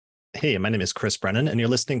Hey, my name is Chris Brennan, and you're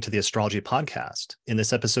listening to the Astrology Podcast. In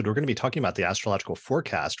this episode, we're going to be talking about the astrological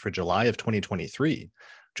forecast for July of 2023.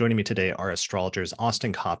 Joining me today are astrologers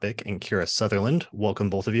Austin Coppock and Kira Sutherland. Welcome,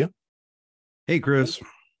 both of you. Hey, Chris.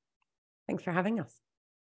 Thanks for having us.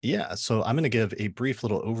 Yeah, so I'm going to give a brief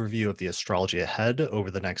little overview of the astrology ahead over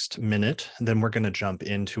the next minute. Then we're going to jump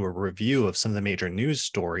into a review of some of the major news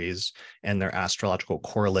stories and their astrological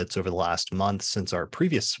correlates over the last month since our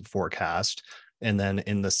previous forecast. And then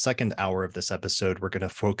in the second hour of this episode, we're going to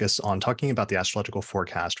focus on talking about the astrological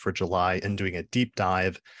forecast for July and doing a deep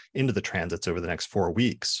dive into the transits over the next 4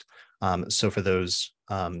 weeks. So for those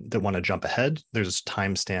that want to jump ahead, there's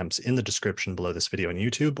timestamps in the description below this video on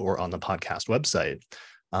YouTube or on the podcast website.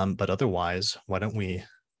 But otherwise, why don't we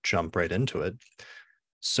jump right into it?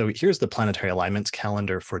 So here's the planetary alignments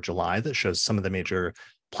calendar for July that shows some of the major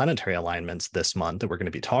planetary alignments this month that we're going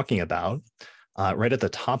to be talking about. Right at the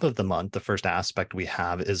top of the month, the first aspect we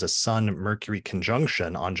have is a Sun-Mercury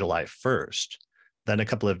conjunction on July 1st. Then a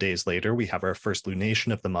couple of days later, we have our first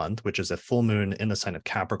lunation of the month, which is a full moon in the sign of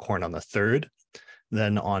Capricorn on the 3rd.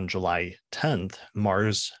 Then on July 10th,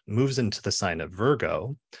 Mars moves into the sign of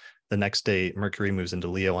Virgo. The next day, Mercury moves into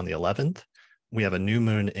Leo on the 11th. We have a new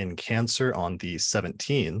moon in Cancer on the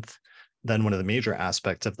 17th. Then one of the major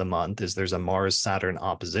aspects of the month is there's a Mars-Saturn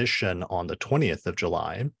opposition on the 20th of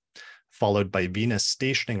July, followed by Venus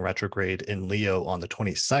stationing retrograde in Leo on the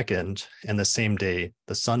 22nd. And the same day,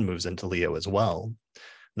 the Sun moves into Leo as well.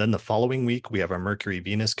 Then the following week, we have a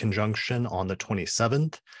Mercury-Venus conjunction on the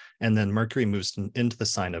 27th. And then Mercury moves into the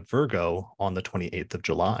sign of Virgo on the 28th of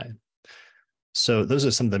July. So those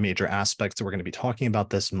are some of the major aspects that we're going to be talking about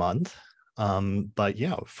this month. But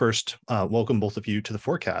yeah, first, welcome both of you to the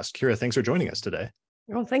forecast. Kira, thanks for joining us today.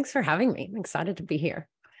 Well, thanks for having me. I'm excited to be here.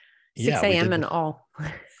 6 Yeah, a.m. and all.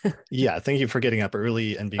 Yeah, thank you for getting up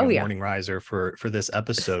early and being a morning riser for this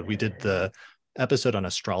episode. We did the episode on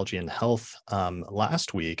astrology and health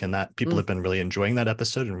last week, and that people have been really enjoying that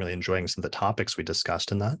episode and really enjoying some of the topics we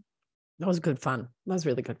discussed in that. That was good fun. That was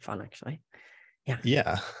really good fun, actually. Yeah.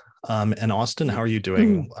 Yeah. And Austin, how are you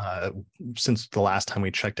doing since the last time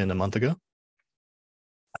we checked in a month ago?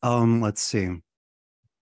 Let's see.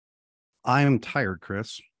 I am tired,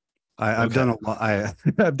 Chris. I've done a lot.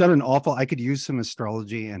 I've done an awful. I could use some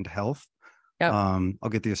astrology and health. Yep. I'll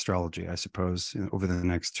get the astrology, I suppose, over the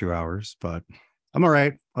next 2 hours. But I'm all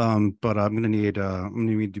right. But I'm gonna need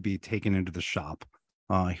to be taken into the shop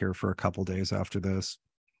here for a couple days after this.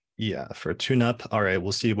 Yeah, for a tune-up. All right,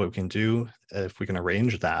 we'll see what we can do if we can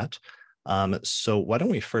arrange that. So why don't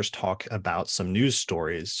we first talk about some news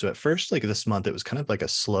stories? So at first, like this month, it was kind of like a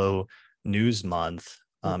slow news month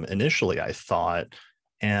initially, I thought.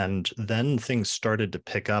 And then things started to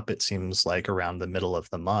pick up, it seems like, around the middle of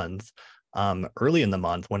the month. Early in the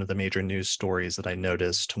month, one of the major news stories that I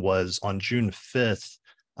noticed was on June 5th,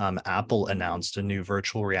 Apple announced a new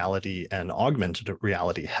virtual reality and augmented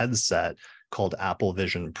reality headset called Apple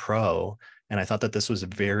Vision Pro. And I thought that this was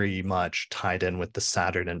very much tied in with the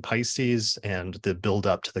Saturn and Pisces and the build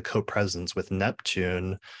up to the co-presence with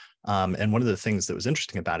Neptune. And one of the things that was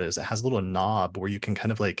interesting about it is it has a little knob where you can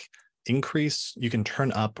kind of like increase, you can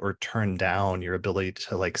turn up or turn down your ability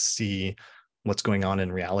to like see what's going on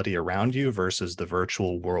in reality around you versus the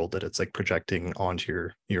virtual world that it's like projecting onto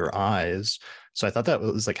your eyes. So I thought that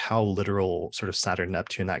was like how literal sort of Saturn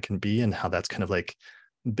Neptune that can be, and how that's kind of like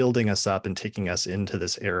building us up and taking us into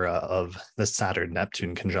this era of the Saturn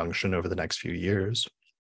Neptune conjunction over the next few years.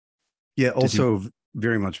 Yeah, also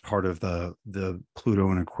very much part of the Pluto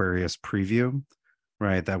and Aquarius preview,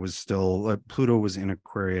 right? That was still Pluto was in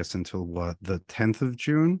Aquarius until what, the 10th of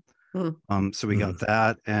June. So we got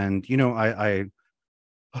that, and you know, I'd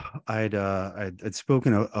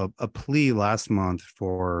spoken a plea last month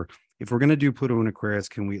for, if we're gonna do Pluto and Aquarius,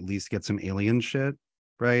 can we at least get some alien shit,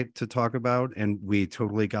 right, to talk about? And we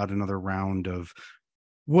totally got another round of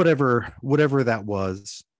whatever that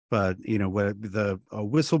was. But you know, what the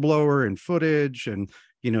whistleblower and footage, and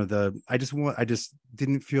you know, I just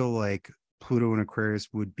didn't feel like Pluto and Aquarius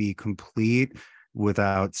would be complete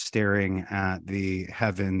without staring at the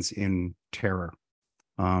heavens in terror.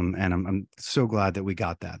 And I'm so glad that we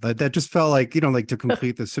got that. That just felt like, you know, like to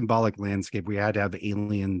complete the symbolic landscape, we had to have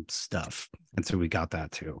alien stuff, and so we got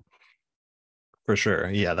that too. For sure.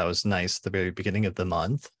 Yeah, that was nice at the very beginning of the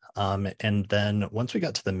month. And then once we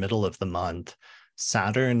got to the middle of the month,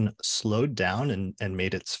 Saturn slowed down and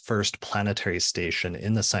made its first planetary station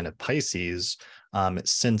in the sign of Pisces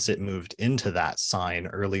since it moved into that sign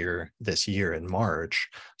earlier this year in March.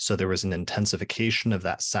 So there was an intensification of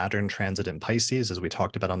that Saturn transit in Pisces, as we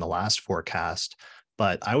talked about on the last forecast.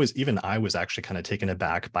 But I was actually kind of taken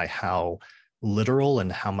aback by how literal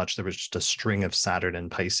and how much there was just a string of Saturn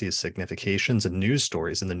and Pisces significations and news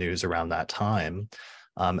stories in the news around that time.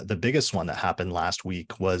 The biggest one that happened last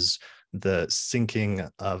week was the sinking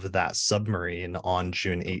of that submarine on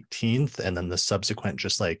June 18th, and then the subsequent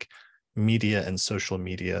just like media and social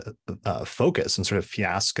media focus and sort of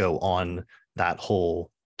fiasco on that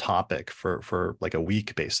whole topic for like a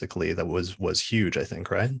week, basically. That was huge, I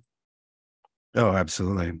think, right? Oh,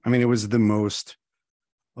 absolutely. I mean, it was the most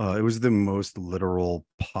literal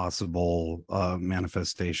possible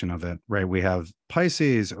manifestation of it, right? We have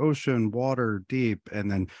Pisces, ocean, water, deep,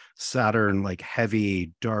 and then Saturn, like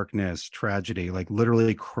heavy darkness, tragedy, like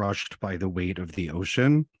literally crushed by the weight of the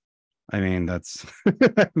ocean. I mean, that's,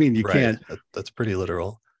 I mean, you Right. can't, That's pretty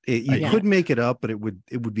literal. you Yeah. could make it up, but it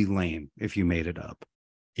would be lame if you made it up.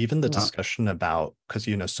 Even the Uh, discussion about, because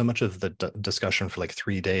so much of the discussion for like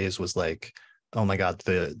 3 days was like, oh my God,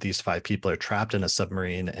 these 5 people are trapped in a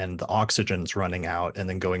submarine and the oxygen's running out, and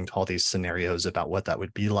then going to all these scenarios about what that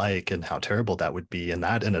would be like and how terrible that would be. And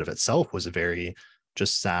that in and of itself was very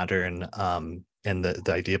just Saturn, and the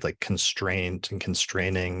idea of like constraint and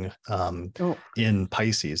constraining oh, in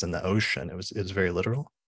Pisces in the ocean. It was very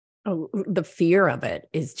literal. oh, the fear of it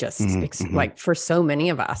is just like for so many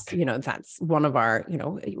of us, that's one of our,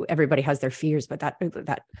 everybody has their fears, but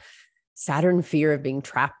that Saturn fear of being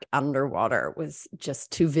trapped underwater was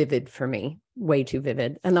just too vivid for me, way too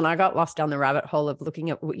vivid. And then I got lost down the rabbit hole of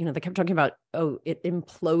looking at, they kept talking about, oh, it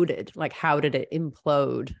imploded. Like, how did it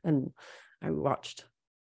implode? And I watched,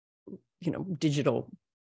 digital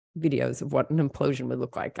videos of what an implosion would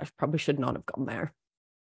look like. I probably should not have gone there.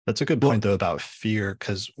 That's a good point, though, about fear,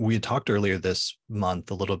 because we had talked earlier this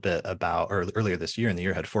month a little bit about, or earlier this year in the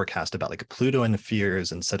year, had forecast about like Pluto and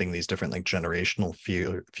fears and setting these different like generational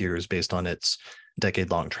fears based on its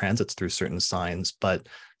decade-long transits through certain signs. But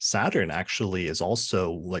Saturn actually is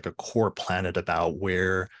also like a core planet about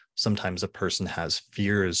where sometimes a person has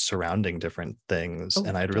fears surrounding different things. Oh,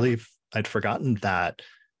 and yeah. I'd forgotten that,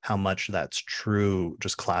 how much that's true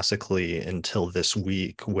just classically, until this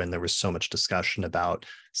week when there was so much discussion about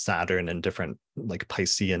Saturn and different like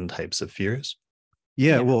Piscean types of fears.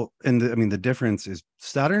 Yeah, well, and I mean, the difference is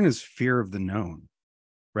Saturn is fear of the known,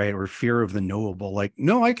 right? Or fear of the knowable. Like,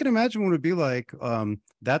 no, I can imagine what it'd be like.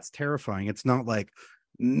 That's terrifying. It's not like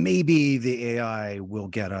maybe the AI will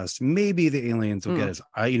get us, maybe the aliens will get us.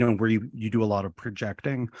 Where you do a lot of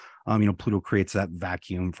projecting. Pluto creates that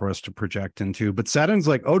vacuum for us to project into. But Saturn's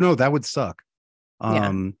like, oh no, that would suck.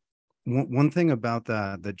 One thing about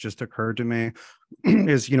that just occurred to me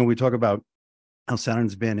is, we talk about how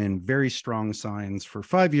Saturn's been in very strong signs for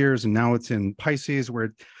 5 years, and now it's in Pisces,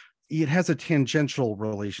 where it has a tangential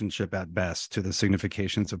relationship at best to the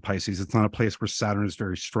significations of Pisces. It's not a place where Saturn is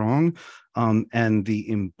very strong. And the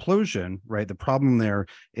implosion, right? The problem there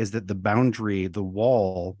is that the boundary, the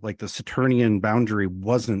wall, like the Saturnian boundary,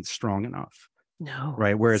 wasn't strong enough. No.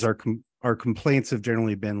 Right. Whereas our complaints have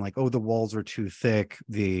generally been like, oh, the walls are too thick.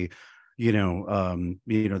 The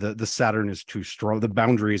Saturn is too strong. The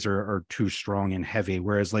boundaries are too strong and heavy.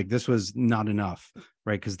 Whereas like this was not enough,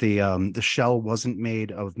 right? Because the shell wasn't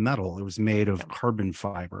made of metal; it was made of carbon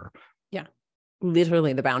fiber. Yeah,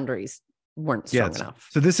 literally, the boundaries weren't strong enough.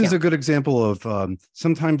 So this is a good example of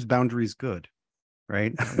sometimes boundaries good,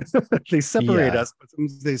 right? They separate us, but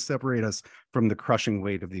sometimes they separate us from the crushing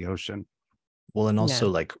weight of the ocean. Well, and also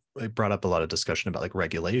like it brought up a lot of discussion about like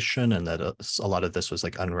regulation, and that a lot of this was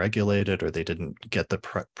like unregulated, or they didn't get the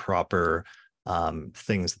proper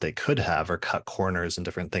things that they could have, or cut corners and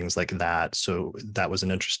different things like that. So that was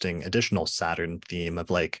an interesting additional Saturn theme of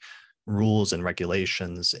like rules and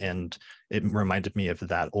regulations. And it reminded me of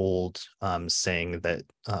that old saying that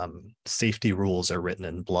safety rules are written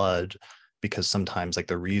in blood, because sometimes like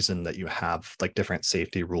the reason that you have like different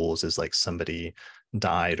safety rules is like somebody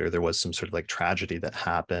died, or there was some sort of like tragedy that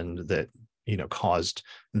happened that caused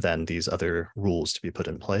then these other rules to be put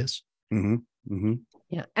in place.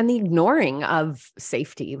 Yeah, and the ignoring of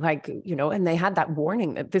safety, like and they had that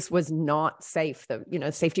warning that this was not safe.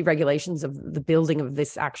 The safety regulations of the building of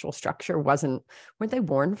this actual structure weren't they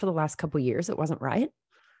warned for the last couple of years? It wasn't right.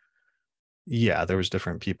 Yeah, there was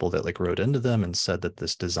different people that like wrote into them and said that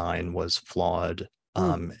this design was flawed,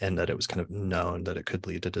 and that it was kind of known that it could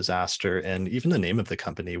lead to disaster. And even the name of the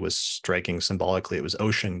company was striking symbolically. It was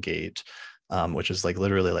Ocean Gate, which is like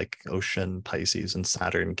literally like Ocean, Pisces, and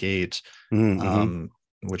Saturn Gate,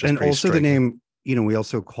 which is and also striking. The name, we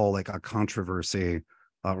also call like a controversy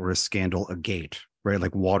or a scandal a gate, right?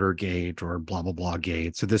 Like Watergate or blah blah blah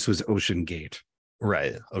gate. So this was Ocean Gate,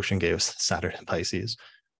 right? Ocean Gate was Saturn and Pisces.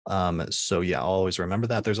 So yeah, I'll always remember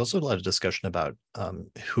that. There's also a lot of discussion about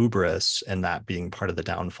hubris and that being part of the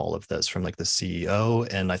downfall of this from like the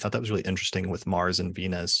CEO. And I thought that was really interesting with Mars and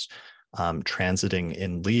Venus transiting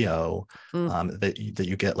in Leo, that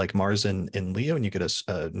you get like Mars in Leo, and you get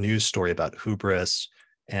a news story about hubris.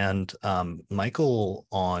 And Michael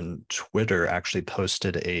on Twitter actually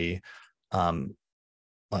posted a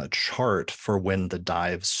chart for when the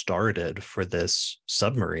dive started for this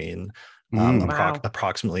submarine, Wow.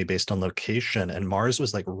 approximately based on location. And Mars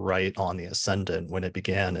was like right on the ascendant when it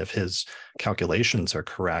began, if his calculations are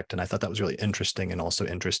correct. And I thought that was really interesting, and also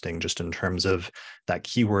interesting just in terms of that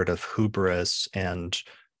keyword of hubris. And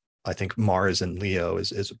I think Mars in Leo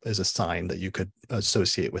is a sign that you could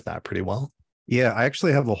associate with that pretty well. Yeah, I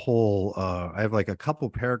actually have a whole I have like a couple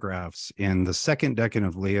paragraphs in the second decan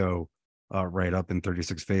of Leo, right up in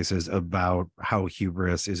 36 Faces, about how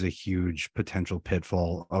hubris is a huge potential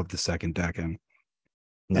pitfall of the second decan.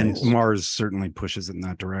 And Nice. Mars certainly pushes in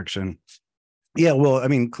that direction. Yeah, well, I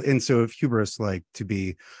mean, and so if hubris, like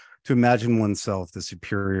to imagine oneself the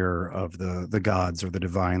superior of the gods or the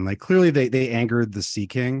divine, like clearly they angered the Sea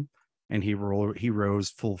King, and he rose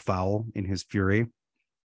full foul in his fury.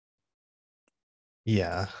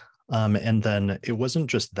 Yeah. And then it wasn't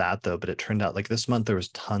just that though, but it turned out like this month there was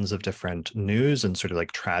tons of different news and sort of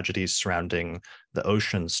like tragedies surrounding the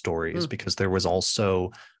ocean stories, because there was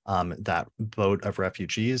also that boat of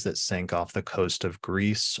refugees that sank off the coast of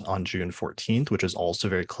Greece on June 14th, which is also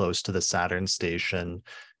very close to the Saturn station.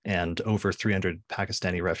 And over 300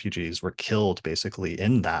 Pakistani refugees were killed basically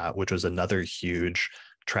in that, which was another huge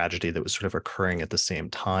tragedy that was sort of occurring at the same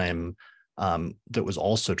time, that was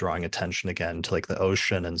also drawing attention again to like the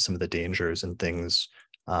ocean and some of the dangers and things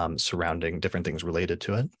surrounding different things related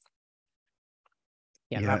to it.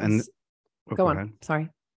 Yeah, Yeah, that and was go on. ahead. Sorry.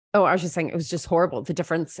 Oh, I was just saying it was just horrible. The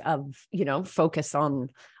difference of, focus on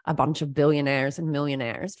a bunch of billionaires and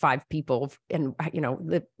millionaires, 5 people, and,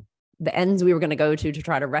 the ends we were going to go to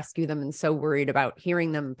try to rescue them, and so worried about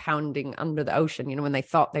hearing them pounding under the ocean, when they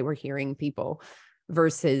thought they were hearing people,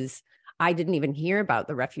 versus I didn't even hear about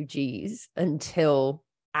the refugees until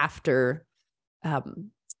after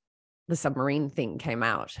the submarine thing came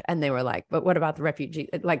out. And they were like, but what about the refugee?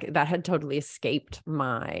 Like that had totally escaped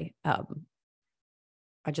my,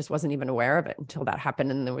 I just wasn't even aware of it until that happened.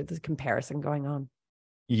 And there was this comparison going on.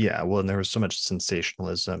 Yeah, well, and there was so much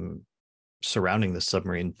sensationalism surrounding the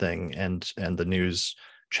submarine thing, and the news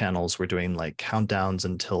channels were doing like countdowns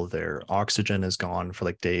until their oxygen is gone for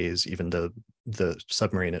like days, even though the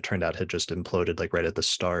submarine, it turned out, had just imploded like right at the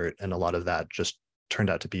start. And a lot of that just turned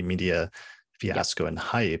out to be media fiasco and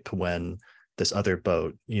hype, when this other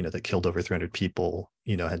boat, that killed over 300 people,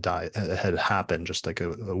 had happened just like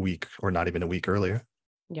a week, or not even a week earlier.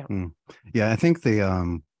 Yeah. Yeah, I think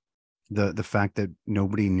the fact that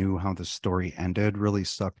nobody knew how the story ended really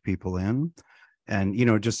sucked people in.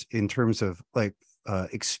 And just in terms of like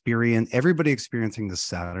everybody experiencing the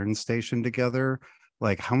Saturn station together,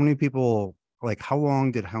 like how many people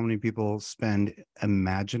spend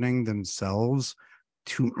imagining themselves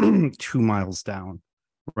 2 miles down,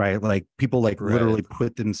 right? Like people like literally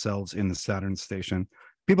put themselves in the Saturn station.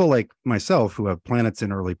 People like myself who have planets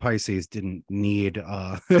in early Pisces didn't need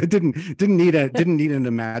didn't need an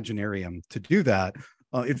imaginarium to do that.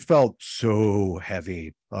 It felt so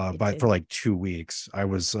heavy for like 2 weeks. I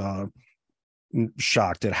was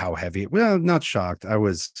shocked at how heavy. Well, not shocked. I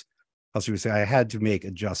had to make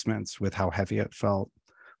adjustments with how heavy it felt.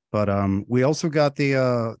 But we also got the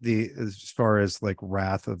as far as like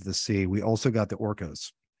Wrath of the Sea, we also got the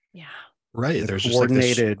orcas. Yeah. Right. The There's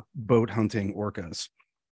coordinated boat hunting orcas.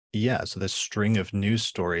 Yeah, so this string of news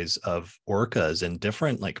stories of orcas in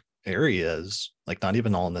different like areas, like not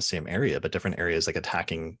even all in the same area, but different areas, like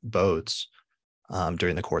attacking boats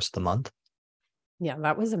during the course of the month. Yeah,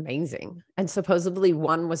 that was amazing. And supposedly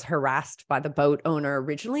one was harassed by the boat owner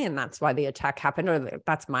originally, and that's why the attack happened, or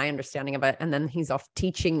that's my understanding of it. And then he's off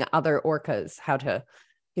teaching other orcas how to,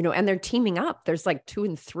 and they're teaming up. There's like 2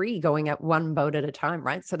 and 3 going at one boat at a time,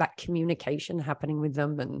 right? So that communication happening with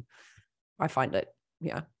them, and I find it,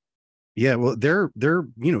 yeah. Yeah, well, they're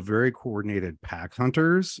very coordinated pack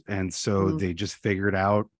hunters, and so they just figured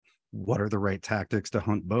out what are the right tactics to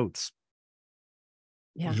hunt boats.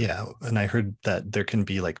 Yeah, and I heard that there can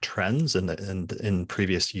be like trends, and in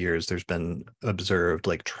previous years there's been observed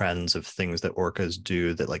like trends of things that orcas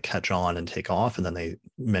do that like catch on and take off, and then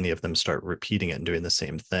many of them start repeating it and doing the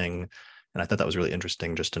same thing. And I thought that was really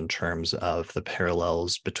interesting, just in terms of the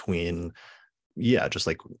parallels between yeah, just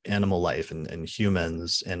like animal life and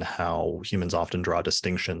humans, and how humans often draw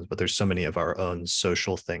distinctions, but there's so many of our own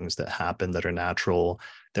social things that happen that are natural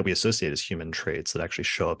that we associate as human traits that actually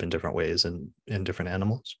show up in different ways in different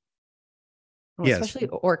animals. Well, Yes. especially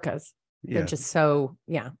orcas. They're Yeah. just so,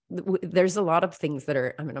 yeah. There's a lot of things that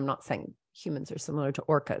are, I mean, I'm not saying humans are similar to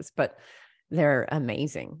orcas, but they're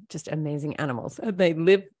amazing, just amazing animals. They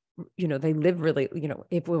live, they live really,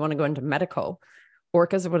 if we want to go into medical,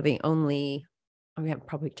 orcas are one of the only, I mean, I'm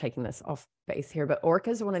probably taking this off base here, but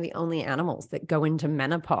orcas are one of the only animals that go into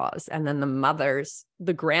menopause. And then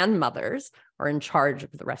the grandmothers are in charge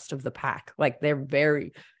of the rest of the pack. Like they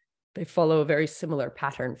follow a very similar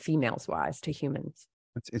pattern, females wise, to humans.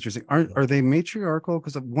 That's interesting. Are they matriarchal?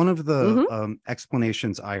 Because one of the Mm-hmm.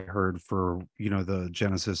 explanations I heard for the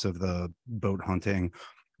genesis of the boat hunting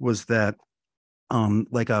was that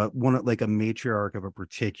like a matriarch of a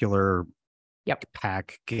particular Yep.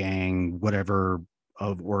 pack, gang, whatever,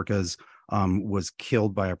 of orcas was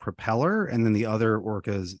killed by a propeller, and then the other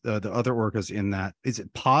orcas in that, is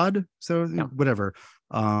it pod, so No. whatever,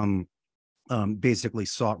 basically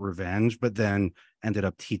sought revenge, but then ended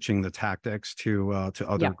up teaching the tactics to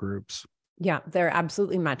other Yeah. groups. Yeah, they're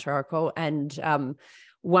absolutely matriarchal. And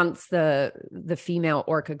once the female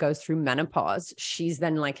orca goes through menopause, she's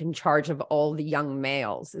then like in charge of all the young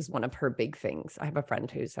males, is one of her big things. I have a friend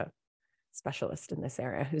who's a specialist in this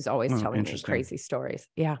area who's always telling me crazy stories.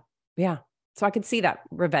 Yeah. Yeah. So I could see that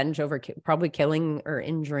revenge over probably killing or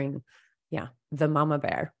injuring, the mama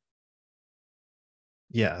bear.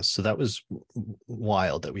 Yeah, so that was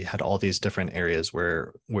wild that we had all these different areas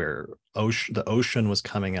where the ocean was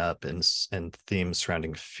coming up, and themes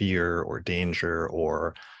surrounding fear or danger,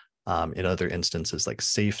 or in other instances like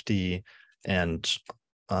safety, and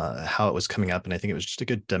how it was coming up. And I think it was just a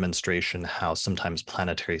good demonstration how sometimes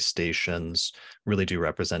planetary stations really do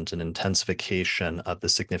represent an intensification of the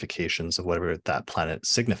significations of whatever that planet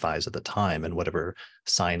signifies at the time and whatever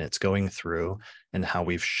sign it's going through, and how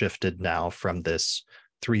we've shifted now from this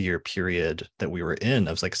 3-year period that we were in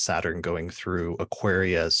of like Saturn going through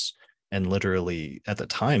Aquarius, and literally at the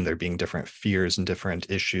time there being different fears and different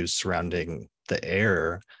issues surrounding the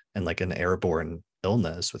air and like an airborne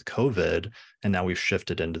illness with COVID. And now we've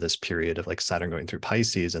shifted into this period of like Saturn going through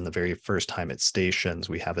Pisces, and the very first time it stations,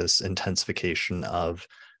 we have this intensification of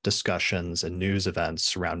discussions and news events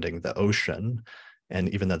surrounding the ocean.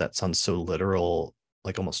 And even though that sounds so literal,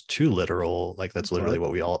 like almost too literal, like that's literally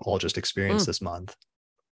what we all just experienced this month.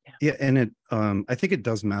 Yeah, and it I think it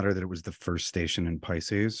does matter that it was the first station in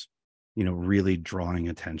Pisces, really drawing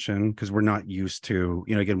attention, because we're not used to,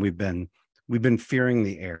 again, we've been fearing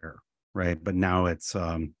the air, right? But now it's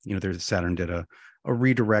there's Saturn did a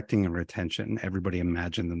redirecting and retention. Everybody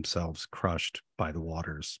imagined themselves crushed by the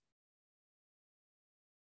waters.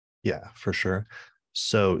 Yeah, for sure.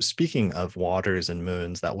 So speaking of waters and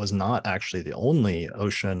moons, that was not actually the only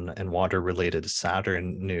ocean and water related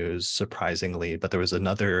Saturn news, surprisingly, but there was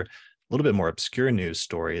another little bit more obscure news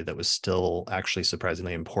story that was still actually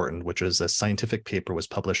surprisingly important, which was a scientific paper was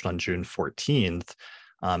published on June 14th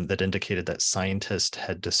that indicated that scientists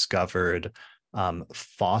had discovered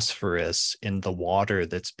phosphorus in the water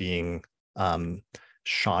that's being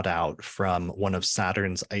shot out from one of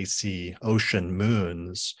Saturn's icy ocean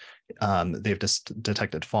moons. They've just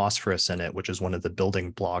detected phosphorus in it, which is one of the building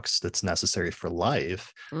blocks that's necessary for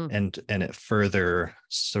life. And it further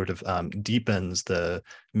sort of deepens the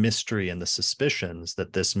mystery and the suspicions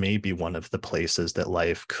that this may be one of the places that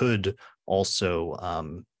life could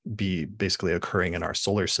also be basically occurring in our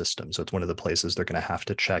solar system. So it's one of the places they're going to have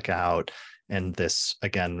to check out. And this,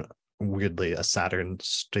 again, weirdly, a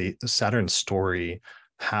Saturn story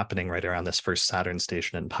happening right around this first Saturn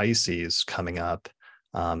station in Pisces coming up.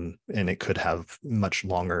 And it could have much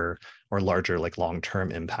longer or larger, like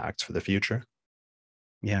long-term impacts for the future.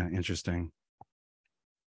 Yeah, interesting.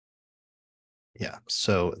 Yeah,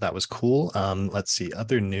 so that was cool. Let's see,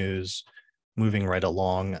 other news moving right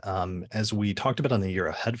along. As we talked about on the year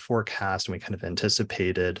ahead forecast, and we kind of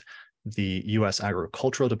anticipated, the U.S.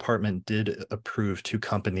 Agricultural Department did approve 2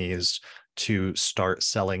 companies to start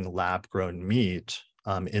selling lab-grown meat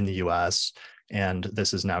in the U.S., and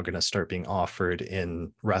this is now going to start being offered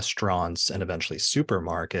in restaurants and eventually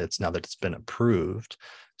supermarkets now that it's been approved.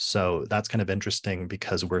 So that's kind of interesting,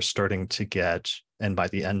 because we're starting to get, and by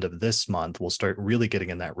the end of this month, we'll start really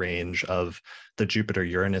getting in that range of the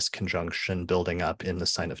Jupiter-Uranus conjunction building up in the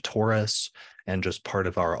sign of Taurus, and just part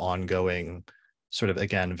of our ongoing sort of,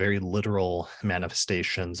 again, very literal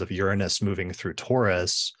manifestations of Uranus moving through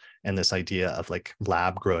Taurus, and this idea of like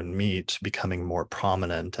lab-grown meat becoming more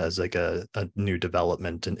prominent as like a new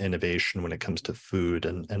development and innovation when it comes to food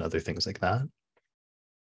and other things like that.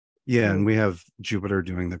 Yeah, and we have Jupiter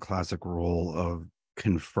doing the classic role of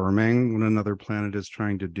confirming what another planet is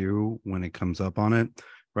trying to do when it comes up on it,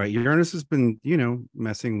 right? Uranus has been,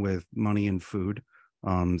 messing with money and food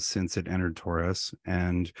since it entered Taurus,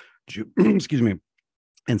 and excuse me,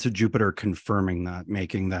 and so Jupiter confirming that,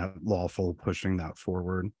 making that lawful, pushing that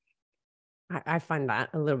forward. I find that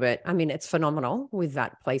a little bit, I mean, it's phenomenal with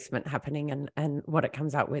that placement happening and what it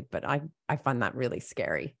comes out with, but I find that really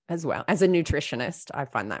scary as well. As a nutritionist, I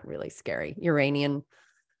find that really scary. Uranian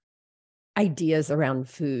ideas around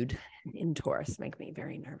food in Taurus make me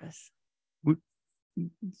very nervous.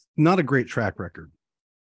 Not a great track record.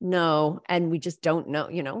 No, and we just don't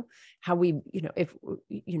know, how we, if,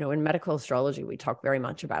 in medical astrology, we talk very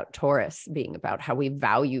much about Taurus being about how we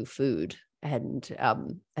value food. And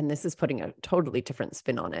this is putting a totally different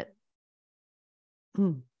spin on it.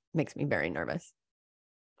 Makes me very nervous.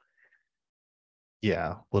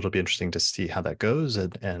 Yeah, well, it'll be interesting to see how that goes,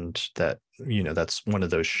 and that, that's one of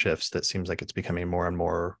those shifts that seems like it's becoming more and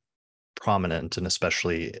more prominent, and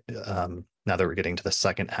especially now that we're getting to the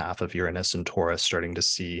second half of Uranus and Taurus, starting to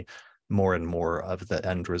see more and more of the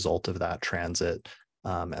end result of that transit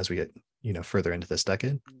as we get, further into this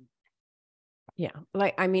decade. Yeah.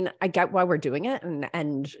 I mean, I get why we're doing it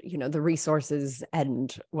and, the resources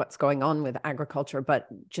and what's going on with agriculture, but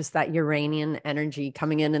just that Uranian energy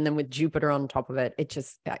coming in and then with Jupiter on top of it,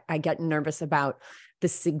 I get nervous about the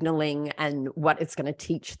signaling and what it's going to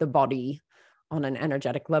teach the body on an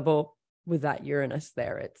energetic level with that Uranus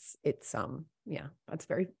there. It's that's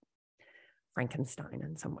very Frankenstein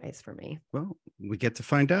in some ways for me. Well, we get to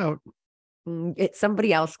find out.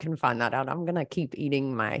 Somebody else can find that out. I'm going to keep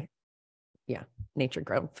eating my nature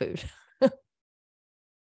grown food.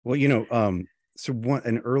 Well, so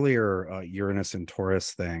an earlier Uranus and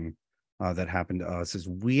Taurus thing that happened to us is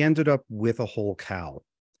we ended up with a whole cow.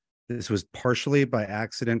 This was partially by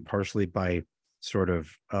accident, partially by sort of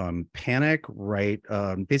panic, right?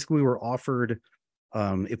 Basically, we were offered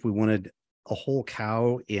if we wanted a whole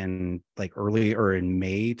cow in in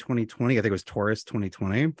May 2020. I think it was Taurus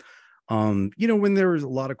 2020. When there was a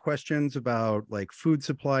lot of questions about like food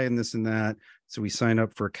supply and this and that. So we signed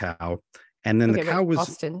up for a cow, and then the cow was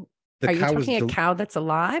Austin. Are you talking a cow that's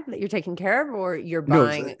alive that you're taking care of, or you're no,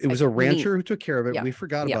 buying? It was a rancher who took care of it. Yeah. We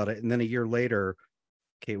forgot about it. And then a year later,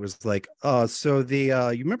 Kate was like, so you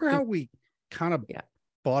remember how we kind of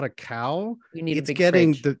bought a cow? You need it's a big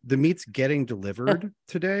getting fridge. the meat's getting delivered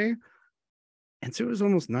today. And so it was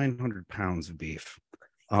almost 900 pounds of beef.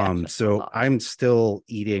 So I'm still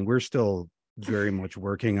eating. We're still very much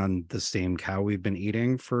working on the same cow we've been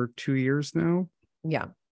eating for 2 years now. Yeah.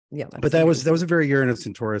 But that was a very Uranus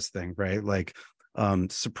and Taurus thing, right? Like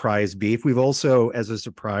surprise beef. We've also, as a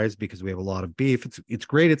surprise, because we have a lot of beef, it's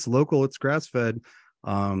great, it's local, it's grass-fed,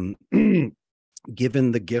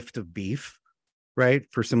 given the gift of beef, right?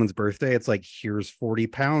 For someone's birthday, it's like, here's 40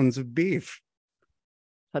 pounds of beef.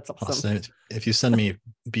 That's awesome. Austin, if you send me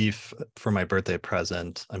beef for my birthday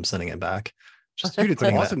present, I'm sending it back. Just Dude, it's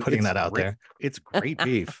awesome. Putting that out there. It's great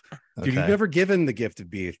beef. Okay. Dude, you've never given the gift of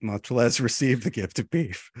beef, much less received the gift of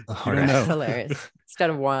beef. That's hilarious. Instead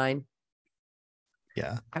of wine.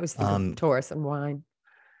 Yeah. I was thinking Taurus and wine.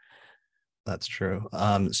 That's true.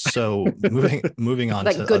 So moving on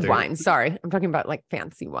like to good wine. Sorry. I'm talking about like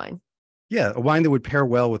fancy wine. Yeah, a wine that would pair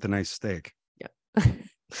well with a nice steak. Yeah.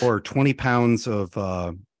 Or 20 pounds of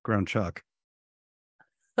ground chuck.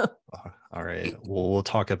 All right. We'll we'll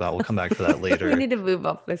come back to that later. We need to move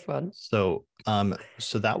off this one. So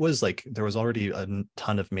that was there was already a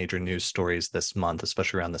ton of major news stories this month,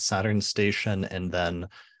 especially around the Saturn station. And then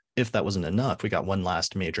if that wasn't enough, we got one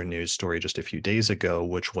last major news story just a few days ago,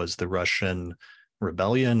 which was the Russian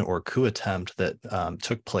rebellion or coup attempt that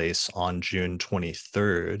took place on June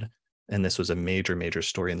 23rd. And this was a major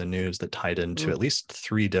story in the news that tied into at least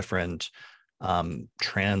three different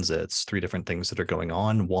transits, three different things that are going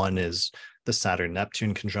on. One is the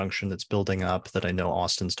Saturn-Neptune conjunction that's building up that I know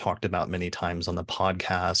Austin's talked about many times on the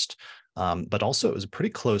podcast. But also it was pretty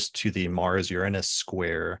close to the Mars-Uranus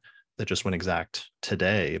square that just went exact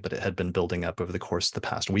today, but it had been building up over the course of the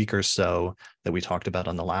past week or so that we talked about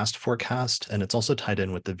on the last forecast. And it's also tied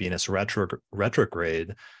in with the Venus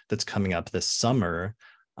retrograde that's coming up this summer.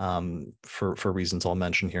 For reasons I'll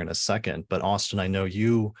mention here in a second. But Austin, I know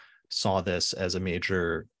you saw this as a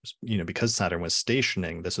major, because Saturn was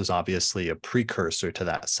stationing, this was obviously a precursor to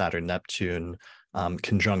that Saturn-Neptune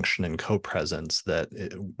conjunction and co-presence that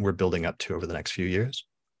we're building up to over the next few years.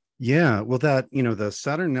 Yeah, well, that, the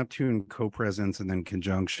Saturn-Neptune co-presence and then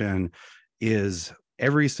conjunction is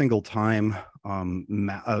every single time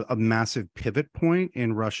a massive pivot point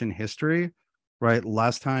in Russian history. right?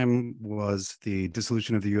 Last time was the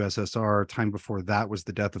dissolution of the USSR. Time before that was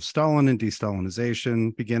the death of Stalin and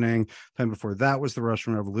de-Stalinization beginning. Time before that was the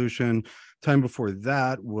Russian Revolution. Time before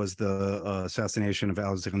that was the assassination of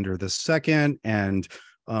Alexander II, and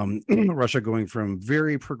Russia going from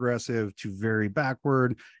very progressive to very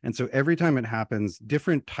backward. And so every time it happens,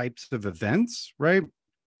 different types of events, right?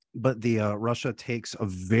 But the Russia takes a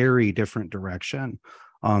very different direction.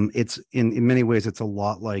 It's in many ways, it's a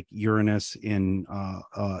lot like Uranus in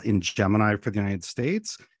Gemini for the United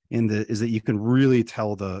States. Is that you can really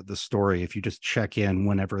tell the story if you just check in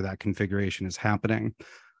whenever that configuration is happening.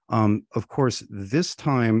 Of course, this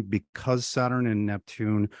time, because Saturn and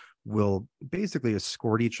Neptune will basically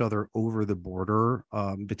escort each other over the border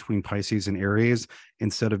between Pisces and Aries,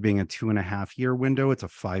 instead of being a 2.5-year window, it's a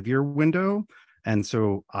 5-year window. And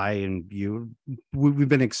so I and you, we've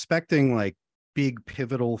been expecting like big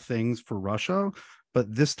pivotal things for Russia,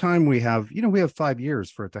 but this time we have 5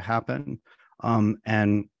 years for it to happen.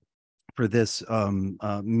 And for this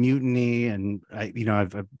mutiny, and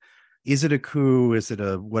is it a coup? Is it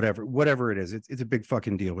a whatever it is? It's a big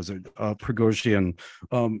fucking deal. Was it Prigozhin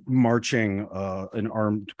marching an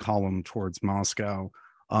armed column towards Moscow?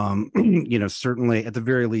 Certainly at the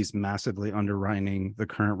very least, massively undermining the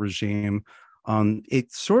current regime.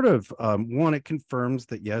 It sort of it confirms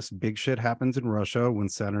that yes, big shit happens in Russia when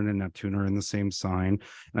Saturn and Neptune are in the same sign,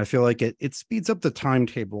 and I feel like it speeds up the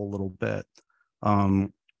timetable a little bit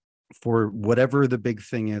for whatever the big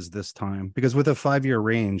thing is this time. Because with a 5-year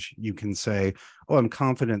range, you can say, "Oh, I'm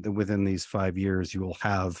confident that within these 5 years you will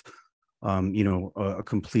have, a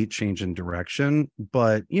complete change in direction."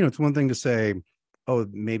 But it's one thing to say, "Oh,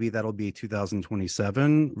 maybe that'll be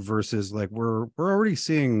 2027," versus like we're already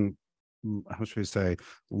seeing, how should we say,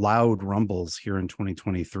 loud rumbles here in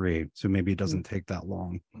 2023. So maybe it doesn't take that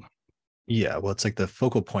long. Yeah, well, it's like the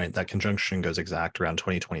focal point, that conjunction goes exact around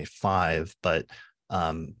 2025, but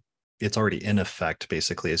it's already in effect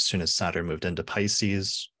basically as soon as Saturn moved into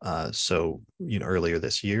Pisces. So, earlier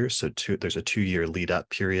this year. So there's a 2-year lead up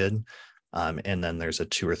period. And then there's a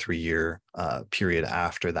 2 or 3 year period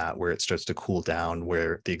after that where it starts to cool down,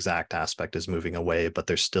 where the exact aspect is moving away, but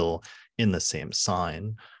they're still in the same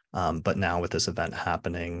sign. But now with this event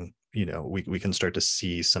happening, we can start to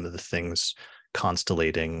see some of the things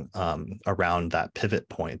constellating around that pivot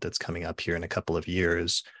point that's coming up here in a couple of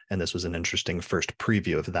years. And this was an interesting first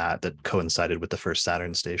preview of that coincided with the first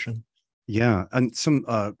Saturn station. Yeah. And some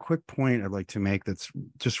quick point I'd like to make that's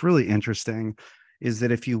just really interesting is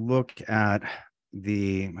that if you look at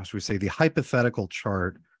the hypothetical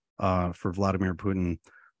chart for Vladimir Putin,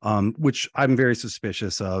 which I'm very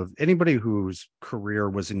suspicious of. Anybody whose career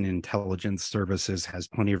was in intelligence services has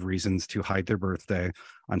plenty of reasons to hide their birthday.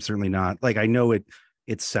 I'm certainly not. Like, I know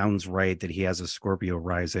it sounds right that he has a Scorpio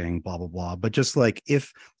rising, blah, blah, blah. But just like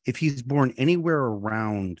if he's born anywhere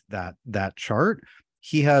around that chart,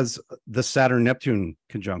 he has the Saturn-Neptune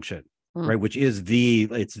conjunction, right? Which is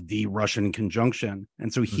it's the Russian conjunction.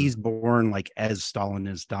 And so he's born like as Stalin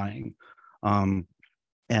is dying.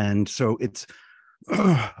 And so it's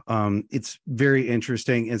very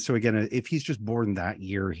interesting. And so again, if he's just born that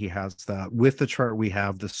year, he has that. With the chart we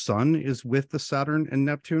have, the sun is with the Saturn and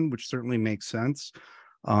Neptune, which certainly makes sense.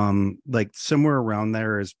 Like somewhere around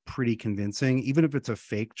there is pretty convincing. Even if it's a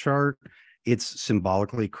fake chart, it's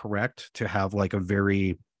symbolically correct to have like a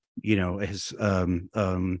very, a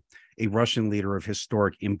Russian leader of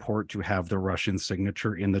historic import to have the Russian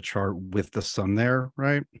signature in the chart with the sun there,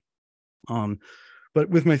 right? But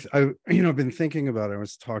with I've been thinking about it. I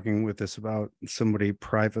was talking with this about somebody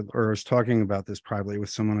private, or I was talking about this privately with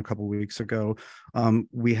someone a couple of weeks ago.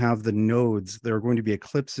 We have the nodes. There are going to be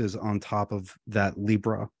eclipses on top of that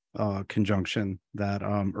Libra conjunction, that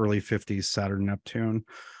early 50s Saturn Neptune,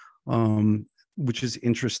 which is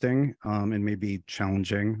interesting and maybe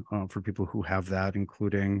challenging for people who have that,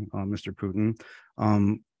 including Mr. Putin.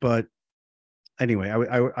 But anyway,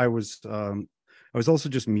 I was also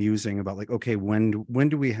just musing about like, okay, when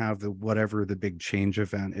do we have whatever the big change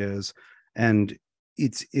event is? And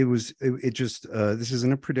this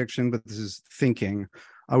isn't a prediction, but this is thinking.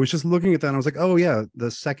 I was just looking at that and I was like, oh yeah,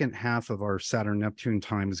 the second half of our Saturn Neptune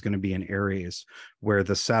time is going to be in Aries, where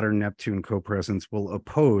the Saturn Neptune co-presence will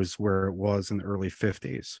oppose where it was in the early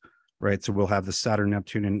 50s, right? So we'll have the Saturn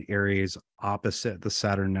Neptune in Aries opposite the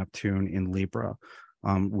Saturn Neptune in Libra,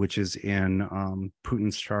 which is in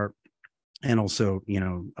Putin's chart. And also,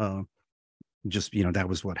 that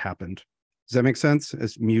was what happened. Does that make sense?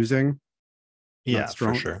 As musing? Yeah,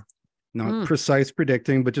 for sure. Not precise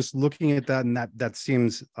predicting, but just looking at that, and that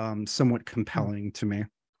seems somewhat compelling to me.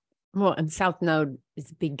 Well, and South Node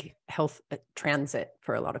is a big health transit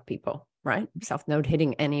for a lot of people. right? South node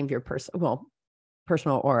hitting any of your personal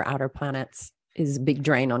or outer planets is a big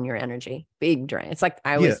drain on your energy. Big drain. It's like,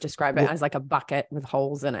 I always describe it as like a bucket with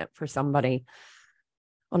holes in it for somebody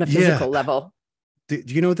on a physical level. Do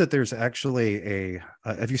you know that there's actually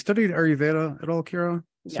have you studied Ayurveda at all, Kira?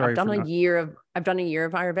 Yeah, I've done a year of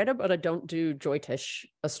Ayurveda, but I don't do Jyotish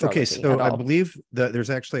astrology. Okay, so I believe that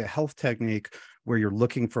there's actually a health technique where you're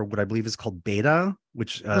looking for what I believe is called beta,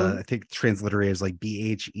 which I think transliterated as like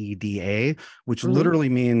BHEDA, which literally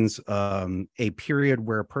means a period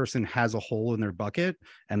where a person has a hole in their bucket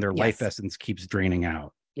and their life essence keeps draining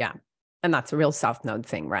out. Yeah, and that's a real South Node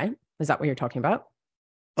thing, right? Is that what you're talking about?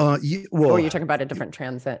 Well, or you're talking about a different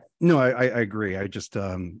transit. No, I agree. I just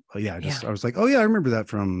I was like, oh yeah, I remember that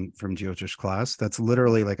from Jyotish class. That's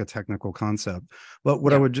literally like a technical concept. But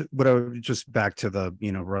what I would just back to the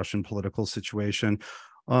Russian political situation.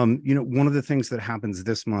 One of the things that happens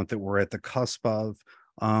this month that we're at the cusp of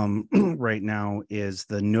right now is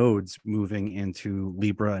the nodes moving into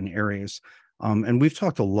Libra and Aries. And we've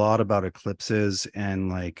talked a lot about eclipses and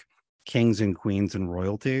like kings and queens and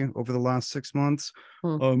royalty over the last 6 months.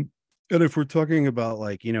 And if we're talking about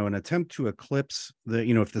like, an attempt to eclipse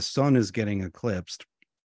if the sun is getting eclipsed,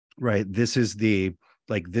 right, this is a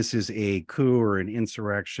coup or an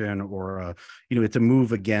insurrection or it's a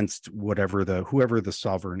move against whoever the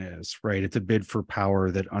sovereign is, right? It's a bid for power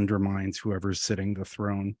that undermines whoever's sitting the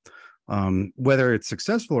throne. Whether it's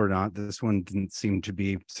successful or not, this one didn't seem to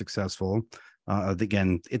be successful.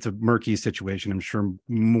 Again, it's a murky situation. I'm sure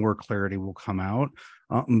more clarity will come out.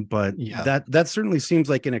 But that certainly seems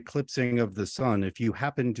like an eclipsing of the sun. If you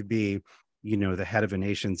happen to be, the head of a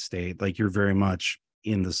nation state, like you're very much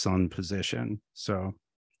in the sun position. So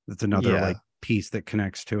that's another like piece that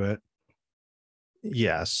connects to it.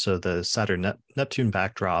 Yeah. So the Saturn Neptune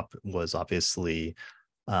backdrop was obviously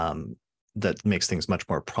that makes things much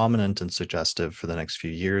more prominent and suggestive for the next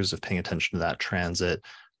few years of paying attention to that transit.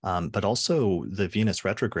 But also the Venus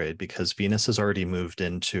retrograde, because Venus has already moved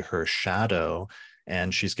into her shadow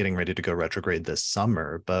and she's getting ready to go retrograde this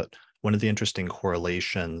summer. But one of the interesting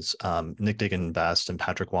correlations, Nick Diggin Best and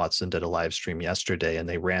Patrick Watson did a live stream yesterday, and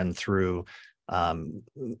they ran through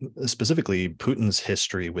specifically Putin's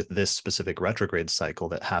history with this specific retrograde cycle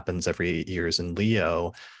that happens every 8 years in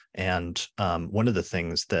Leo. And one of the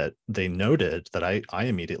things that they noted that I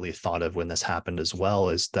immediately thought of when this happened as well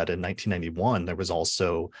is that in 1991, there was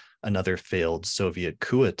also another failed Soviet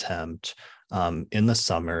coup attempt in the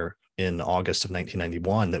summer in August of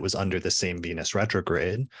 1991 that was under the same Venus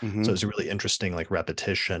retrograde. So it was a really interesting like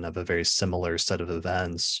repetition of a very similar set of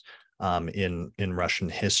events in Russian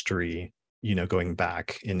history, going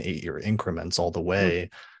back in 8-year increments all the way.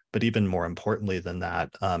 But even more importantly than that,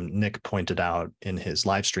 Nick pointed out in his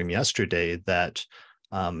live stream yesterday that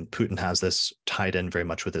Putin has this tied in very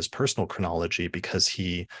much with his personal chronology, because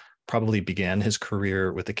he probably began his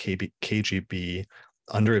career with the KGB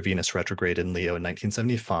under a Venus retrograde in Leo in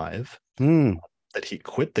 1975, that he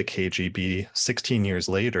quit the KGB 16 years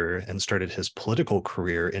later and started his political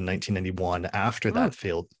career in 1991 after that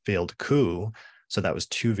failed coup. So that was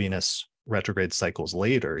 2 Venus retrograde cycles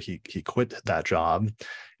later, he quit that job.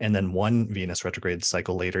 And then 1 Venus retrograde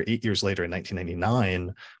cycle later, 8 years later in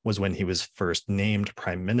 1999, was when he was first named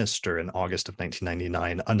prime minister in August of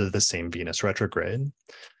 1999 under the same Venus retrograde.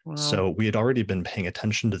 Wow. So we had already been paying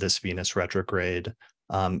attention to this Venus retrograde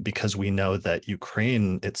because we know that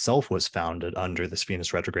Ukraine itself was founded under this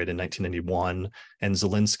Venus retrograde in 1991, and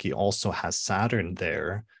Zelensky also has Saturn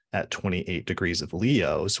there at 28 degrees of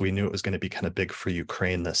Leo. So we knew it was going to be kind of big for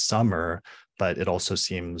Ukraine this summer, but it also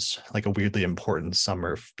seems like a weirdly important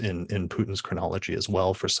summer in Putin's chronology as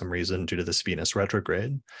well for some reason due to this Venus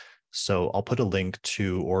retrograde. So I'll put a link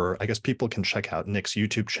to, or I guess people can check out Nick's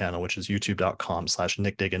YouTube channel, which is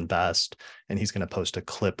youtube.com/NickDigginBest. And he's going to post a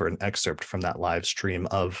clip or an excerpt from that live stream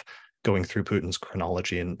of going through Putin's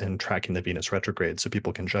chronology and tracking the Venus retrograde. So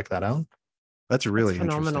people can check that out. That's really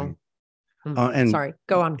interesting. And sorry,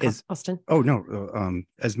 go on, Austin. Oh no,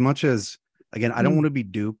 as much as, again, I don't want to be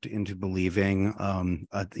duped into believing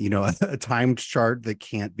a timed chart that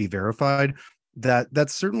can't be verified. That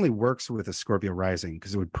certainly works with a Scorpio rising,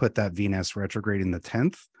 because it would put that Venus retrograde in the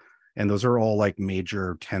 10th, and those are all like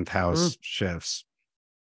major 10th house shifts.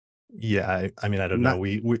 Yeah, I mean, I don't know.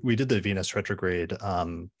 We did the Venus retrograde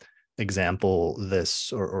example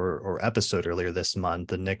this or episode earlier this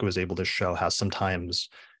month, and Nick was able to show how sometimes,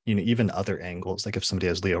 even other angles, like if somebody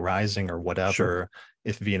has Leo rising or whatever,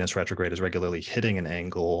 if Venus retrograde is regularly hitting an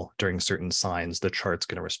angle during certain signs, the chart's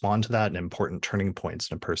going to respond to that, and important turning points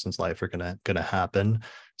in a person's life are going to happen.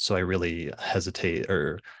 So I really hesitate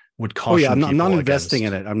or would caution. I'm not investing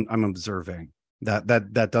in it. I'm observing.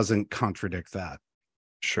 that doesn't contradict that.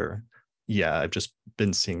 Sure. Yeah, I've just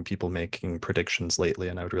been seeing people making predictions lately,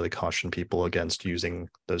 and I would really caution people against using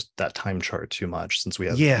that time chart too much, since we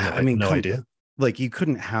have Yeah, I mean, no idea. Like, you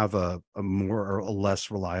couldn't have a more or a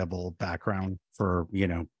less reliable background for,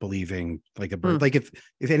 believing like a bird. Like, if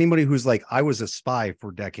anybody who's like, I was a spy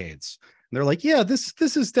for decades, and they're like, yeah, this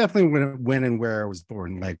is definitely when and where I was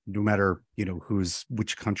born, like, no matter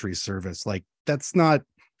which country's service, like, that's not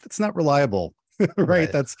reliable.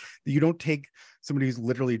 Right? That's, you don't take somebody who's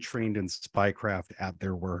literally trained in spycraft at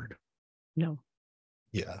their word. No.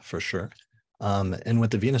 Yeah, for sure. And with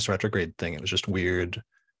the Venus retrograde thing, it was just weird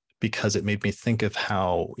because it made me think of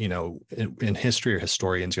how, in history or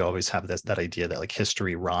historians, you always have that idea that like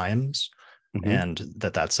history rhymes, and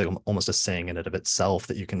that's like almost a saying in and of itself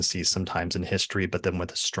that you can see sometimes in history. But then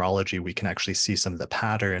with astrology, we can actually see some of the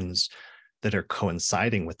patterns that are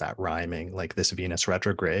coinciding with that rhyming, like this Venus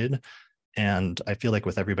retrograde. And I feel like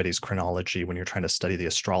with everybody's chronology, when you're trying to study the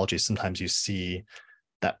astrology, sometimes you see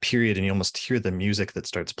that period and you almost hear the music that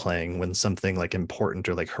starts playing when something like important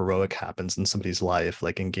or like heroic happens in somebody's life,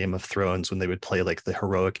 like in Game of Thrones, when they would play like the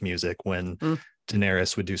heroic music when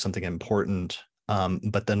Daenerys would do something important.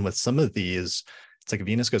 But then with some of these, it's like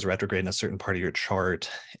Venus goes retrograde in a certain part of your chart,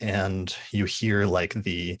 and you hear like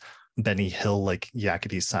the Benny Hill, like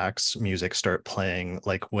yakety sax music start playing,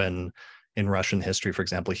 like when in Russian history, for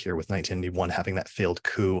example, here with 1991, having that failed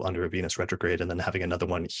coup under a Venus retrograde and then having another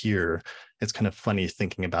one here. It's kind of funny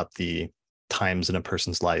thinking about the times in a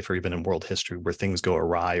person's life or even in world history where things go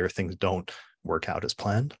awry or things don't work out as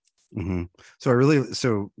planned.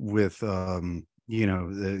 So with,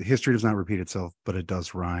 the history does not repeat itself, but it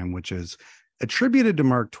does rhyme, which is attributed to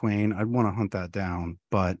Mark Twain. I'd want to hunt that down.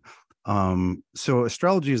 But so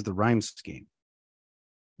astrology is the rhyme scheme.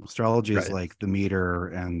 Astrology is like the meter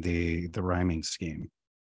and the rhyming scheme.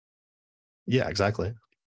 Yeah, exactly.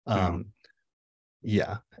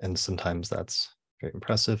 Yeah, and sometimes that's very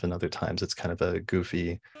impressive, and other times it's kind of a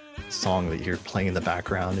goofy song that you're playing in the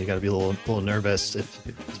background. You got to be a little nervous,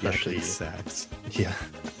 especially sax. Yeah.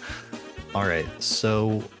 All right,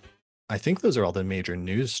 so I think those are all the major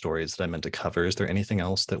news stories that I meant to cover. Is there anything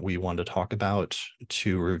else that we want to talk about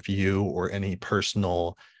to review, or any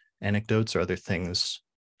personal anecdotes or other things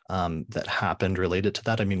that happened related to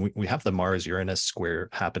that? I mean, we have the Mars-Uranus square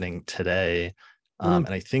happening today, and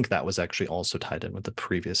I think that was actually also tied in with the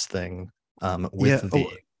previous thing. I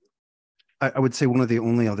would say one of the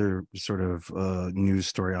only other sort of news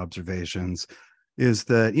story observations is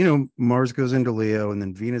that Mars goes into Leo, and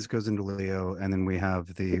then Venus goes into Leo, and then we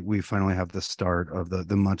finally have the start of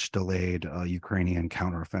the much delayed Ukrainian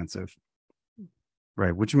counteroffensive,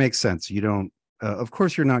 right? Which makes sense. You don't. Of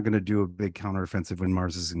course, you're not going to do a big counteroffensive when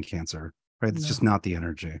Mars is in Cancer, right? It's just not the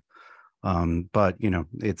energy. But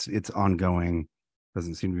it's ongoing.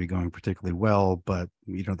 Doesn't seem to be going particularly well. But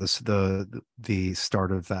the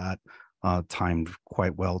start of that timed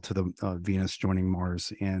quite well to the Venus joining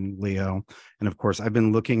Mars in Leo. And of course, I've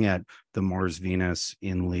been looking at the Mars Venus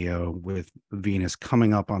in Leo, with Venus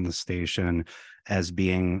coming up on the station as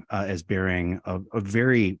being as bearing a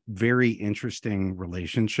very, very interesting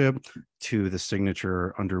relationship to the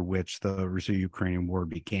signature under which the Russo-Ukrainian war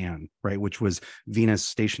began, right? Which was Venus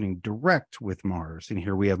stationing direct with Mars. And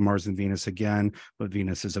here we have Mars and Venus again, but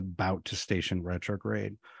Venus is about to station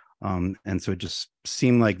retrograde. And so it just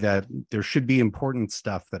seemed like that there should be important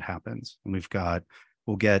stuff that happens, and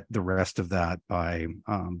we'll get the rest of that by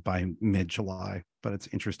mid-July, but it's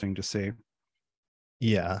interesting to see.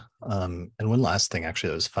 Yeah. And one last thing actually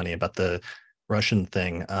that was funny about the Russian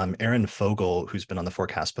thing, Aaron Fogel, who's been on the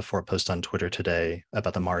forecast before, posted on Twitter today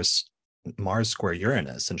about the Mars square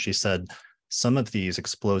Uranus, and she said some of these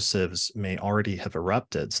explosives may already have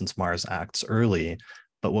erupted since Mars acts early.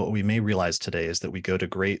 But what we may realize today is that we go to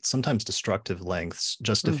great, sometimes destructive lengths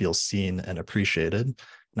just to feel seen and appreciated. And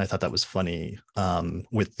I thought that was funny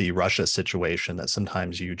with the Russia situation, that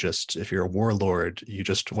sometimes if you're a warlord,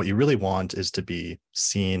 what you really want is to be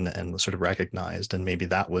seen and sort of recognized. And maybe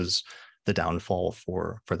that was the downfall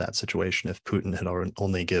for that situation, if Putin had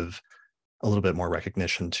only give a little bit more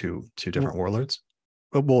recognition to different warlords.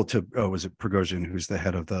 Well, was it Prigozhin, who's the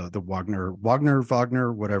head of the Wagner,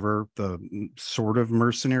 whatever, the sort of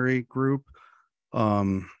mercenary group. What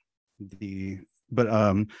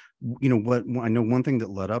I know, one thing that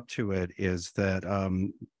led up to it is that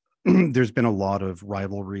there's been a lot of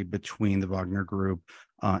rivalry between the Wagner group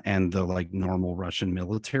and the like normal Russian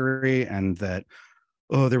military, and that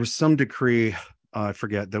there was some decree, I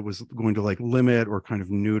forget, that was going to like limit or kind of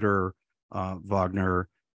neuter Wagner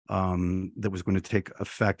that was going to take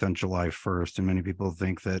effect on July 1st, and many people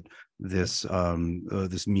think that this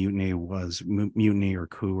this mutiny was mutiny or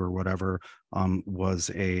coup or whatever,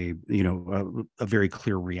 was a a very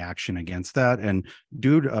clear reaction against that. And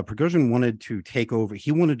dude, Prigozhin wanted to take over.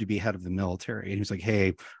 He wanted to be head of the military, and he was like,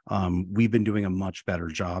 "Hey, we've been doing a much better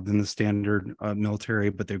job than the standard military,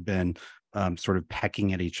 but they've been sort of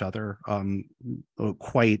pecking at each other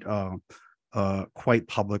quite." Quite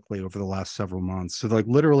publicly over the last several months. So like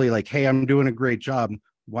literally like, hey, I'm doing a great job.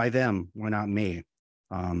 Why them? Why not me?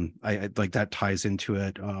 I like that ties into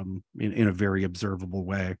it in a very observable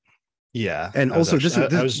way. Yeah. And also this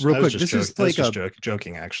is real quick. This is like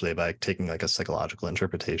joking actually by taking like a psychological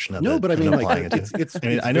interpretation of no, it. but I mean like applying it to, it's I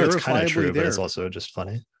mean, it's I know it's kind of true, there. but it's also just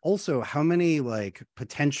funny. Also, how many like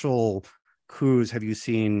potential coups have you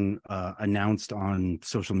seen announced on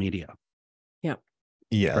social media? Yeah.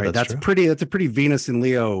 Yeah, right. That's true. pretty. That's a pretty Venus and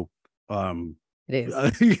Leo. It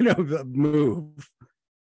is. Move.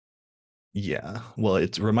 Yeah. Well,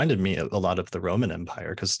 it reminded me a lot of the Roman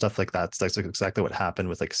Empire, because stuff like that's exactly what happened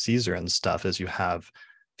with like Caesar and stuff. Is you have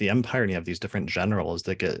the empire and you have these different generals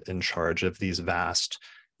that get in charge of these vast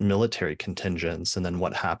military contingents, and then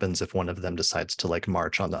what happens if one of them decides to like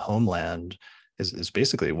march on the homeland is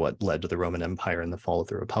basically what led to the Roman Empire and the fall of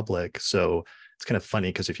the Republic. So it's kind of funny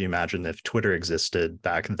because if you imagine if Twitter existed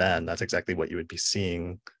back then, that's exactly what you would be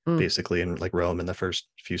seeing basically in like Rome in the first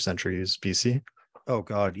few centuries BC. Oh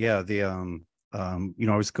God, yeah. The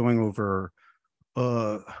I was going over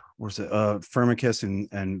where's it Firmicus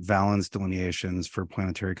and Valens delineations for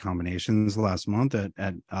planetary combinations last month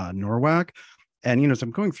at Norwalk. And so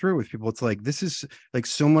I'm going through with people, it's like this is like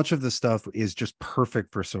so much of the stuff is just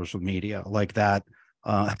perfect for social media, like that.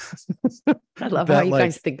 I love how you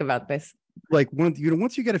guys think about this. Like once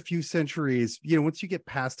you get a few centuries, once you get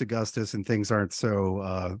past Augustus and things aren't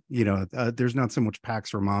so there's not so much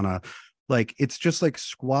Pax Romana. Like it's just like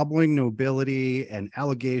squabbling nobility and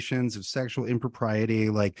allegations of sexual impropriety.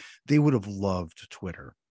 Like they would have loved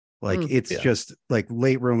Twitter. Like it's just like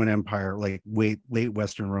late Roman Empire, like late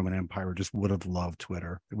Western Roman Empire just would have loved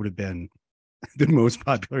Twitter. It would have been the most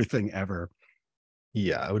popular thing ever.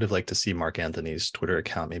 Yeah, I would have liked to see Mark Antony's Twitter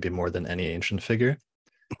account maybe more than any ancient figure.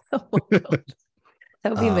 Oh my God.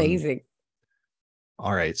 That would be amazing.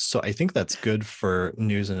 All right, so I think that's good for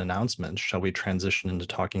news and announcements. Shall we transition into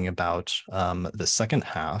talking about the second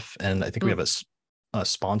half? And I think we have a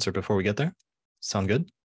sponsor before we get there. Sound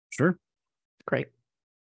good? Sure. Great.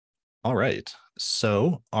 All right.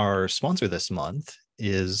 So our sponsor this month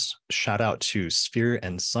is shout out to Sphere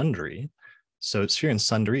and Sundry. So Sphere and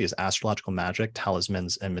Sundry is astrological magic,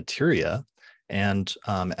 talismans, and materia. And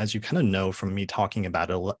as you kind of know from me talking about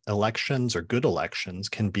elections or good elections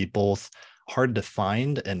can be both hard to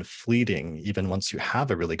find and fleeting, even once you have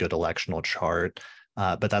a really good electional chart.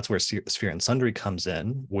 But that's where Sphere and Sundry comes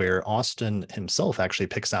in, where Austin himself actually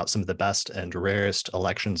picks out some of the best and rarest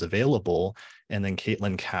elections available, and then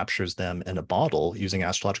Caitlin captures them in a bottle using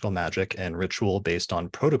astrological magic and ritual based on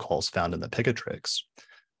protocols found in the Picatrix.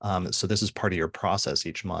 So this is part of your process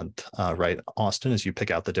each month, right, Austin, as you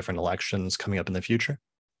pick out the different elections coming up in the future?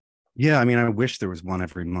 Yeah, I mean, I wish there was one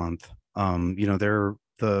every month. They're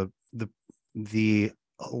the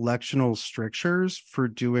electional strictures for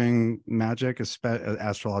doing magic,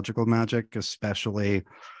 astrological magic, especially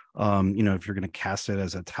if you're going to cast it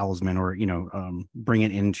as a talisman or bring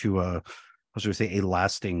it into a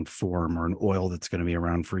lasting form or an oil that's going to be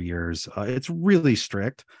around for years. It's really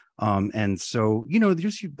strict. And so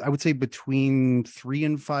I would say between 3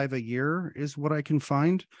 and 5 a year is what I can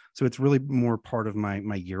find. So it's really more part of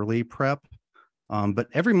my yearly prep. But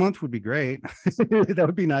every month would be great. That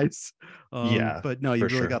would be nice. But no, you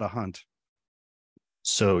really got to hunt.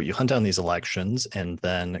 So you hunt down these elections, and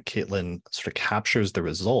then Caitlin sort of captures the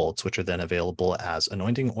results, which are then available as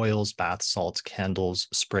anointing oils, bath salts, candles,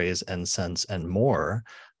 sprays, incense, and more,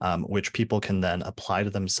 which people can then apply to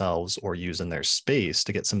themselves or use in their space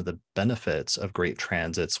to get some of the benefits of great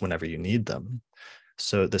transits whenever you need them.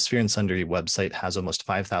 So the Sphere and Sundry website has almost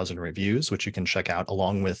 5,000 reviews, which you can check out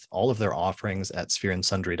along with all of their offerings at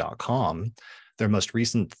sphereandsundry.com. Their most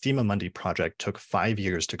recent Thema Mundi project took 5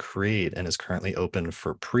 years to create and is currently open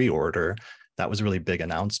for pre-order. That was a really big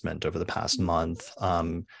announcement over the past month.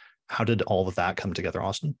 How did all of that come together,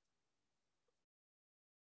 Austin?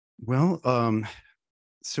 Well,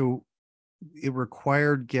 so it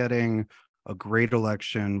required getting a great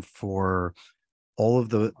election for all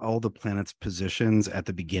the planets' positions at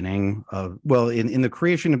the beginning of, in the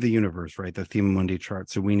creation of the universe, right? The Thema Mundi chart.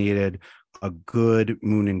 So we needed a good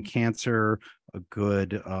moon in Cancer, a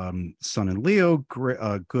good sun in Leo,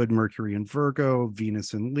 good Mercury in Virgo,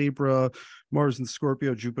 Venus in Libra, Mars in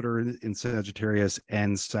Scorpio, Jupiter in Sagittarius,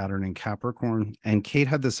 and Saturn in Capricorn. And Kate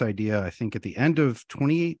had this idea, I think, at the end of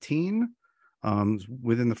 2018,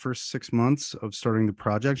 within the first 6 months of starting the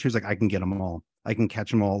project. She was like, I can get them all. I can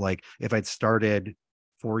catch them all. Like if I'd started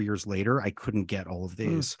 4 years later, I couldn't get all of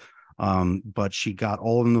these. But she got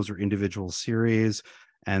all of them. Those are individual series.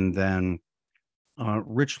 And then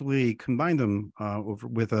ritually combined them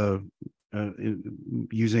with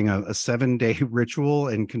using a 7-day ritual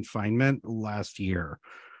and confinement last year.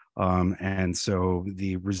 And so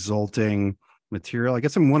the resulting material, I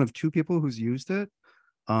guess I'm one of 2 people who's used it,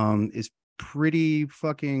 is pretty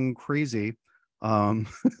fucking crazy. I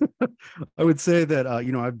would say that,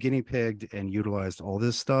 I've guinea pigged and utilized all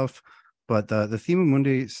this stuff, but the Thema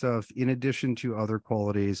Mundi stuff, in addition to other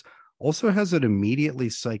qualities, also has an immediately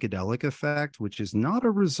psychedelic effect, which is not a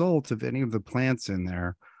result of any of the plants in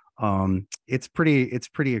there. It's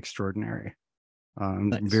pretty extraordinary.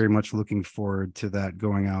 Nice. Very much looking forward to that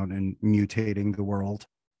going out and mutating the world.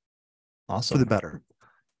 Awesome. For the better.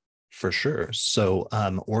 For sure. So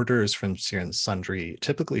orders from Seer and Sundry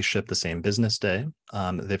typically ship the same business day.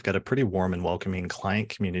 They've got a pretty warm and welcoming client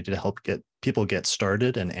community to help get people get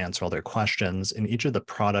started and answer all their questions. And each of the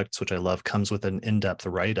products, which I love, comes with an in-depth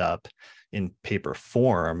write-up in paper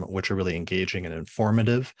form, which are really engaging and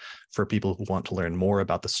informative for people who want to learn more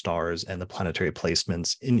about the stars and the planetary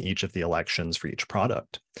placements in each of the elections for each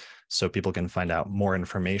product. So people can find out more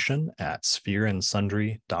information at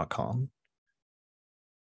sphereandsundry.com.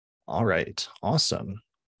 All right, awesome.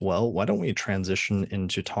 Well, why don't we transition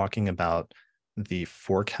into talking about the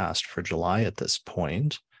forecast for July at this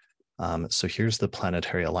point? So here's the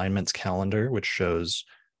planetary alignments calendar, which shows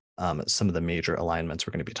some of the major alignments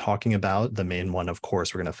we're going to be talking about. The main one, of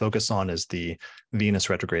course, we're going to focus on is the Venus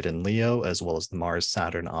retrograde in Leo, as well as the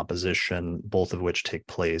Mars-Saturn opposition, both of which take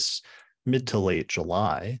place mid to late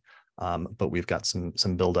July. But we've got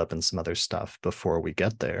some buildup and some other stuff before we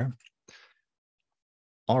get there.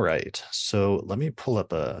 All right, so let me pull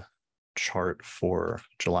up a chart for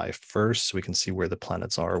July 1st so we can see where the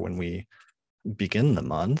planets are when we begin the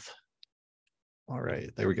month. All right,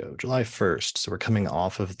 there we go, July 1st. So we're coming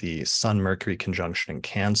off of the Sun-Mercury conjunction in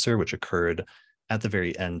Cancer, which occurred at the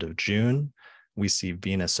very end of June. We see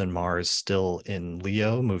Venus and Mars still in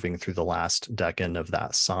Leo, moving through the last decan of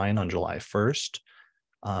that sign on July 1st.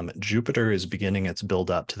 Jupiter is beginning its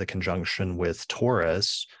buildup to the conjunction with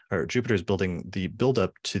Taurus, or Jupiter is building the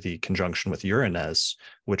buildup to the conjunction with Uranus,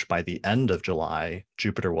 which by the end of July,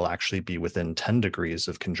 Jupiter will actually be within 10 degrees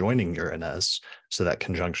of conjoining Uranus. So that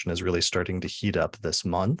conjunction is really starting to heat up this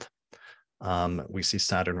month. We see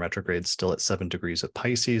Saturn retrograde still at 7 degrees of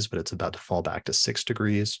Pisces, but it's about to fall back to 6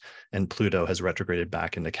 degrees. And Pluto has retrograded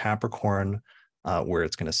back into Capricorn, where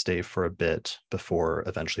it's going to stay for a bit before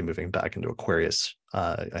eventually moving back into Aquarius,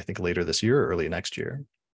 I think later this year or early next year.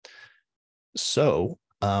 So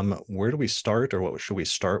where do we start, or what should we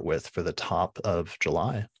start with for the top of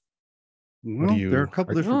July? Well, there are a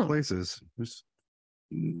couple different places. There's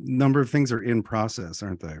a number of things are in process,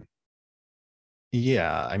 aren't they?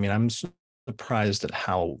 Yeah, I mean, I'm surprised at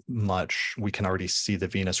how much we can already see the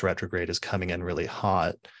Venus retrograde is coming in really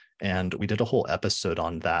hot. And we did a whole episode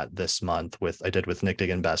on that this month with Nick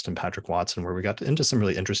Diggin Best and Patrick Watson, where we got into some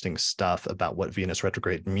really interesting stuff about what Venus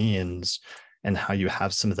retrograde means and how you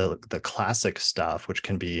have some of the classic stuff, which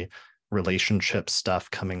can be relationship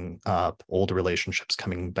stuff coming up, old relationships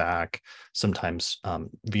coming back, sometimes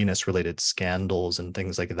Venus related scandals and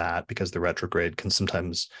things like that, because the retrograde can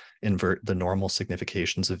sometimes invert the normal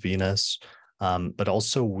significations of Venus. But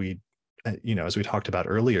also as we talked about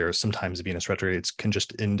earlier, sometimes Venus retrogrades can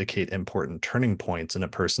just indicate important turning points in a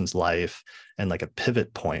person's life and like a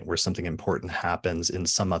pivot point where something important happens in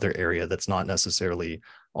some other area that's not necessarily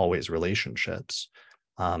always relationships.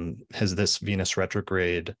 Has this Venus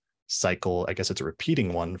retrograde cycle, I guess it's a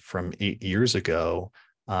repeating one from 8 years ago,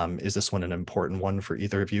 is this one an important one for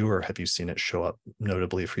either of you, or have you seen it show up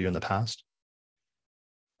notably for you in the past?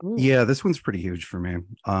 Yeah, this one's pretty huge for me.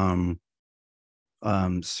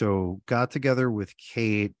 So got together with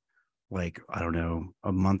Kate, like, I don't know,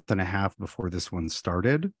 a month and a half before this one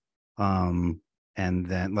started. And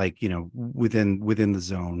then within the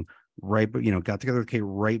zone, right. But, got together with Kate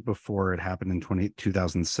right before it happened in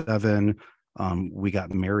 2007. We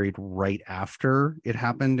got married right after it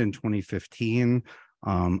happened in 2015.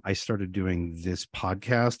 I started doing this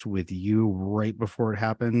podcast with you right before it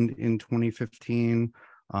happened in 2015.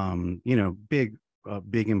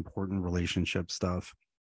 Big important relationship stuff,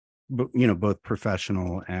 but both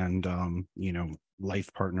professional and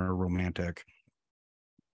life partner, romantic.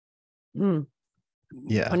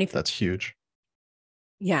 Yeah, that's huge.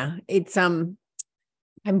 Yeah, it's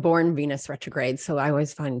I'm born Venus retrograde, so I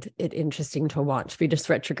always find it interesting to watch Venus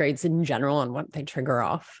retrogrades in general and what they trigger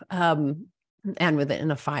off, and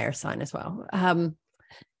within a fire sign as well.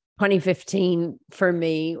 2015 for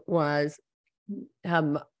me was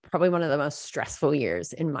probably one of the most stressful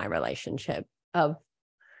years in my relationship. I'm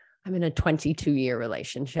in a 22-year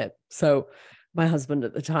relationship, so my husband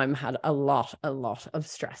at the time had a lot of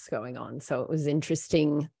stress going on. So it was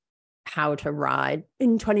interesting how to ride.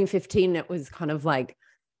 In 2015, it was kind of like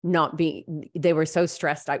they were so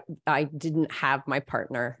stressed. I didn't have my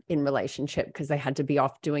partner in relationship because they had to be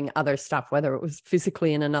off doing other stuff, whether it was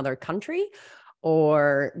physically in another country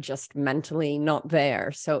or just mentally not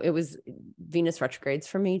there. So it was Venus retrogrades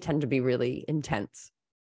for me tend to be really intense.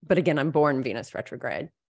 But again, I'm born Venus retrograde.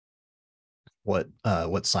 What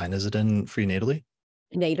sign is it in for you natally?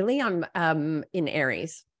 Natally, I'm in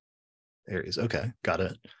Aries. Aries. Okay, got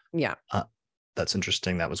it. Yeah. That's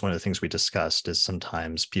interesting. That was one of the things we discussed, is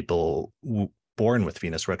sometimes people born with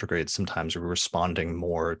Venus retrogrades sometimes are responding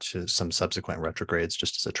more to some subsequent retrogrades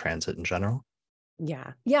just as a transit in general.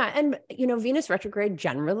 Yeah. Yeah. And, Venus retrograde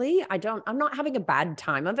generally, I'm not having a bad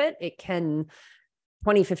time of it.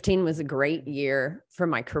 2015 was a great year for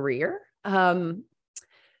my career.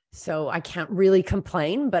 So I can't really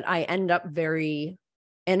complain, but I end up very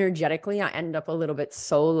energetically, I end up a little bit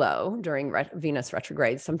solo during Venus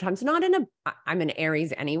retrograde. Sometimes not I'm an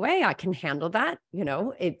Aries anyway. I can handle that,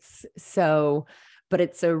 but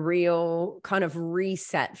it's a real kind of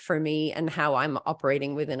reset for me and how I'm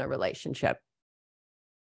operating within a relationship.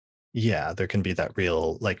 Yeah, there can be that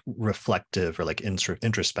real like reflective or like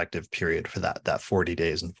introspective period for that 40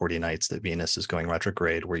 days and 40 nights that Venus is going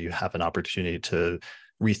retrograde, where you have an opportunity to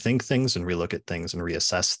rethink things and relook at things and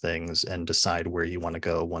reassess things and decide where you want to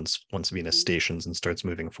go once Venus stations and starts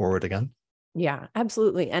moving forward again. Yeah,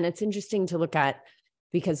 absolutely. And it's interesting to look at,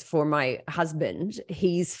 because for my husband,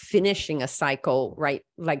 he's finishing a cycle, right?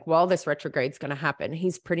 Like while this retrograde is going to happen,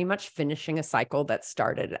 he's pretty much finishing a cycle that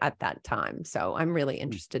started at that time. So I'm really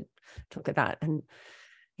interested to look at that. And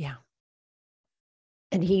yeah.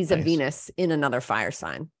 And he's nice. A Venus in another fire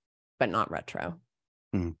sign, but not retro.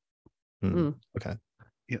 Okay.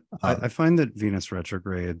 Yeah, I find that Venus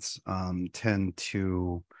retrogrades tend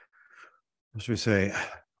to, what should we say,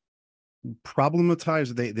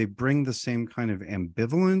 problematize. They bring the same kind of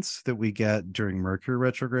ambivalence that we get during Mercury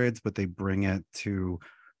retrogrades, but they bring it to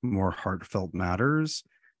more heartfelt matters,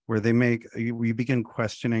 where we begin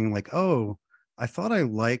questioning like, oh, I thought I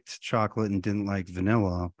liked chocolate and didn't like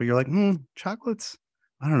vanilla, but you're like, chocolate's,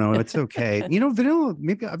 I don't know, it's okay. Vanilla,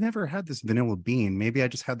 maybe I've never had this vanilla bean. Maybe I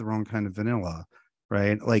just had the wrong kind of vanilla,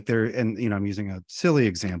 right? Like I'm using a silly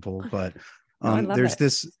example, but there's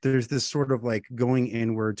this sort of like going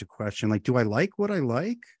inward to question, like, do I like what I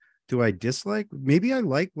like? Do I dislike? Maybe I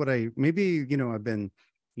like I've been,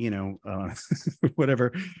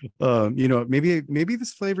 whatever, maybe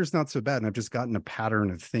this flavor is not so bad. And I've just gotten a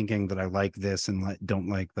pattern of thinking that I like this and don't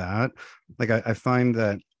like that. Like I find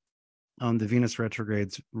that the Venus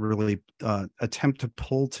retrogrades really attempt to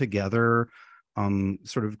pull together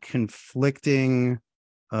sort of conflicting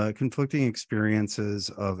experiences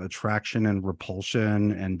of attraction and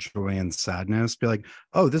repulsion and joy and sadness. Be like,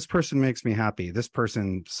 oh, this person makes me happy, this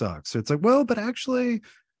person sucks. So it's like, well, but actually,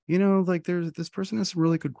 like this person has some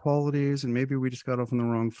really good qualities, and maybe we just got off on the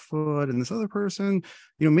wrong foot, and this other person,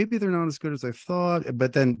 maybe they're not as good as I thought.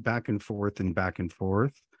 But then back and forth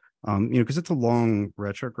because it's a long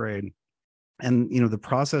retrograde. And the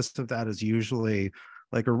process of that is usually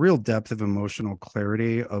like a real depth of emotional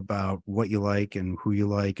clarity about what you like and who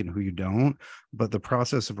you don't. But the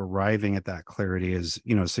process of arriving at that clarity is,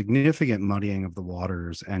 significant muddying of the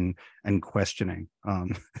waters and questioning.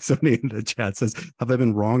 Somebody in the chat says, have I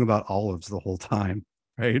been wrong about olives the whole time?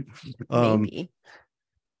 Right. Maybe.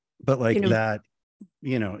 But like that,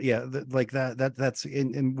 like that's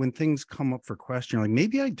and when things come up for question, like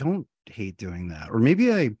maybe I don't hate doing that, or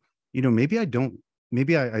maybe I don't.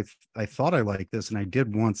 Maybe I thought I liked this and I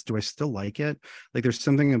did once. Do I still like it? Like there's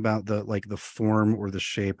something about the form or the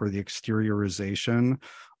shape or the exteriorization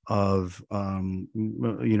of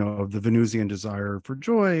of the Venusian desire for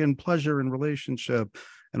joy and pleasure and relationship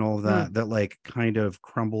and all of that that like kind of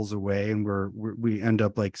crumbles away, and we end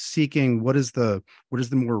up like seeking what is the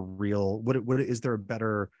more real, what is there a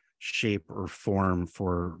better shape or form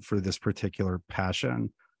for this particular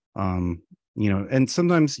passion. And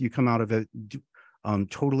sometimes you come out of it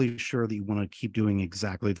totally sure that you want to keep doing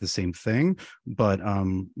exactly the same thing, but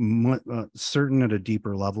certain at a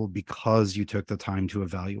deeper level because you took the time to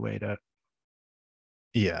evaluate it.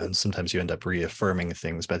 Yeah, and sometimes you end up reaffirming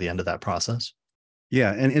things by the end of that process.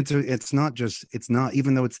 Yeah, and it's not just, it's not,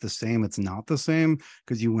 even though it's the same, it's not the same,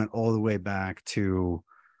 because you went all the way back to,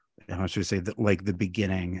 how should I say, that, like the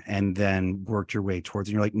beginning, and then worked your way towards,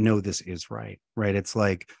 and you're like, no, this is right, right? It's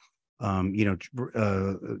like,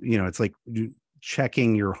 it's like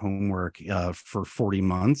checking your homework for 40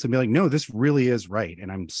 months and be like, no, this really is right, and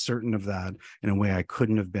I'm certain of that in a way I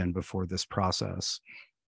couldn't have been before this process.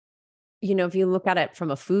 If you look at it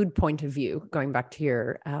from a food point of view, going back to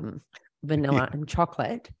your vanilla and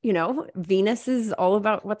chocolate, Venus is all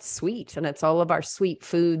about what's sweet, and it's all of our sweet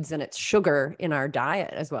foods, and it's sugar in our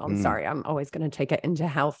diet as well. I'm sorry, I'm always going to take it into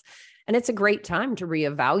health. And it's a great time to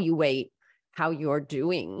reevaluate how you're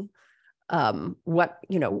doing, what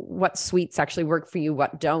sweets actually work for you,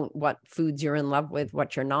 what don't, what foods you're in love with,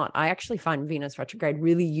 what you're not. I actually find Venus retrograde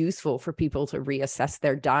really useful for people to reassess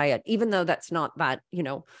their diet, even though that's not that,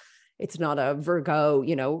 it's not a Virgo,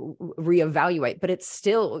 reevaluate, but it's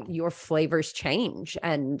still, your flavors change.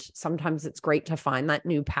 And sometimes it's great to find that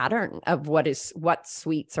new pattern of what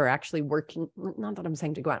sweets are actually working. Not that I'm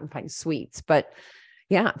saying to go out and find sweets, but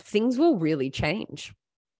yeah, things will really change.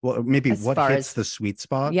 Well, maybe what hits the sweet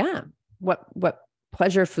spot. Yeah. What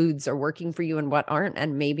pleasure foods are working for you and what aren't.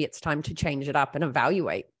 And maybe it's time to change it up and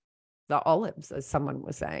evaluate the olives, as someone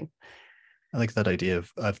was saying. I like that idea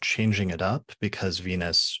of changing it up, because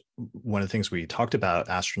Venus, one of the things we talked about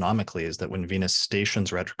astronomically is that when Venus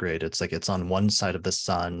stations retrograde, it's like it's on one side of the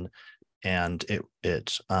sun, and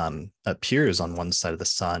it appears on one side of the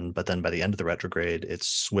sun, but then by the end of the retrograde, it's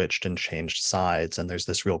switched and changed sides. And there's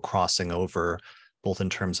this real crossing over, both in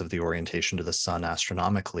terms of the orientation to the sun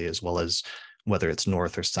astronomically, as well as whether it's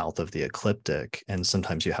north or south of the ecliptic. And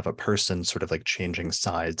sometimes you have a person sort of like changing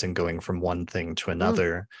sides and going from one thing to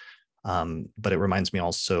another. But it reminds me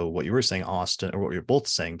also what you were saying, Austin, or what you're both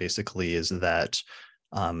saying basically, is that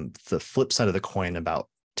the flip side of the coin about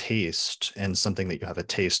taste, and something that you have a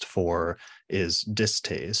taste for, is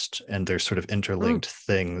distaste. And they're sort of interlinked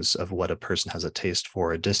things of what a person has a taste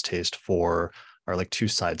for, a distaste for, are like two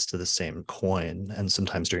sides to the same coin. And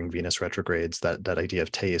sometimes during Venus retrogrades, that idea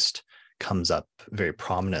of taste comes up very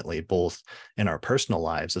prominently, both in our personal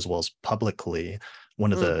lives as well as publicly.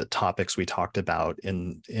 One of the topics we talked about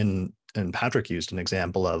and Patrick used an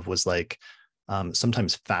example of was like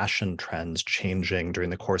sometimes fashion trends changing during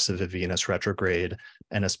the course of a Venus retrograde,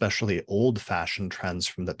 and especially old fashion trends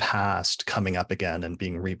from the past coming up again and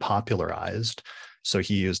being repopularized. So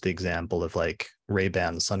he used the example of like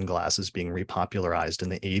Ray-Ban sunglasses being repopularized in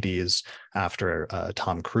the 80s after a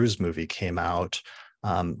Tom Cruise movie came out.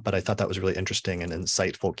 But I thought that was really interesting and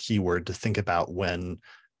insightful keyword to think about when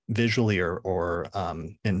visually or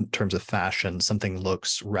in terms of fashion, something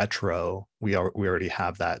looks retro. We already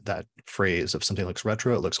have that phrase of something looks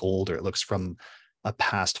retro, it looks old, or it looks from a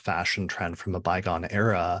past fashion trend from a bygone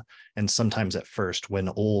era. And sometimes at first, when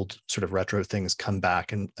old sort of retro things come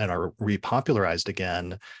back and are repopularized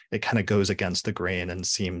again, it kind of goes against the grain and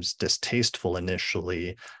seems distasteful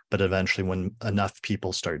initially. But eventually, when enough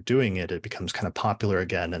people start doing it, it becomes kind of popular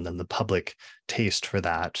again. And then the public taste for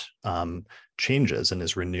that changes and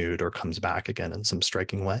is renewed or comes back again in some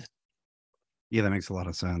striking way. Yeah, that makes a lot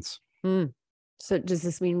of sense. So does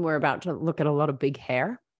this mean we're about to look at a lot of big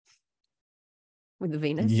hair with the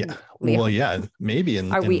Venus? Yeah. Well, yeah, maybe.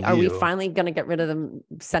 Are we finally going to get rid of the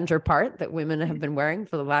center part that women have been wearing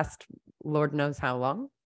for the last Lord knows how long?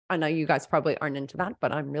 I know you guys probably aren't into that,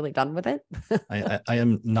 but I'm really done with it. I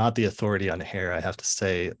am not the authority on hair, I have to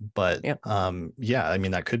say, but yeah, I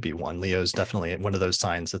mean, that could be one. Leo is definitely one of those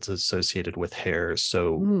signs that's associated with hair.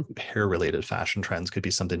 So hair related fashion trends could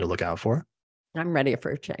be something to look out for. I'm ready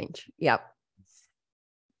for a change. Yep.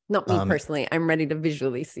 Not me personally. I'm ready to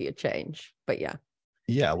visually see a change, but yeah.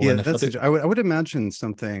 Yeah. Well, yeah, I would imagine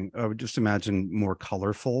something, I would just imagine more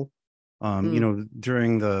colorful.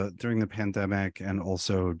 During the pandemic, and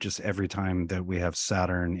also just every time that we have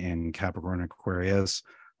Saturn in Capricorn Aquarius,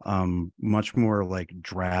 much more like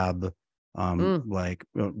drab, like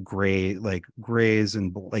gray, like grays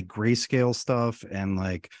and like grayscale stuff, and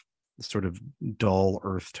like sort of dull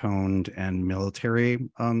earth toned and military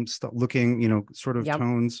looking, sort of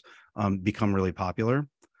tones become really popular.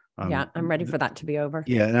 Yeah, I'm ready for that to be over.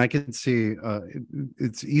 Yeah, and I can see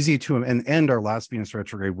it's easy to and our last Venus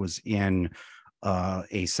retrograde was in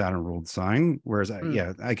a Saturn ruled sign, whereas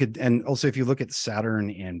I could. And also, if you look at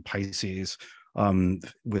Saturn in Pisces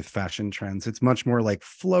with fashion trends, it's much more like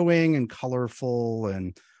flowing and colorful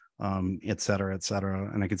and et cetera, et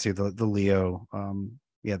cetera. And I could see the Leo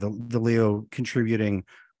the Leo contributing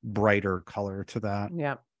brighter color to that.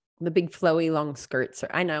 Yeah. The big flowy long skirts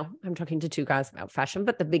I know I'm talking to two guys about fashion,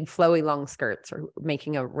 but the big flowy long skirts are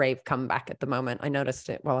making a rave comeback at the moment. I noticed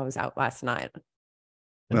it while I was out last night.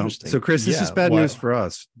 Well, Interesting. so Chris, this is Yeah. bad news for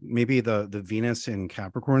us. Maybe the Venus in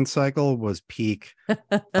Capricorn cycle was peak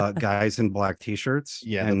guys in black t-shirts,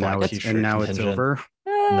 Yeah, the and black now t-shirt it's contingent. over.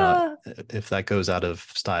 No, Ah, if that goes out of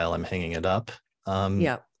style, I'm hanging it up.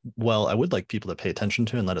 yeah. Well, I would like people to pay attention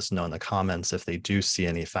to and let us know in the comments if they do see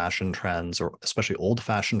any fashion trends, or especially old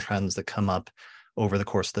fashion trends that come up over the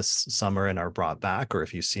course of this summer and are brought back, or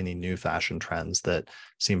if you see any new fashion trends that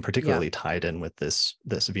seem particularly tied in with this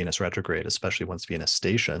Venus retrograde, especially once Venus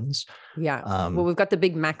stations. Yeah. Well, we've got the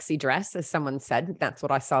big maxi dress, as someone said. That's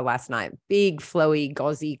what I saw last night. Big, flowy,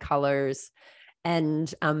 gauzy colors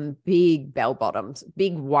and big bell bottoms.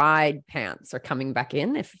 Big, wide pants are coming back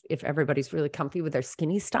in. If everybody's really comfy with their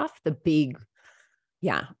skinny stuff, the big,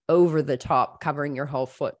 over the top, covering your whole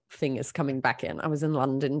foot thing is coming back in. I was in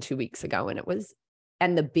London 2 weeks ago,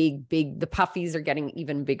 and the big, the puffies are getting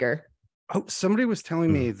even bigger. Oh, somebody was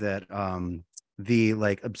telling me that the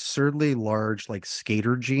like absurdly large like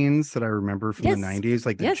skater jeans that I remember from the 90s,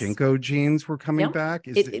 like the Jinko jeans, were coming back.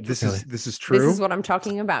 This is true? This is what I'm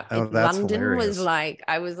talking about. Oh, that's London hilarious.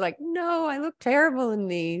 I was like, no, I look terrible in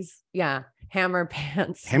these. Yeah. Hammer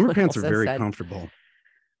pants. Hammer pants are very comfortable.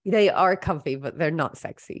 They are comfy, but they're not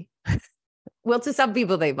sexy. Well, to some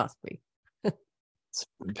people they must be.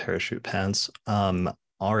 Parachute pants.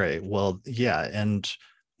 All right. Well, yeah, and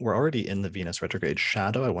we're already in the Venus retrograde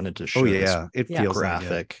shadow. I wanted to show it feels graphic.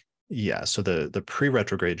 like it. Yeah. So the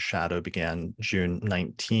pre-retrograde shadow began June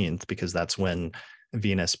 19th, because that's when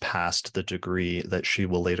Venus passed the degree that she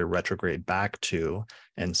will later retrograde back to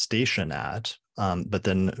and station at. But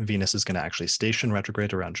then Venus is going to actually station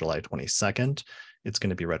retrograde around July 22nd. It's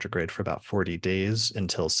going to be retrograde for about 40 days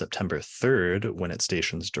until September 3rd, when it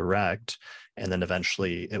stations direct. And then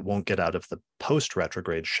eventually it won't get out of the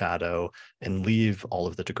post-retrograde shadow and leave all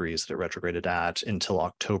of the degrees that it retrograded at until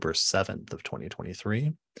October 7th of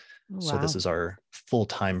 2023. Wow. So this is our full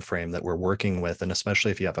time frame that we're working with. And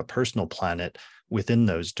especially if you have a personal planet within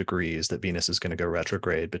those degrees that Venus is going to go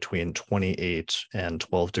retrograde between 28 and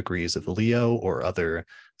 12 degrees of Leo or other,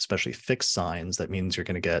 especially fixed signs, that means you're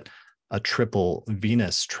going to get a triple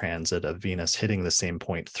Venus transit of Venus hitting the same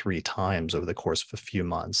point 3 times over the course of a few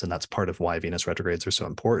months. And that's part of why Venus retrogrades are so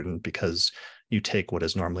important, because you take what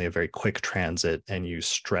is normally a very quick transit and you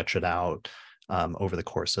stretch it out over the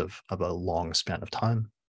course of a long span of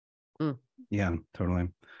time. Yeah, totally.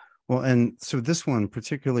 Well, and so this one,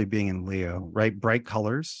 particularly being in Leo, right? Bright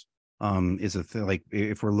colors is a thing. Like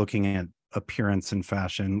if we're looking at appearance and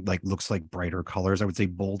fashion, like looks like brighter colors, I would say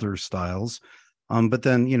bolder styles. But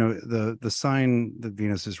then, the sign that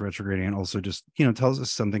Venus is retrograding also just, tells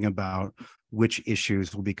us something about which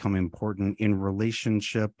issues will become important in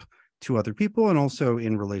relationship to other people and also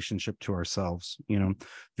in relationship to ourselves.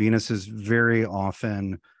 Venus is very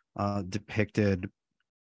often depicted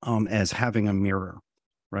as having a mirror,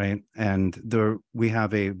 right? And we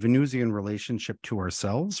have a Venusian relationship to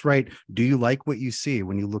ourselves, right? Do you like what you see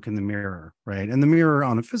when you look in the mirror, right? And the mirror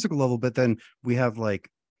on a physical level, but then we have like,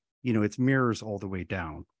 it's mirrors all the way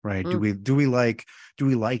down, right? Do we like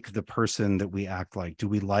the person that we act like? Do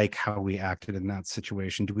we like how we acted in that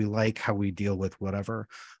situation? Do we like how we deal with whatever?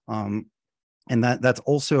 And that's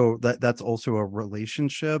also a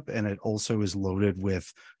relationship, and it also is loaded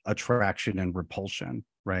with attraction and repulsion,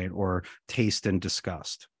 right? Or taste and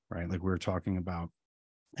disgust, right? Like we were talking about.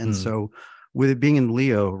 And so with it being in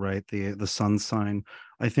Leo, right, the sun sign,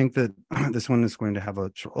 I think that this one is going to have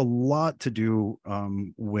a lot to do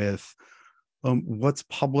with what's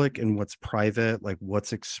public and what's private, like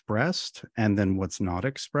what's expressed and then what's not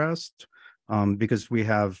expressed, because we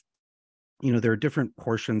have, there are different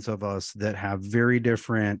portions of us that have very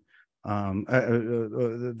different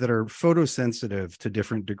that are photosensitive to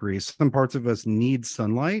different degrees. Some parts of us need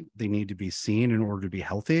sunlight; they need to be seen in order to be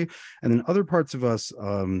healthy, and then other parts of us,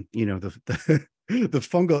 the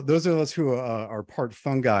fungal, those of us who are part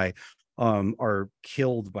fungi, are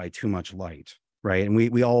killed by too much light, right? And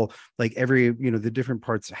we all, like the different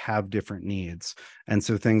parts have different needs. And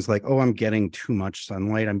so things like, oh, I'm getting too much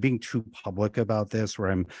sunlight, I'm being too public about this, or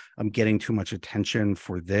I'm getting too much attention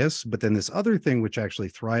for this. But then this other thing, which actually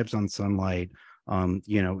thrives on sunlight,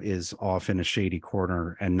 is off in a shady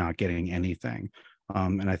corner and not getting anything.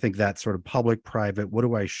 And I think that sort of public, private, what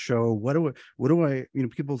do I show? What do I,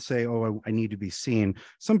 people say, oh, I need to be seen.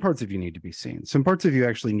 Some parts of you need to be seen. Some parts of you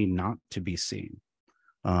actually need not to be seen.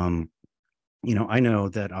 I know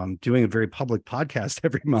that doing a very public podcast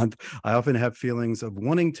every month, I often have feelings of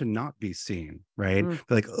wanting to not be seen, right?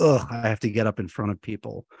 Like, oh, I have to get up in front of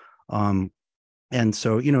people. And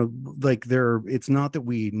so, it's not that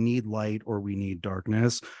we need light or we need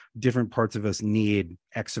darkness. Different parts of us need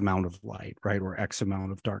X amount of light, right? Or X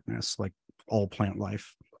amount of darkness. Like all plant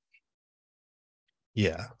life.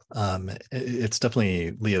 Yeah. It's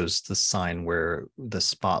definitely Leo's the sign where the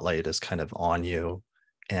spotlight is kind of on you,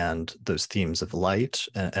 and those themes of light,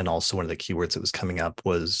 and also one of the keywords that was coming up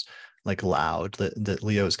was like loud, that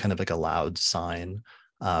Leo is kind of like a loud sign,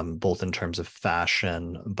 both in terms of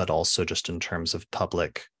fashion, but also just in terms of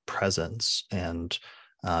public presence. And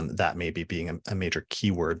that maybe being a major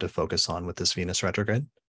keyword to focus on with this Venus retrograde.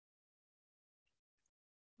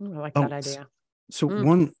 I like that idea. So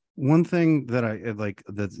one thing that I like,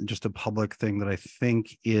 that's just a public thing that I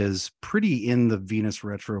think is pretty in the Venus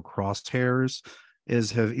retro crosshairs,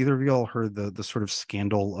 is, have either of y'all heard the sort of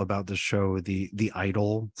scandal about the show, the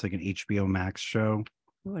Idol? It's like an HBO Max show.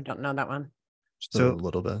 Oh, I don't know that one. Just So a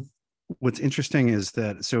little bit. What's interesting is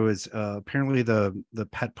that, so it's apparently the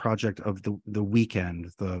pet project of the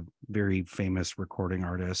Weeknd, the very famous recording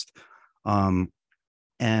artist. And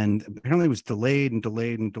apparently it was delayed and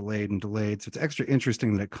delayed and delayed and delayed. So it's extra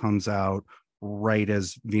interesting that it comes out right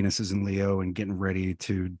as Venus is in Leo and getting ready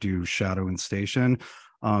to do Shadow and Station.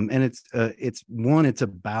 And it's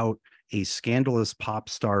about a scandalous pop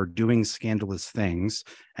star doing scandalous things.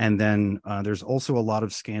 And then there's also a lot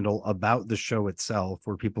of scandal about the show itself,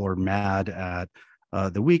 where people are mad at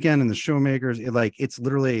the Weeknd and the showmakers.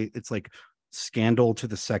 It's like scandal to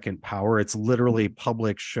the second power. It's literally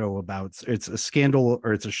public show about, it's a scandal,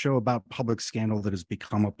 or it's a show about public scandal that has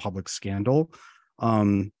become a public scandal.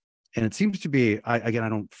 And it seems to be, I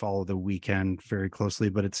don't follow the Weeknd very closely,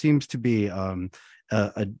 but it seems to be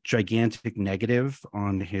a gigantic negative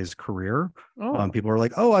on his career. People are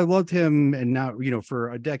like, oh, I loved him, and now,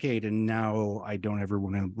 for a decade, and now I don't ever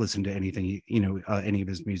want to listen to anything, any of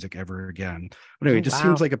his music ever again. But anyway, it just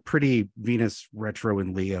seems like a pretty Venus retro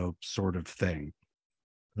and Leo sort of thing.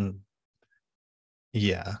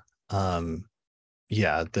 Yeah.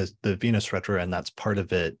 Yeah, the Venus retro, and that's part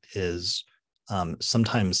of it, is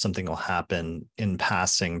sometimes something will happen in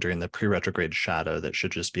passing during the pre-retrograde shadow that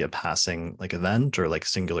should just be a passing like event or like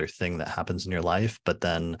singular thing that happens in your life, but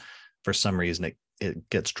then for some reason it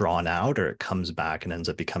gets drawn out, or it comes back and ends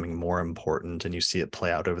up becoming more important, and you see it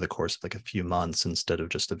play out over the course of like a few months instead of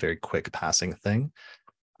just a very quick passing thing.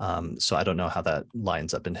 So I don't know how that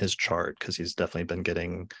lines up in his chart, because he's definitely been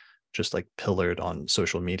getting just like pillared on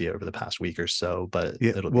social media over the past week or so, but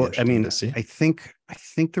it'll be interesting to see. I think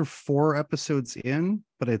they're 4 episodes in,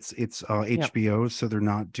 but it's HBO, so they're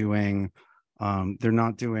not doing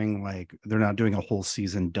a whole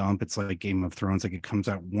season dump. It's like Game of Thrones, like it comes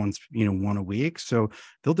out once, one a week. So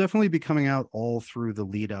they'll definitely be coming out all through the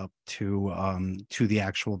lead up to the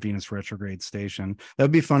actual Venus retrograde station. That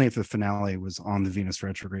would be funny if the finale was on the Venus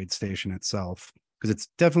retrograde station itself, because it's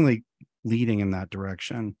definitely leading in that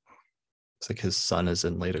direction. It's like his sun is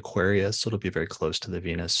in late Aquarius, so it'll be very close to the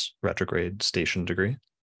Venus retrograde station degree.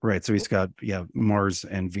 Right. So he's got, Mars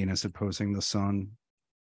and Venus opposing the sun.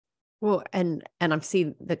 Well, and I've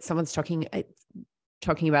seen that someone's talking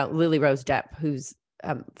about Lily Rose Depp, who's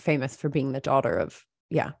famous for being the daughter of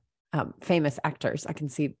famous actors. I can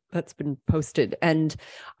see that's been posted, and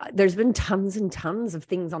there's been tons and tons of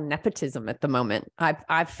things on nepotism at the moment.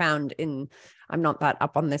 I've found I'm not that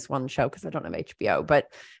up on this one show because I don't have HBO,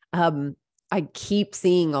 but I keep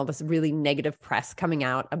seeing all this really negative press coming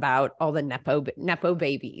out about all the nepo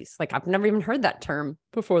babies. Like, I've never even heard that term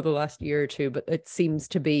before the last year or two, but it seems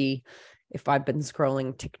to be, if I've been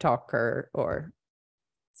scrolling TikTok or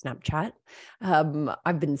Snapchat,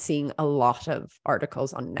 I've been seeing a lot of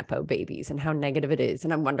articles on nepo babies and how negative it is.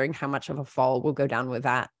 And I'm wondering how much of a fall will go down with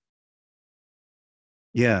that.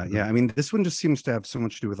 Yeah. I mean, this one just seems to have so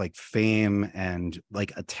much to do with like fame and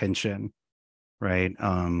like attention, right?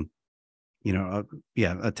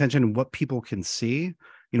 Attention and what people can see.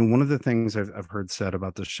 One of the things I've heard said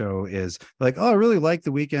about the show is like, oh, I really like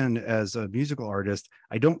The Weeknd as a musical artist.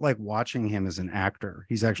 I don't like watching him as an actor.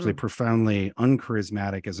 He's actually profoundly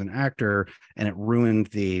uncharismatic as an actor, and it ruined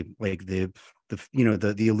the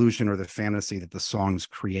illusion or the fantasy that the songs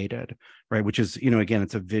created, right? Which is, again,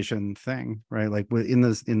 it's a vision thing, right? Like in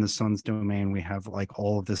the sun's domain, we have like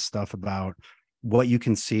all of this stuff about what you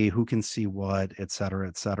can see, who can see what, et cetera,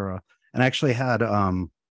 et cetera. And I actually had a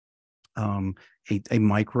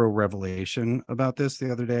micro revelation about this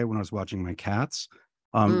the other day when I was watching my cats.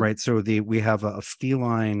 Right. So we have a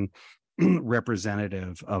feline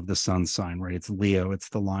representative of the sun sign, right? It's Leo, it's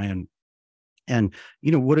the lion. And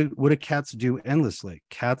what do cats do endlessly?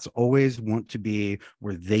 Cats always want to be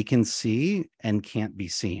where they can see and can't be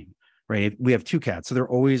seen. Right. We have 2 cats, so they're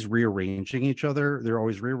always rearranging each other. They're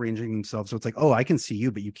always rearranging themselves. So it's like, oh, I can see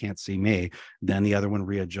you, but you can't see me. Then the other one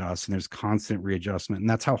readjusts, and there's constant readjustment. And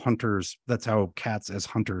that's how cats as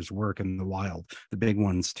hunters work in the wild, the big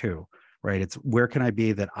ones too. right? It's where can I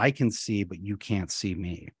be that I can see, but you can't see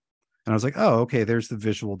me. And I was like, oh, okay, there's the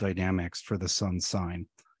visual dynamics for the sun sign,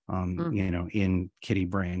 in kitty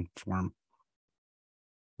brain form.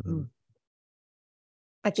 Mm.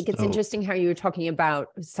 I think it's So- interesting how you were talking about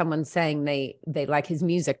someone saying they like his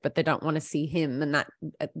music, but they don't want to see him. And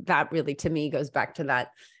that really, to me, goes back to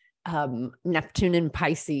that Neptune and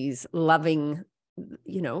Pisces loving,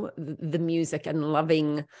 the music and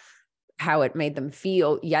loving how it made them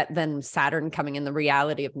feel, yet then Saturn coming in the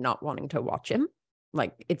reality of not wanting to watch him.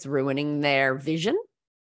 Like it's ruining their vision,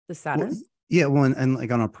 the Saturn. Well, yeah. Well, and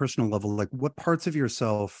like on a personal level, like what parts of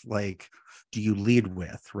yourself, like, do you lead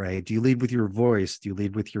with, right? Do you lead with your voice? Do you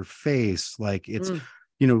lead with your face? Like it's,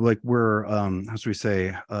 like we're, how should we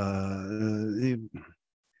say,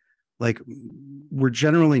 like we're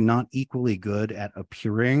generally not equally good at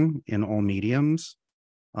appearing in all mediums.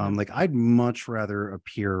 Like I'd much rather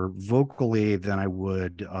appear vocally than I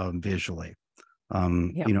would visually.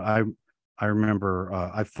 I remember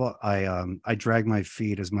I dragged my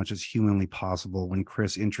feet as much as humanly possible when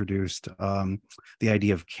Chris introduced the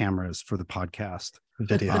idea of cameras for the podcast.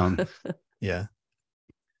 Video. Yeah.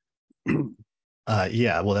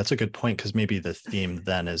 Well, that's a good point, because maybe the theme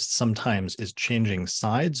then is sometimes is changing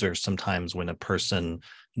sides, or sometimes when a person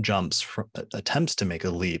attempts to make a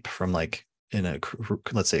leap from, like,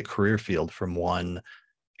 let's say a career field, from one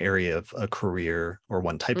area of a career or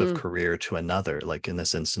one type of career to another, like in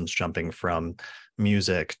this instance, jumping from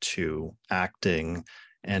music to acting.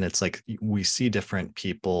 And it's like we see different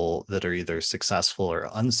people that are either successful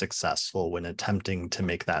or unsuccessful when attempting to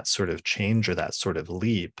make that sort of change or that sort of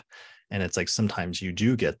leap. And it's like sometimes you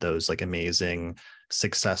do get those like amazing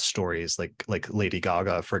success stories, like Lady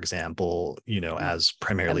Gaga, for example, as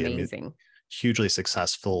primarily amazing, hugely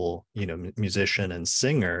successful, musician and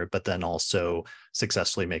singer, but then also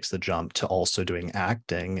successfully makes the jump to also doing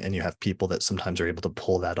acting. And you have people that sometimes are able to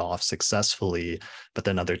pull that off successfully, but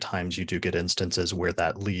then other times you do get instances where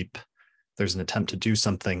that leap, there's an attempt to do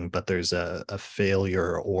something, but there's a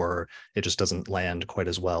failure, or it just doesn't land quite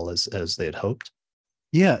as well as they had hoped.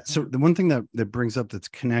 Yeah. So the one thing that brings up that's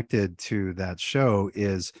connected to that show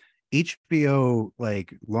is HBO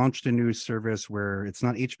like launched a new service where it's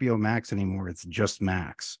not HBO Max anymore. It's just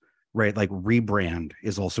Max, right? Like rebrand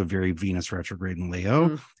is also very Venus retrograde in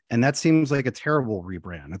Leo. And that seems like a terrible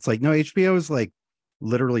rebrand. It's like, no, HBO is like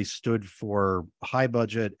literally stood for high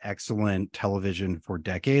budget, excellent television for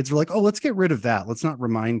decades. We're like, oh, let's get rid of that. Let's not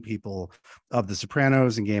remind people of The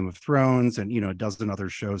Sopranos and Game of Thrones and, a dozen other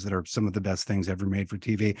shows that are some of the best things ever made for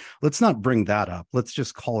TV. Let's not bring that up. Let's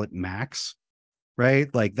just call it Max.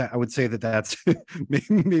 Right, like that. I would say that's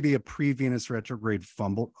maybe a pre-Venus retrograde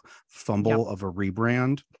fumble of a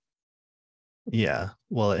rebrand. Yeah,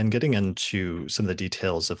 well, and getting into some of the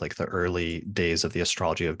details of like the early days of the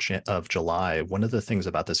astrology of July, one of the things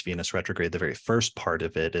about this Venus retrograde, the very first part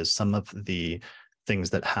of it, is some of the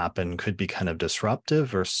things that happen could be kind of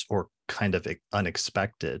disruptive or kind of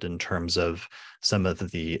unexpected in terms of some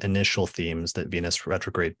of the initial themes that Venus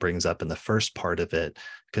retrograde brings up in the first part of it.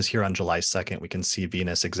 Because here on July 2nd, we can see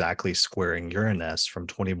Venus exactly squaring Uranus from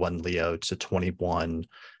 21 Leo to 21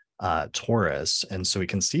 Taurus. And so we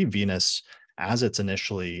can see Venus, as it's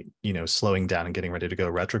initially, slowing down and getting ready to go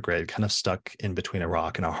retrograde, kind of stuck in between a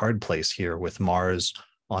rock and a hard place here, with Mars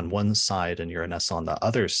on one side and Uranus on the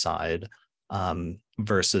other side.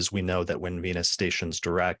 Versus we know that when Venus stations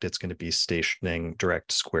direct, it's going to be stationing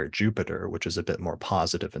direct square Jupiter, which is a bit more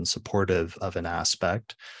positive and supportive of an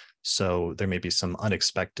aspect. So there may be some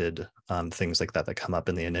unexpected things like that come up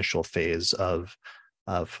in the initial phase of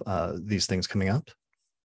these things coming up.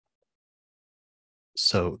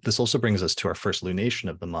 So this also brings us to our first lunation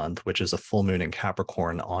of the month, which is a full moon in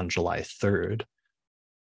Capricorn on July 3rd.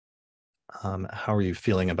 How are you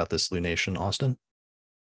feeling about this lunation, Austin?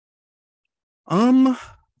 I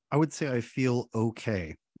would say I feel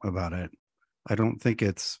okay about it. I don't think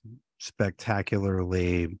it's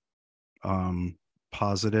spectacularly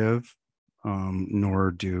positive,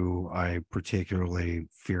 nor do I particularly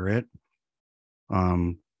fear it.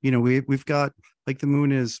 We've got like the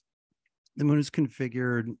moon is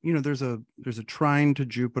configured, there's a trine to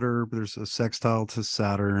Jupiter, but there's a sextile to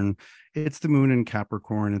Saturn. It's the moon in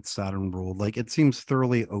Capricorn, it's Saturn ruled. Like it seems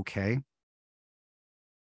thoroughly okay.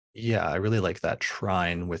 Yeah, I really like that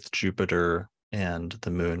trine with Jupiter and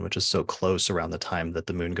the moon, which is so close around the time that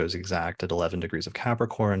the moon goes exact at 11 degrees of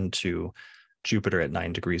Capricorn to Jupiter at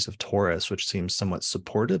 9 degrees of Taurus, which seems somewhat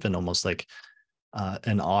supportive and almost like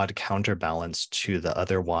an odd counterbalance to the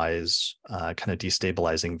otherwise kind of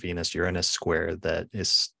destabilizing Venus-Uranus square that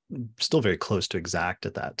is still very close to exact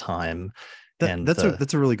at that time. And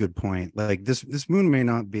that's a really good point. Like this moon may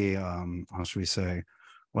not be how should we say,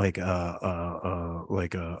 like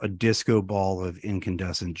a disco ball of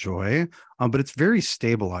incandescent joy, but it's very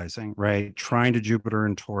stabilizing, right? Trying to Jupiter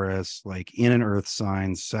and Taurus, like in an Earth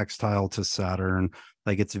sign, sextile to Saturn.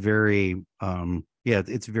 Like it's very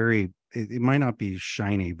it's very, it might not be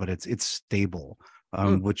shiny, but it's stable.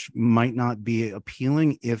 Which might not be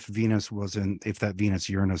appealing if that Venus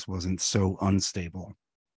Uranus wasn't so unstable.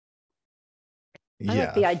 I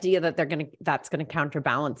like the idea that that's going to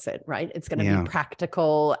counterbalance it, right? It's going to be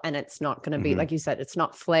practical, and it's not going to be, like you said, it's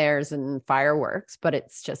not flares and fireworks, but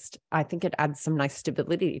it's just, I think it adds some nice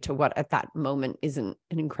stability to what at that moment isn't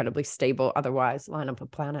an incredibly stable, otherwise lineup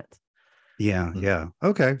of planets. Yeah. Yeah.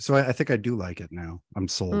 Okay. So I think I do like it now. I'm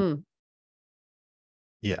sold.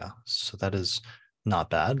 Yeah. So that is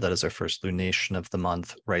not bad. That is our first lunation of the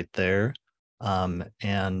month right there.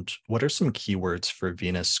 And what are some keywords for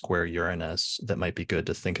Venus square Uranus that might be good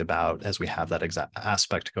to think about as we have that exact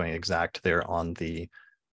aspect going exact there on the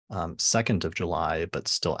 2nd of July, but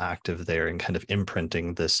still active there and kind of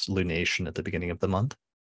imprinting this lunation at the beginning of the month?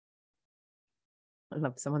 I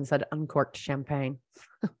love someone said uncorked champagne.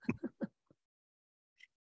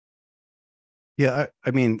 Yeah,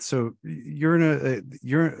 I mean, so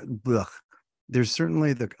there's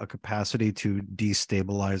certainly a capacity to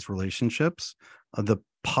destabilize relationships. The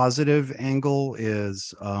positive angle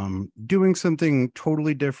is doing something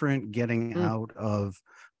totally different, getting out of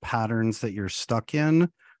patterns that you're stuck in.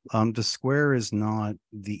 The square is not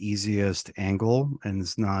the easiest angle, and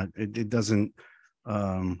it's not. It doesn't.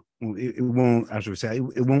 It won't. As we say,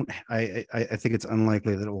 it won't. I think it's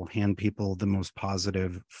unlikely that it will hand people the most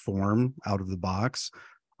positive form out of the box.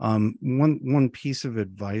 One piece of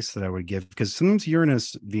advice that I would give, because sometimes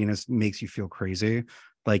Uranus Venus makes you feel crazy,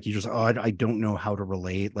 like you just, I don't know how to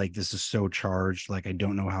relate, like this is so charged, like I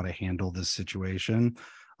don't know how to handle this situation.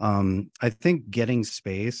 I think getting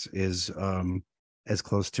space is as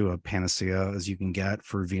close to a panacea as you can get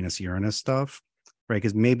for Venus Uranus stuff, right?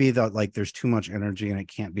 Because maybe that, like, there's too much energy and it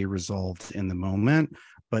can't be resolved in the moment,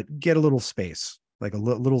 but get a little space, like a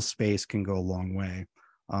little space can go a long way.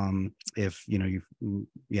 If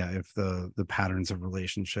if the patterns of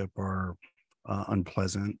relationship are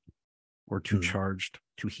unpleasant or too charged,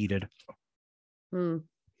 too heated.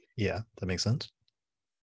 Yeah, that makes sense.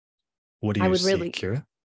 What do you see, Kira?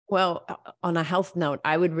 Well, on a health note,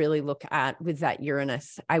 I would really look at, with that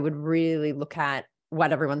Uranus, I would really look at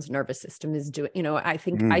what everyone's nervous system is doing. I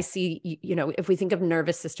think I see, if we think of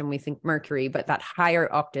nervous system, we think Mercury, but that higher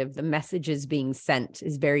octave, the messages being sent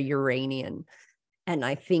is very Uranian. And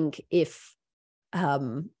I think if,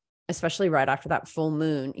 especially right after that full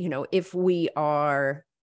moon, if we are,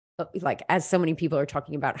 like, as so many people are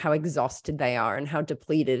talking about how exhausted they are and how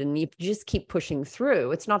depleted, and you just keep pushing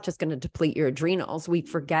through, it's not just going to deplete your adrenals. We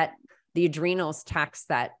forget the adrenals tax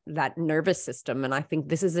that nervous system. And I think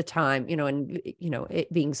this is a time,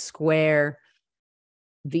 it being square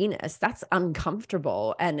Venus, that's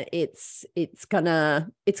uncomfortable, and it's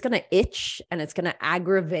gonna itch, and it's gonna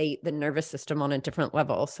aggravate the nervous system on a different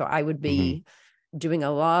level. So I would be doing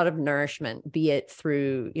a lot of nourishment, be it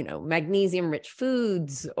through, magnesium rich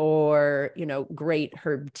foods or, great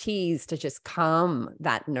herb teas to just calm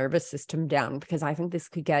that nervous system down, because I think this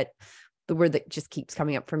could get, the word that just keeps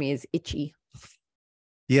coming up for me is itchy.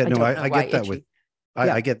 Yeah, no, I get that itchy.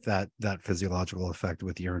 I get that physiological effect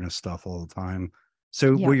with Uranus stuff all the time.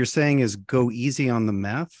 So what you're saying is go easy on the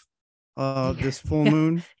meth this full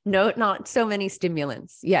moon? No, not so many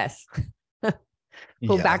stimulants. Yes.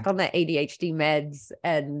 Pull back on the ADHD meds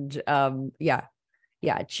and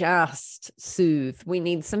just soothe. We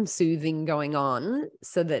need some soothing going on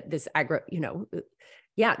so that this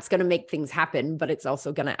it's going to make things happen, but it's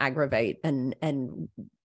also going to aggravate, and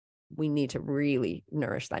we need to really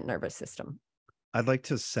nourish that nervous system. I'd like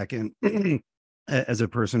to second, as a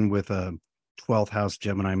person with a 12th house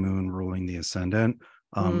Gemini moon ruling the ascendant,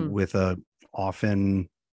 with a often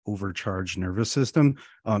overcharged nervous system,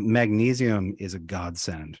 magnesium is a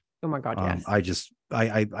godsend. Oh my God, yes.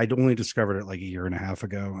 I'd only discovered it like a year and a half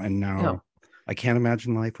ago, and now I can't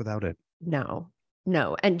imagine life without it. No.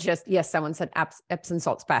 And just, yes, someone said Epsom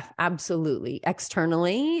salts bath. Absolutely.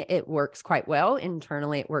 Externally, it works quite well.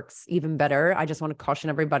 Internally, it works even better. I just want to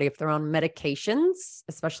caution everybody, if they're on medications,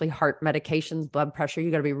 especially heart medications, blood pressure,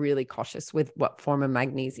 you got to be really cautious with what form of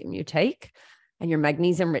magnesium you take. And your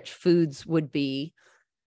magnesium rich foods would be,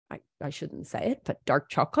 I shouldn't say it, but dark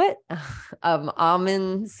chocolate,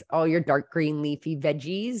 almonds, all your dark green leafy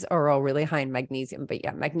veggies are all really high in magnesium. But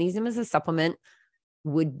yeah, magnesium as a supplement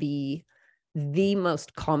would be the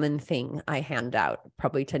most common thing I hand out,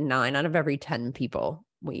 probably to 9 out of every 10 people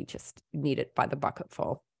we just need it by the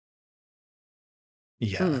bucketful.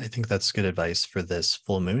 Yeah, I think that's good advice for this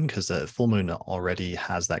full moon, because the full moon already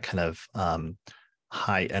has that kind of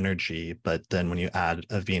high energy, but then when you add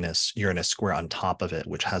a Venus Uranus square on top of it,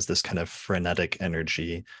 which has this kind of frenetic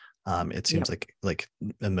energy, it seems like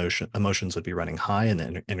emotions would be running high, and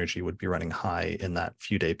the energy would be running high in that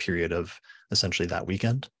few day period of essentially that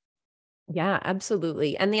weekend. Yeah,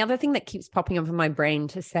 absolutely. And the other thing that keeps popping up in my brain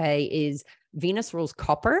to say is Venus rules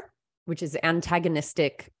copper, which is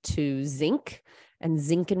antagonistic to zinc, and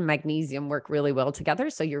zinc and magnesium work really well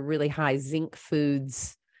together. So you're really high zinc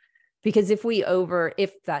foods, because if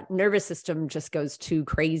that nervous system just goes too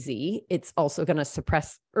crazy, it's also going to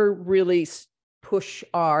suppress or really push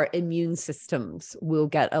our immune systems. We'll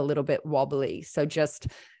get a little bit wobbly. So just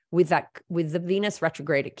with the Venus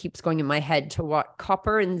retrograde, it keeps going in my head to what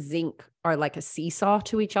copper and zinc are like a seesaw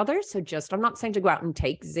to each other. So I'm not saying to go out and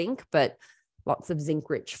take zinc, but lots of zinc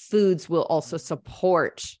rich foods will also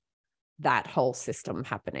support that whole system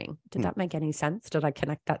happening. Did that make any sense? Did I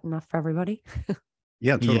connect that enough for everybody?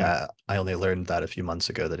 Yeah, totally. Yeah, I only learned that a few months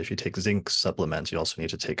ago, that if you take zinc supplements, you also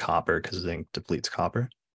need to take copper, because zinc depletes copper.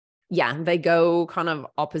 Yeah, they go kind of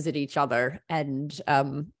opposite each other. And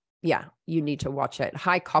yeah, you need to watch it.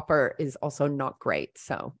 High copper is also not great.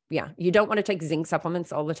 So yeah, you don't want to take zinc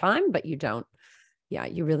supplements all the time, but you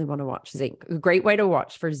really want to watch zinc. A great way to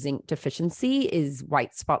watch for zinc deficiency is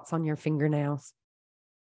white spots on your fingernails.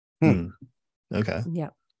 Okay. Yeah.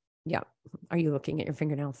 Are you looking at your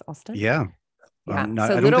fingernails, Austin? Yeah. Yeah. I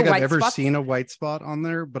don't think I've ever seen a white spot on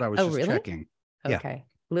there, but I was just really? checking. Okay. Yeah.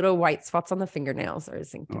 Little white spots on the fingernails are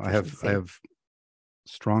zinc deficiency. I have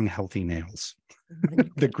strong, healthy nails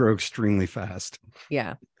that grow extremely fast.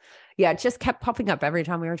 Yeah. Yeah. It just kept popping up every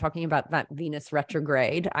time we were talking about that Venus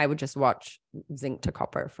retrograde. I would just watch zinc to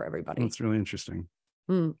copper for everybody. That's really interesting.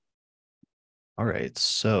 All right,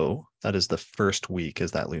 so that is the first week,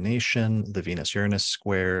 is that lunation, the Venus-Uranus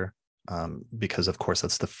square, because of course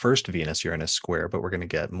that's the first Venus-Uranus square, but we're going to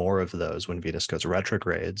get more of those when Venus goes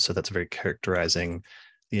retrograde. So that's very characterizing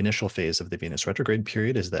the initial phase of the Venus retrograde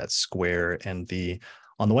period, is that square, and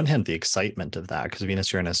on the one hand, the excitement of that, because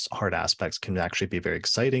Venus-Uranus hard aspects can actually be very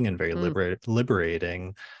exciting and very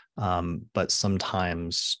liberating. But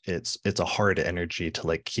sometimes it's a hard energy to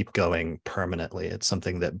like keep going permanently. It's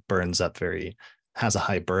something that burns up has a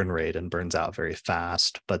high burn rate and burns out very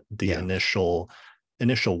fast. But the initial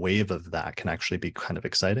wave of that can actually be kind of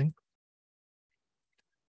exciting.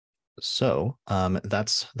 So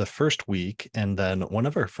that's the first week. And then one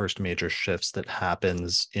of our first major shifts that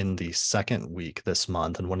happens in the second week this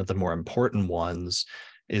month, and one of the more important ones,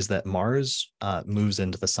 is that Mars moves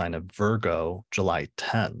into the sign of Virgo July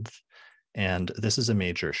 10th. And this is a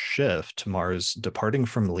major shift, Mars departing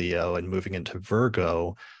from Leo and moving into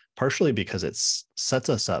Virgo, partially because it sets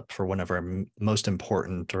us up for one of our most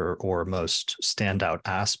important or most standout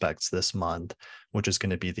aspects this month, which is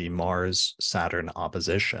going to be the Mars-Saturn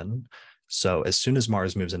opposition. So as soon as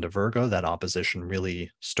Mars moves into Virgo, that opposition really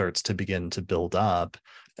starts to begin to build up,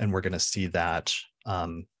 and we're going to see that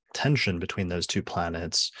tension between those two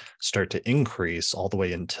planets start to increase all the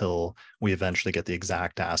way until we eventually get the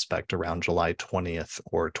exact aspect around July 20th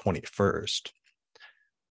or 21st.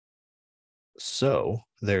 So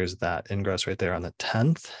there's that ingress right there on the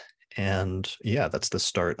 10th. And yeah, that's the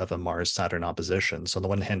start of a Mars-Saturn opposition. So on the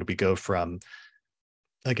one hand, we go from,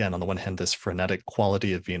 again, on the one hand, this frenetic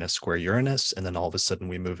quality of Venus square Uranus, and then all of a sudden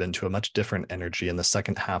we move into a much different energy in the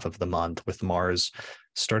second half of the month, with Mars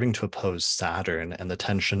starting to oppose Saturn, and the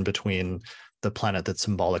tension between the planet that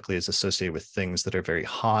symbolically is associated with things that are very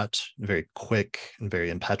hot, very quick, and very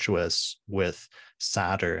impetuous, with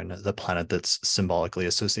Saturn, the planet that's symbolically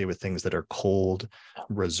associated with things that are cold,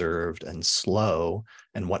 reserved, and slow.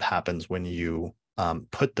 And what happens when you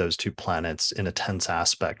put those two planets in a tense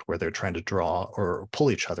aspect where they're trying to draw or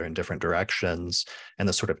pull each other in different directions, and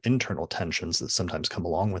the sort of internal tensions that sometimes come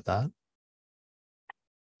along with that.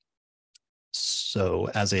 So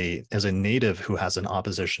as a native who has an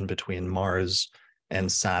opposition between Mars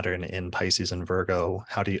and Saturn in Pisces and Virgo,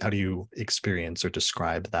 how do you experience or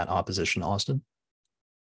describe that opposition, Austin?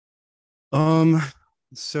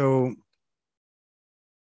 So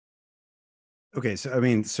okay, so I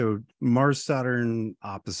mean, so Mars Saturn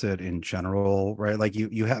opposite in general, right? Like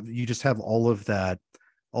you just have all of that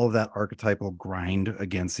archetypal grind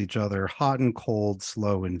against each other, hot and cold,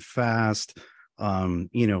 slow and fast. How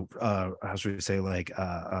should we say, like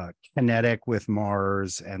kinetic with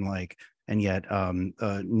Mars, and yet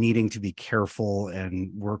needing to be careful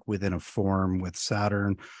and work within a form with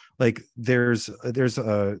Saturn. Like there's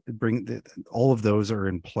all of those are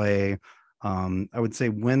in play. I would say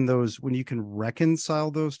when you can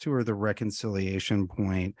reconcile those two, or the reconciliation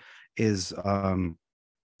point is,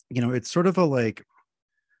 it's sort of a like,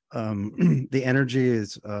 the energy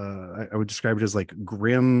is, I would describe it as like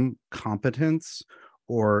grim competence,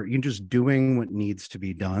 or you just doing what needs to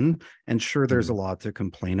be done. And sure, there's a lot to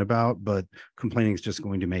complain about, but complaining is just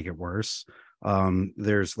going to make it worse.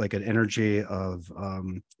 There's like an energy of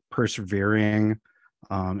persevering,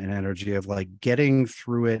 an energy of like getting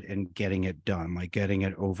through it and getting it done, like getting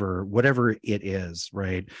it over, whatever it is,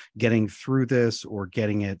 right? Getting through this, or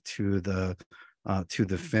getting it to the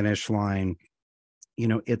finish line.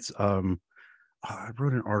 It's I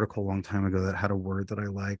wrote an article a long time ago that had a word that I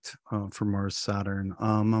liked for Mars Saturn.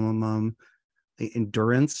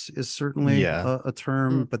 Endurance is certainly a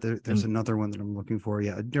term, but there's another one that I'm looking for.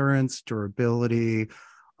 Yeah, endurance, durability,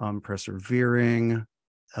 persevering.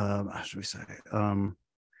 How should we say?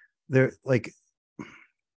 There, like,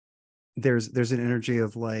 there's an energy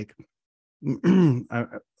of like, how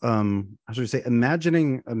should we say?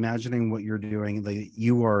 Imagining what you're doing, like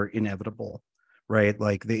you are inevitable, right?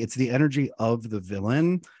 Like it's the energy of the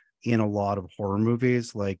villain in a lot of horror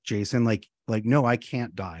movies, like Jason, like no, I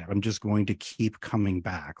can't die, I'm just going to keep coming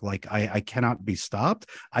back, like I cannot be stopped,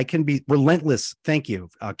 I can be relentless. Thank you,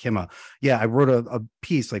 Kima. Yeah, I wrote a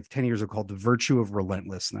piece like 10 years ago called The Virtue of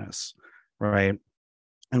Relentlessness, right?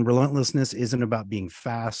 And relentlessness isn't about being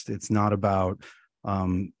fast, it's not about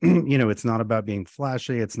it's not about being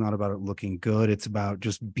flashy, it's not about it looking good, it's about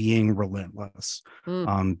just being relentless,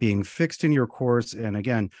 being fixed in your course. And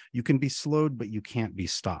again, you can be slowed, but you can't be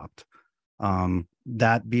stopped.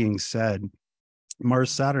 That being said,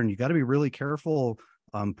 Mars Saturn, you got to be really careful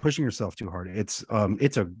pushing yourself too hard. It's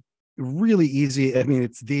a really easy, I mean,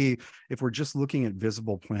 if we're just looking at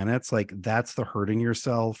visible planets, like that's the hurting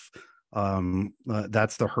yourself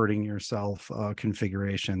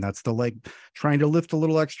configuration. That's the like trying to lift a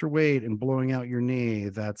little extra weight and blowing out your knee.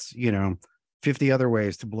 That's 50 other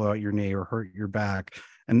ways to blow out your knee or hurt your back.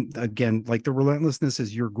 And again, like the relentlessness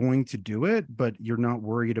is you're going to do it, but you're not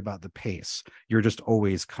worried about the pace, you're just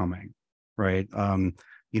always coming, right?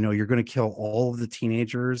 You're going to kill all of the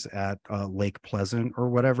teenagers at Lake Pleasant or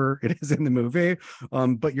whatever it is in the movie,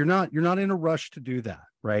 but you're not in a rush to do that,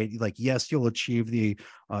 right? Like, yes, you'll achieve the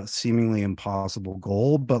seemingly impossible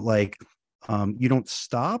goal, but like you don't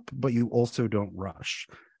stop, but you also don't rush.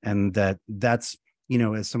 And that's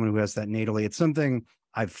as someone who has that natally, it's something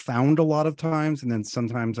I've found a lot of times. And then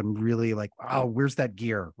sometimes I'm really like, wow, where's that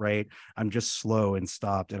gear, right? I'm just slow and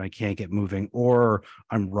stopped and I can't get moving, or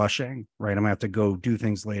I'm rushing, right? I'm gonna have to go do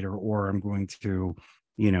things later, or I'm going to,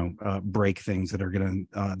 break things that are going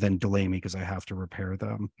to then delay me because I have to repair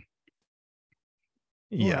them.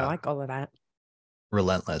 Yeah. Ooh, I like all of that.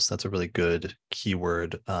 Relentless. That's a really good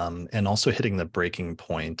keyword. And also hitting the breaking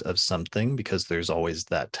point of something, because there's always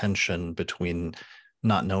that tension between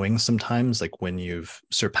not knowing sometimes, like when you've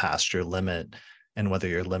surpassed your limit, and whether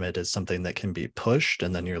your limit is something that can be pushed,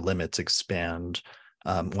 and then your limits expand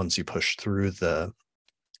once you push through the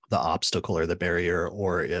obstacle or the barrier,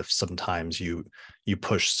 or if sometimes you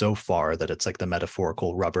push so far that it's like the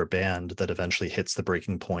metaphorical rubber band that eventually hits the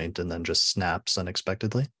breaking point and then just snaps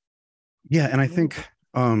unexpectedly. Yeah, and I think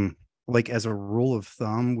like as a rule of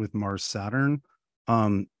thumb with Mars Saturn,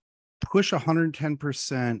 push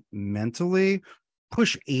 110% mentally,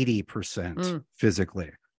 push 80%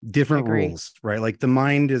 physically. Different rules, right? Like the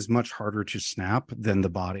mind is much harder to snap than the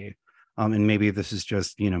body. And maybe this is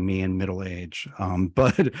just, me in middle age.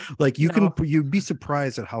 But like you'd be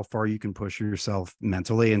surprised at how far you can push yourself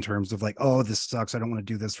mentally in terms of like, oh, this sucks, I don't want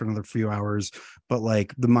to do this for another few hours. But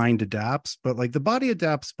like the mind adapts, but like the body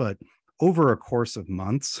adapts, but over a course of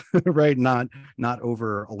months, right? Not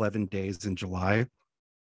over 11 days in July.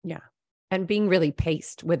 Yeah. And being really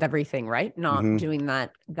paced with everything, right? Not doing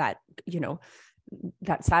that, that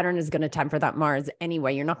Saturn is going to temper that Mars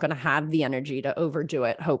anyway. You're not going to have the energy to overdo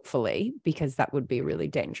it, hopefully, because that would be a really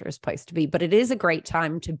dangerous place to be. But it is a great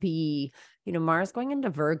time to be, Mars going into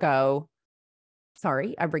Virgo.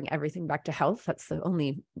 Sorry, I bring everything back to health.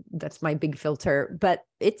 That's my big filter. But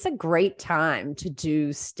it's a great time to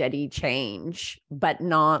do steady change, but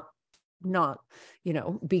not,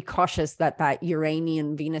 be cautious that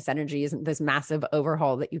Uranian Venus energy isn't this massive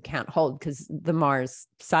overhaul that you can't hold, because the Mars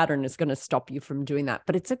Saturn is going to stop you from doing that.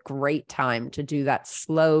 But it's a great time to do that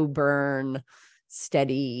slow burn,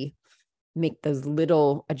 steady, make those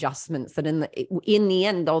little adjustments that in the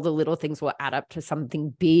end, all the little things will add up to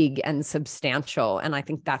something big and substantial. And I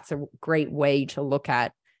think that's a great way to look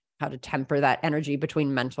at how to temper that energy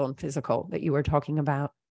between mental and physical that you were talking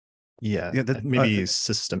about. Yeah, maybe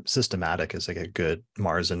systematic is like a good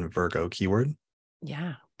Mars and Virgo keyword.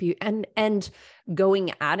 Yeah, and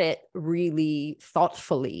going at it really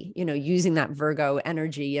thoughtfully, you know, using that Virgo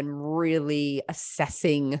energy and really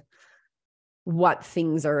assessing what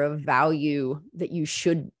things are of value that you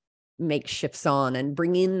should make shifts on, and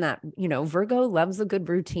bring in that, you know, Virgo loves a good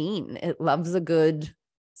routine. It loves a good,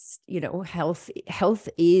 you know, health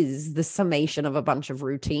is the summation of a bunch of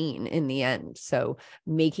routine in the end. So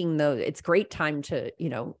making it's great time to, you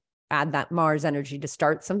know, add that Mars energy to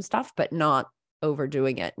start some stuff, but not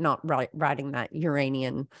overdoing it, not riding that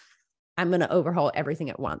Uranian, I'm going to overhaul everything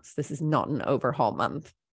at once. This is not an overhaul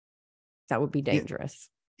month. That would be dangerous.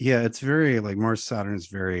 Yeah, it's very like Mars Saturn is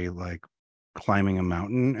very like climbing a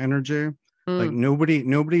mountain energy. Like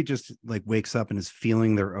nobody just like wakes up and is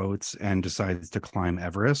feeling their oats and decides to climb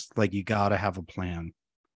Everest. Like you got to have a plan.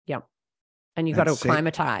 Yep. And you got to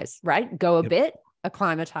acclimatize, right? Go a bit,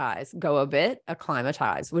 acclimatize, go a bit,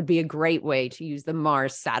 acclimatize would be a great way to use the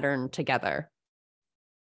Mars Saturn together.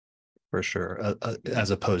 For sure. As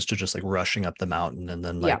opposed to just like rushing up the mountain and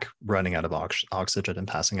then like running out of oxygen and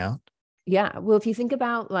passing out. Yeah. Well, if you think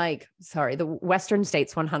about the Western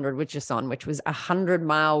States 100, which was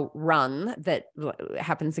 100-mile run that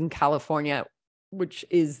happens in California, which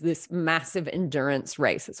is this massive endurance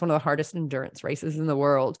race. It's one of the hardest endurance races in the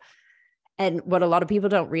world. And what a lot of people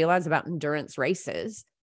don't realize about endurance races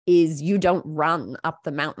is you don't run up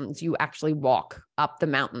the mountains. You actually walk up the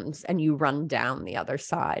mountains and you run down the other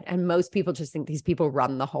side. And most people just think these people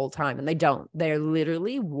run the whole time, and they don't. They're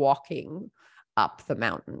literally walking up the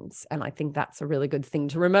mountains. And I think that's a really good thing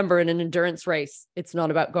to remember in an endurance race. It's not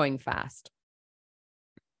about going fast.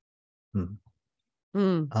 One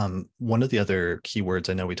of the other keywords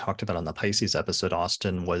I know we talked about on the Pisces episode,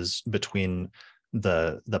 Austin, was between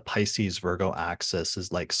the Pisces Virgo axis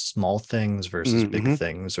is like small things versus big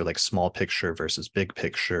things, or like small picture versus big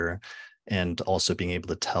picture, and also being able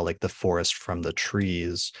to tell like the forest from the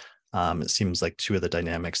trees. It seems like two of the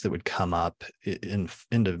dynamics that would come up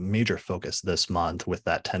into major focus this month with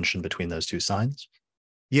that tension between those two signs.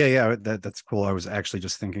 Yeah, that's cool. I was actually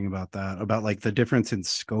just thinking about that, about like the difference in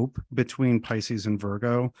scope between Pisces and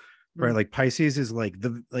Virgo. Right, like Pisces is like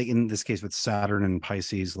in this case with Saturn and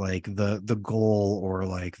Pisces, like the goal or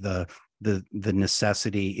like the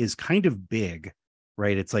necessity is kind of big,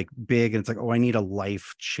 right? It's like big, and it's like, oh, I need a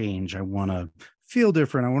life change. I want to feel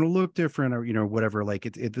different. I want to look different, or, you know, whatever. Like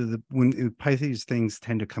when Pisces things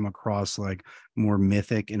tend to come across like more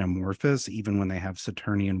mythic and amorphous, even when they have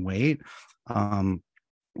Saturnian weight.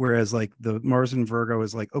 Whereas like the Mars in Virgo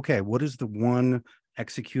is like, okay, what is the one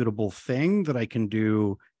executable thing that I can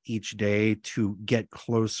do each day to get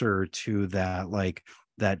closer to that, like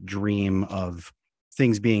that dream of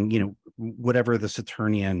things being, you know, whatever the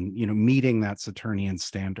Saturnian, you know, meeting that Saturnian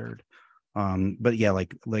standard. But yeah,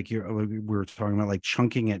 we were talking about like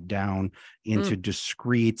chunking it down into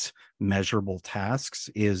discrete measurable tasks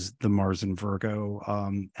is the Mars and Virgo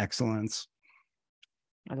excellence.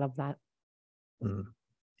 I love that.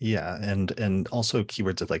 Yeah, and also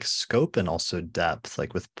keywords of like scope and also depth.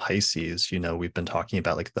 Like with Pisces, you know, we've been talking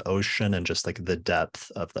about like the ocean and just like the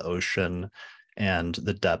depth of the ocean and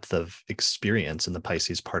the depth of experience in the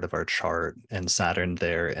Pisces part of our chart, and Saturn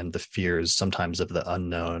there and the fears sometimes of the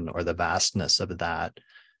unknown or the vastness of that,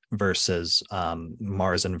 versus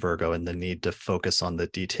Mars and Virgo and the need to focus on the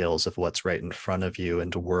details of what's right in front of you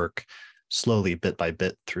and to work slowly bit by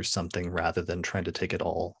bit through something rather than trying to take it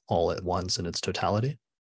all at once in its totality.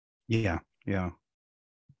 Yeah.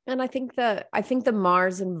 And I think the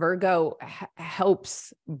Mars and Virgo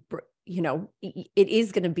helps, you know, it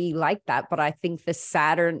is going to be like that. But I think the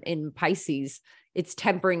Saturn in Pisces, it's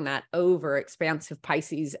tempering that over expansive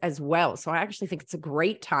Pisces as well. So I actually think it's a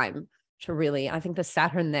great time to really, I think the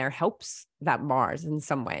Saturn there helps that Mars in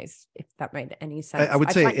some ways, if that made any sense. I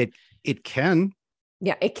would say it can.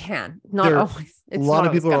 Yeah, it can. Not always. A lot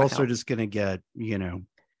of people are also just going to get, you know,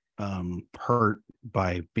 hurt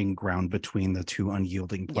by being ground between the two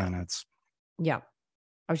unyielding planets. Yeah.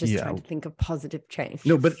 I was just trying to think of positive change.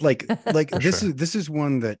 No, but like this sure. This is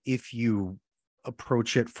one that if you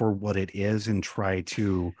approach it for what it is and try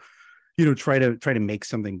to, you know, try to make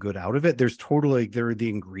something good out of it, there are the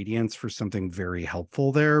ingredients for something very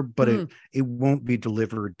helpful there, but it won't be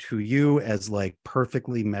delivered to you as like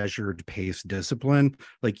perfectly measured pace discipline.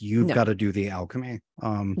 Like you've got to do the alchemy.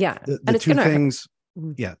 The two things.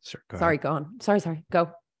 Yeah, sir. Sorry, go on. Sorry. Go.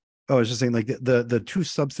 Oh, I was just saying, like the two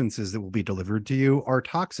substances that will be delivered to you are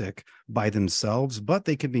toxic by themselves, but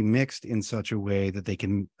they can be mixed in such a way that they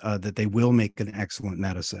can that they will make an excellent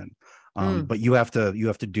medicine. But you have to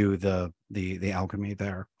do the alchemy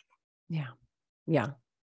there. Yeah.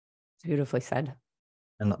 It's beautifully said.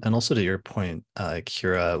 And also to your point,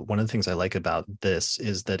 Kira, one of the things I like about this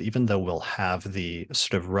is that even though we'll have the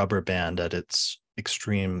sort of rubber band at its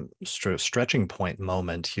extreme sort of stretching point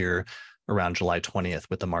moment here around July 20th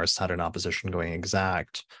with the Mars-Saturn opposition going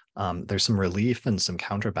exact, there's some relief and some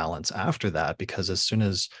counterbalance after that, because as soon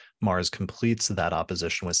as Mars completes that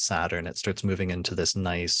opposition with Saturn, it starts moving into this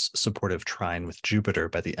nice supportive trine with Jupiter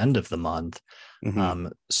by the end of the month,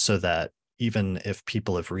 so that even if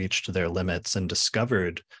people have reached their limits and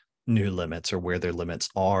discovered new limits or where their limits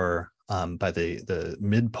are by the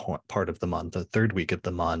mid part of the month, the third week of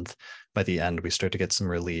the month, by the end, we start to get some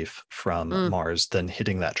relief from Mars, then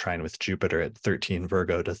hitting that trine with Jupiter at 13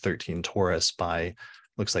 Virgo to 13 Taurus by,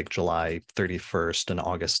 looks like July 31st and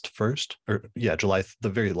August 1st, or yeah, July, the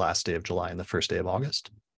very last day of July and the first day of August.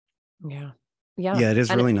 Yeah. Yeah, it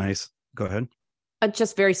is really nice. Go ahead.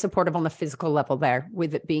 Just very supportive on the physical level there,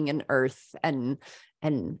 with it being an earth and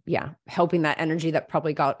yeah, helping that energy that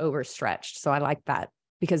probably got overstretched. So I like that,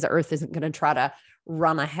 because the earth isn't going to try to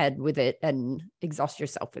run ahead with it and exhaust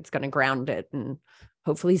yourself. It's going to ground it and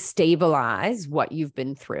hopefully stabilize what you've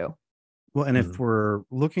been through. Well, and if we're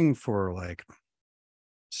looking for like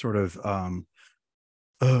sort of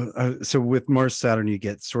so with Mars Saturn, you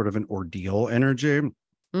get sort of an ordeal energy.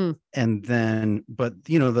 And then, but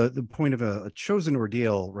you know, the point of a chosen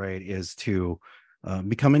ordeal, right, is to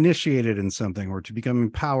become initiated in something or to become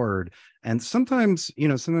empowered. And sometimes, you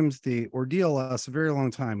know, sometimes the ordeal lasts a very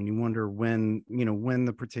long time and you wonder when, you know, when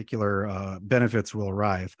the particular benefits will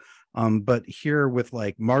arrive. But here with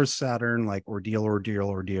like Mars Saturn, like ordeal,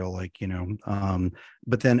 like, you know,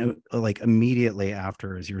 but then like immediately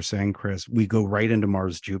after, as you're saying, Chris, we go right into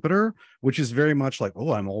Mars Jupiter, which is very much like,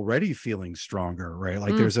 oh, I'm already feeling stronger, right?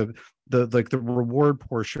 Like there's the reward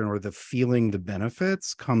portion or the feeling the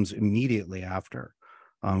benefits comes immediately after,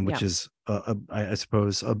 which is I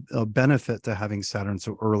suppose a benefit to having Saturn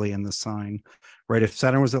so early in the sign, right? If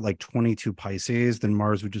Saturn was at like 22 Pisces, then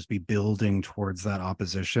Mars would just be building towards that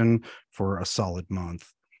opposition for a solid month.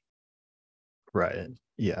 Right.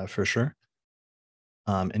 Yeah, for sure.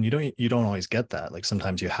 And you don't always get that. Like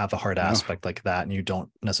sometimes you have a hard aspect like that, and you don't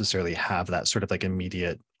necessarily have that sort of like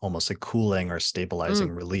immediate, almost like cooling or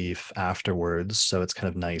stabilizing relief afterwards. So it's kind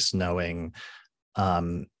of nice knowing,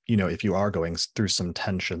 you know, if you are going through some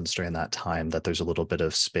tensions during that time, that there's a little bit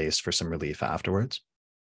of space for some relief afterwards.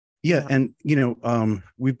 Yeah, and you know,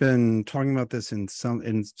 we've been talking about this in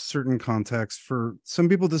certain contexts. For some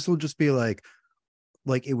people, this will just be like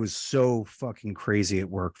it was so fucking crazy at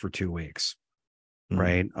work for 2 weeks,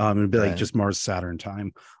 right? It'd be like just Mars Saturn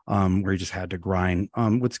time, where you just had to grind.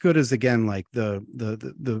 What's good is, again, like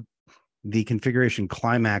the configuration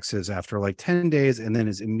climaxes after like 10 days and then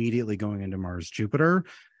is immediately going into Mars Jupiter,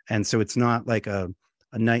 and so it's not like a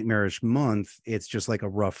nightmarish month. It's just like a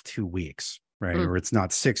rough 2 weeks, right? Or it's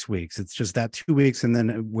not 6 weeks. It's just that 2 weeks, and then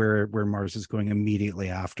where Mars is going immediately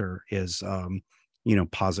after is you know,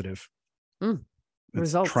 positive.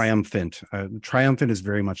 Results. Triumphant. Triumphant is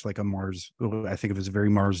very much like a Mars. I think of it as a very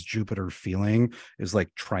Mars Jupiter feeling, is like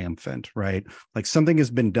triumphant, right? Like something has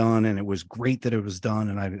been done and it was great that it was done.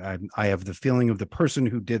 And I have the feeling of the person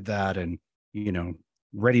who did that, and, you know,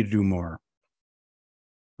 ready to do more,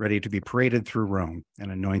 ready to be paraded through Rome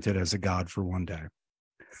and anointed as a god for one day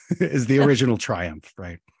is the original triumph,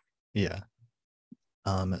 right? Yeah.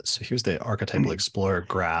 So here's the Archetypal Explorer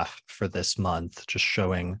graph for this month, just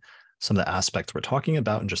showing some of the aspects we're talking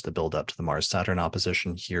about and just the build up to the Mars-Saturn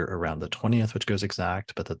opposition here around the 20th, which goes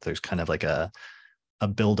exact, but that there's kind of like a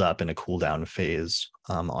build up and a cool down phase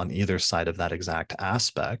on either side of that exact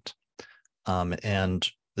aspect. And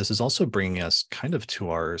this is also bringing us kind of to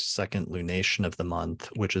our second lunation of the month,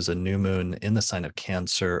 which is a new moon in the sign of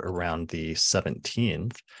Cancer around the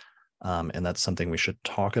 17th. And that's something we should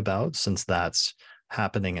talk about, since that's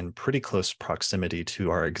happening in pretty close proximity to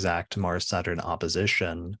our exact Mars-Saturn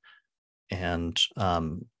opposition. And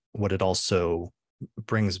what it also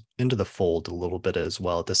brings into the fold a little bit as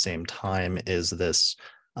well at the same time is this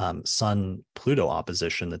Sun-Pluto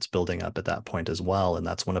opposition that's building up at that point as well. And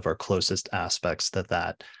that's one of our closest aspects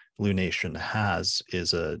that lunation has,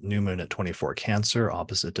 is a new moon at 24 Cancer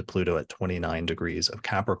opposite to Pluto at 29 degrees of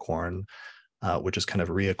Capricorn, which is kind of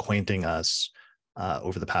reacquainting us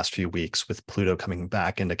over the past few weeks with Pluto coming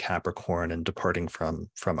back into Capricorn and departing from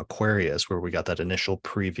Aquarius, where we got that initial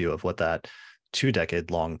preview of what that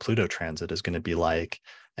 2-decade-long Pluto transit is going to be like.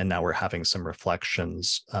 And now we're having some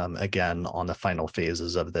reflections again on the final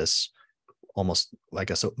phases of this almost, I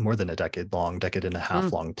guess, more than a decade and a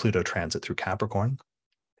half long Pluto transit through Capricorn.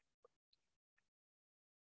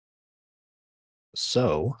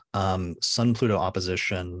 So Sun-Pluto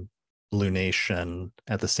opposition, lunation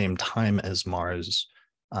at the same time as Mars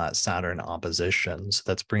Saturn oppositions.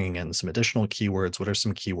 That's bringing in some additional keywords. What are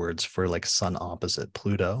some keywords for like Sun opposite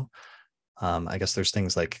Pluto? I guess there's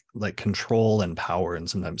things like control and power, and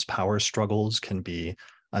sometimes power struggles can be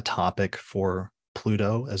a topic for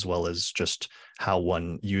Pluto, as well as just how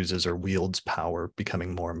one uses or wields power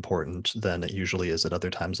becoming more important than it usually is at other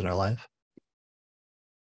times in our life.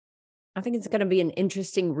 I think it's going to be an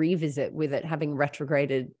interesting revisit with it having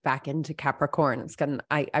retrograded back into Capricorn.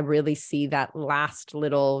 I really see that last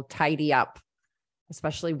little tidy up,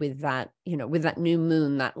 especially with that, with that new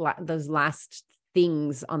moon, those last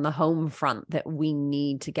things on the home front that we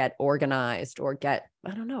need to get organized or get,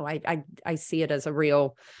 I don't know. I see it as a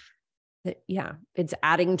real, yeah, it's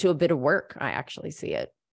adding to a bit of work. I actually see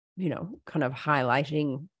it, kind of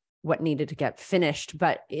highlighting what needed to get finished,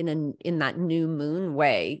 but in that new moon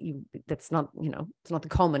way, that's not, it's not the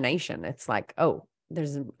culmination. It's like, oh,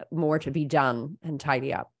 there's more to be done and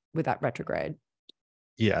tidy up with that retrograde.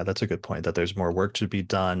 Yeah, that's a good point, that there's more work to be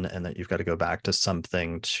done and that you've got to go back to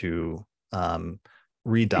something to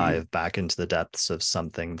re-dive back into the depths of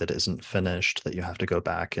something that isn't finished, that you have to go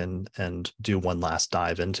back and do one last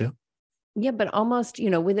dive into. Yeah, but almost,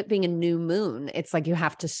 with it being a new moon, it's like you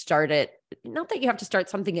have to start it. Not that you have to start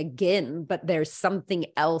something again, but there's something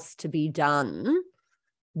else to be done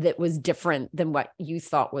that was different than what you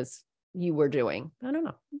thought you were doing. I don't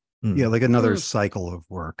know. Yeah, like another cycle of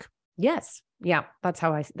work. Yes. Yeah, that's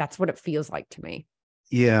what it feels like to me.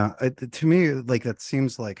 Yeah, to me, like that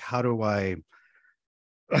seems like, how do I,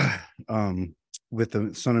 with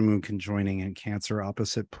the Sun and Moon conjoining in Cancer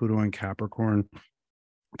opposite Pluto and Capricorn,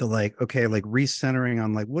 the like recentering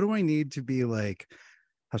on what do I need to be like,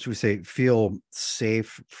 how should we say, feel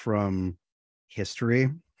safe from history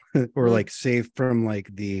or like safe from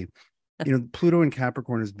the, Pluto and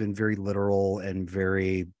Capricorn has been very literal and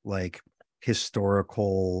very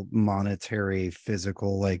historical, monetary,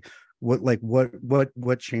 physical,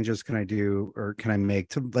 what changes can I do or can I make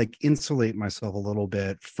to insulate myself a little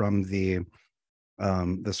bit from the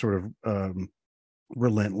sort of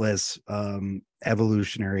relentless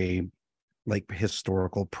evolutionary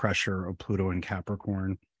historical pressure of Pluto and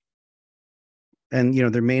Capricorn. And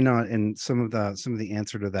there may not, and some of the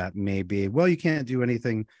answer to that may be, well, you can't do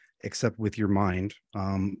anything except with your mind,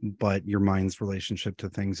 but your mind's relationship to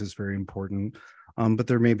things is very important. But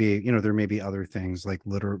there may be other things like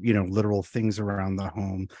literal things around the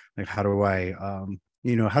home, like how do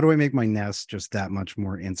I make my nest just that much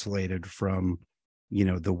more insulated from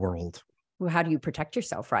the world. Well, how do you protect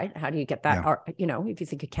yourself, right? How do you get that, if you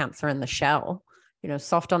think of Cancer in the shell,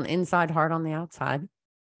 soft on the inside, hard on the outside,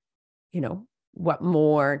 what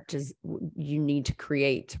more does you need to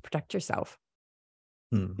create to protect yourself?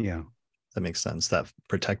 Yeah, that makes sense. That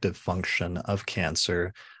protective function of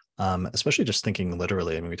Cancer, especially just thinking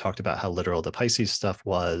literally. I mean, we talked about how literal the Pisces stuff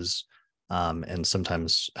was, and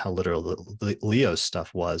sometimes how literal the Leo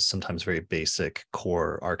stuff was, sometimes very basic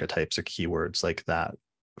core archetypes or keywords like that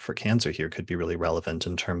for Cancer here could be really relevant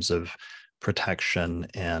in terms of protection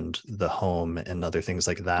and the home and other things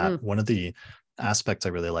like that. One of the aspects I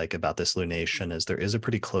really like about this lunation is there is a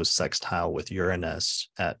pretty close sextile with Uranus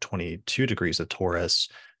at 22 degrees of Taurus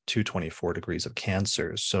to 24 degrees of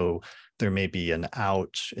Cancer. So there may be an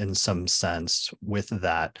out in some sense with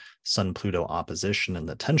that Sun-Pluto opposition and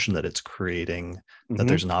the tension that it's creating, that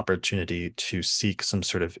there's an opportunity to seek some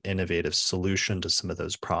sort of innovative solution to some of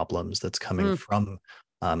those problems that's coming from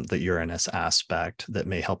the Uranus aspect, that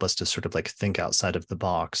may help us to sort of think outside of the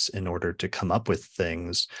box in order to come up with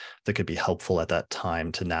things that could be helpful at that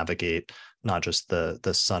time to navigate not just the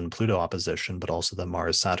Sun-Pluto opposition, but also the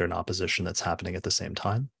Mars-Saturn opposition that's happening at the same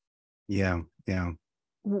time. Yeah.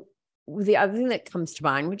 The other thing that comes to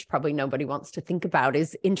mind, which probably nobody wants to think about,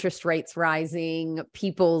 is interest rates rising,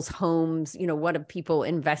 people's homes, what have people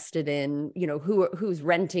invested in, who's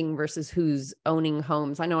renting versus who's owning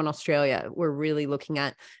homes. I know in Australia, we're really looking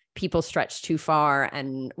at people stretched too far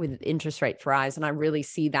and with interest rates rise. And I really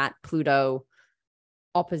see that Pluto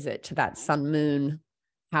opposite to that Sun Moon,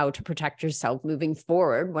 how to protect yourself moving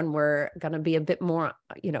forward when we're going to be a bit more,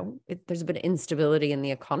 there's a bit of instability in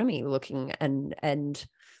the economy looking and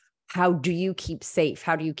how do you keep safe?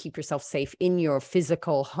 How do you keep yourself safe in your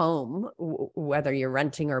physical home, whether you're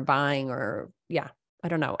renting or buying or, I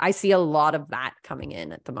don't know. I see a lot of that coming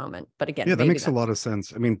in at the moment. But again, that makes a lot of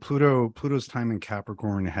sense. I mean, Pluto's time in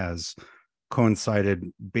Capricorn has coincided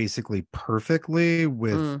basically perfectly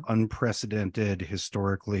with unprecedented,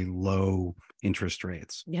 historically low interest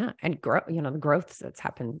rates. Yeah. And the growth that's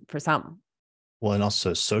happened for some. Well, and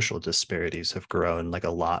also social disparities have grown a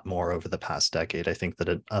lot more over the past decade. I think that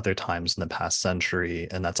at other times in the past century,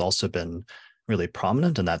 and that's also been really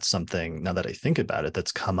prominent. And that's something, now that I think about it,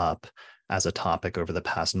 that's come up as a topic over the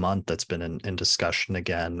past month that's been in discussion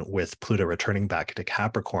again, with Pluto returning back into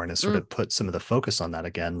Capricorn, has sort of put some of the focus on that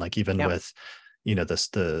again, like even with,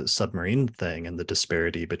 the submarine thing and the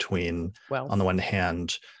disparity between, on the one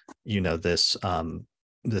hand, this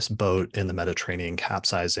boat in the Mediterranean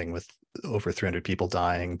capsizing with over 300 people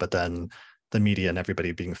dying, but then the media and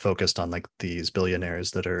everybody being focused on like these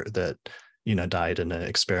billionaires that died in an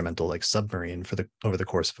experimental like submarine over the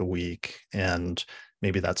course of a week. And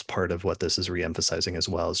maybe that's part of what this is reemphasizing as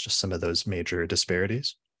well, is just some of those major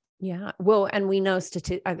disparities. Yeah. Well, and we know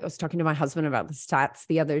I was talking to my husband about the stats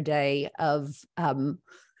the other day of,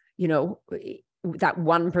 that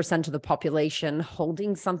 1% of the population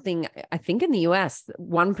holding something. I think in the US,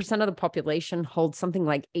 1% of the population holds something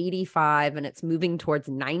like 85, and it's moving towards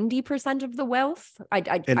 90% of the wealth. I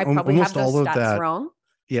probably have those stats wrong.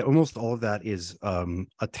 Yeah, almost all of that is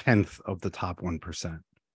a tenth of the top 1%.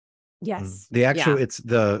 Yes. The actual, it's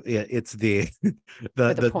the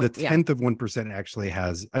tenth of 1% actually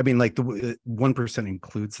has, I mean, like the 1%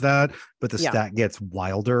 includes that, but the stat gets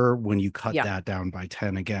wilder when you cut that down by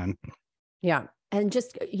 10 again. Yeah. And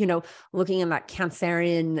just, looking at that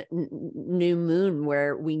Cancerian new moon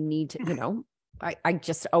where we need to, I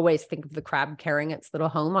just always think of the crab carrying its little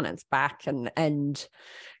home on its back, and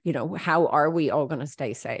how are we all going to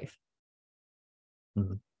stay safe?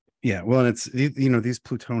 Mm-hmm. Yeah, well, and it's, these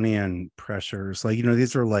Plutonian pressures, like,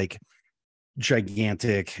 these are like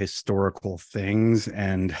gigantic historical things,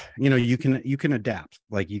 and you can adapt.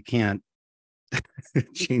 Like, you can't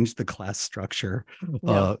change the class structure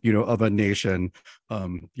of a nation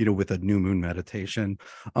with a new moon meditation,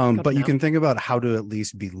 but you can think about how to at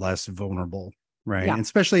least be less vulnerable, right? And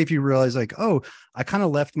especially if you realize, like, oh, I kind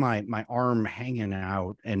of left my arm hanging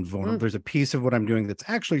out and vulnerable. There's a piece of what I'm doing that's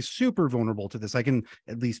actually super vulnerable to this. I can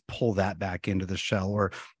at least pull that back into the shell,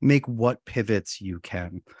 or make what pivots you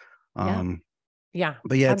can. But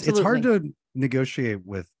it's hard to negotiate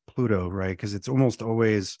with Pluto, right? Because it's almost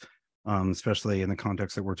always, especially in the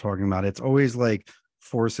context that we're talking about, it's always like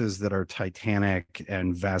forces that are titanic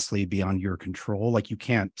and vastly beyond your control. Like, you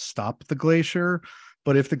can't stop the glacier,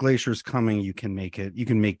 but if the glacier is coming, you can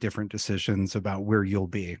make different decisions about where you'll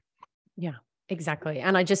be. Yeah, exactly.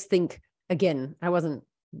 And I just think, again, I wasn't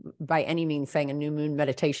by any means saying a new moon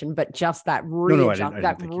meditation, but just that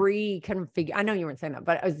reconfigure. I know you weren't saying that,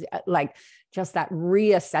 but it was like just that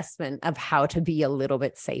reassessment of how to be a little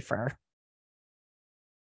bit safer.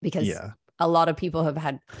 Because a lot of people have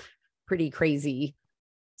had pretty crazy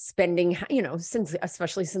spending,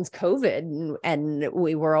 especially since COVID, and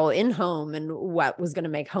we were all in home, and what was going to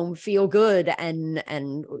make home feel good,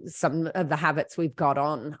 and some of the habits we've got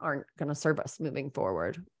on aren't going to serve us moving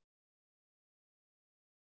forward.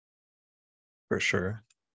 For sure.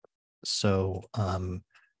 So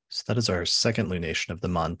that is our second lunation of the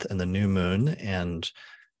month and the new moon, and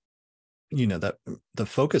that the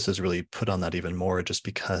focus is really put on that even more, just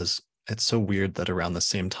because it's so weird that around the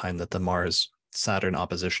same time that the Mars Saturn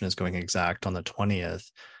opposition is going exact on the 20th,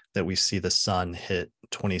 that we see the sun hit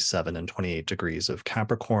 27 and 28 degrees of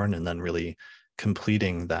Capricorn, and then really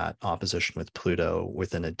completing that opposition with Pluto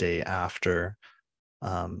within a day after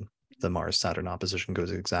the Mars Saturn opposition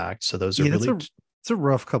goes exact. So those are really, it's a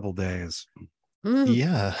rough couple days.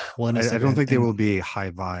 Yeah. Well, I don't think they will be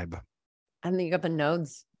high vibe. And then you got the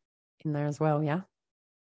nodes in there as well. Yeah.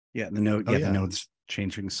 Yeah. The nodes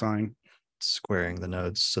changing sign. Squaring the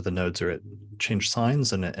nodes. So the nodes are at change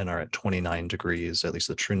signs and are at 29 degrees, at least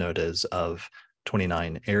the true node is, of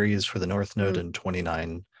 29 Aries for the north node and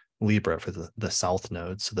 29 Libra for the south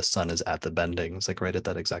node. So the sun is at the bendings, like right at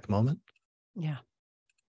that exact moment. Yeah.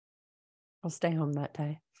 I'll stay home that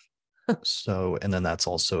day. So, and then that's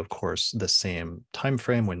also, of course, the same time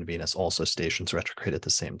frame when Venus also stations retrograde at the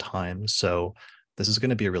same time. So this is going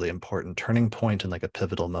to be a really important turning point and like a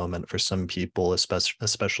pivotal moment for some people,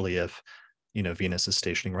 especially if Venus is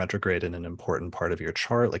stationing retrograde in an important part of your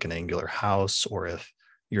chart, like an angular house, or if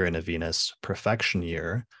you're in a Venus profection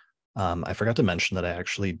year. I forgot to mention that I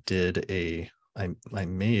actually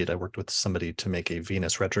I worked with somebody to make a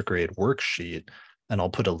Venus retrograde worksheet, and I'll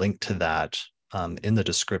put a link to that in the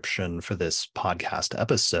description for this podcast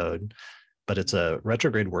episode. But it's a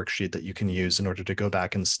retrograde worksheet that you can use in order to go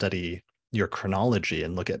back and study your chronology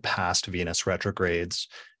and look at past Venus retrogrades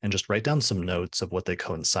and just write down some notes of what they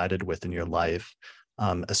coincided with in your life,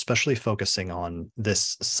 especially focusing on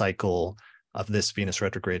this cycle of this Venus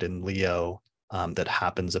retrograde in Leo that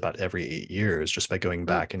happens about every 8 years, just by going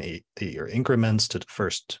back in eight-year increments to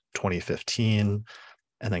first 2015,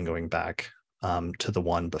 and then going back to the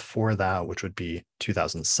one before that, which would be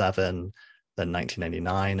 2007, then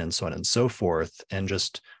 1999, and so on and so forth, and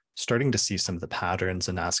just starting to see some of the patterns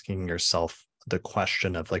and asking yourself the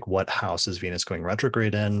question of like, what house is Venus going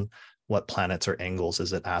retrograde in? What planets or angles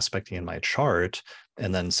is it aspecting in my chart?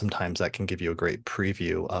 And then sometimes that can give you a great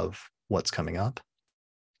preview of what's coming up.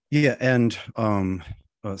 Yeah, and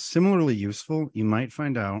similarly useful, you might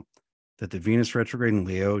find out that the Venus retrograde in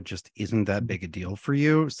Leo just isn't that big a deal for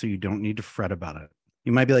you, so you don't need to fret about it.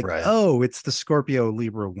 You might be like, Right. oh, it's the Scorpio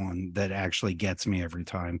Libra one that actually gets me every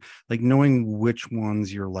time. Like knowing which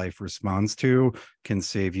ones your life responds to can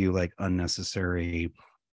save you like unnecessary,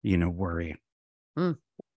 worry. Mm.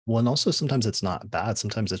 Well, and also sometimes it's not bad.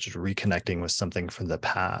 Sometimes it's just reconnecting with something from the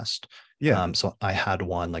past. Yeah. So I had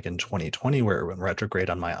one like in 2020 where it went retrograde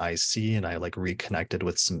on my IC, and I like reconnected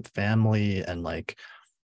with some family and like,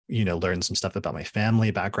 learned some stuff about my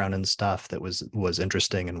family background and stuff that was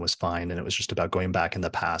interesting and was fine. And it was just about going back in the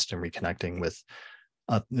past and reconnecting with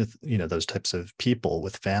those types of people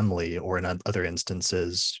with family, or in other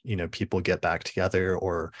instances, people get back together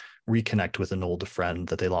or reconnect with an old friend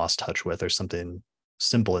that they lost touch with, or something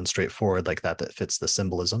simple and straightforward like that fits the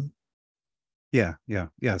symbolism. Yeah.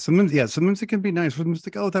 Sometimes it can be nice. Sometimes it's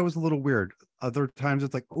like, oh, that was a little weird. Other times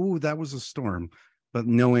it's like, oh, that was a storm. But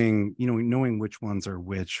knowing which ones are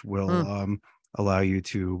which will allow you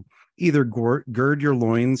to either gird your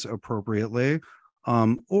loins appropriately,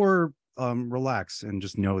 or relax and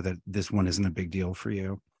just know that this one isn't a big deal for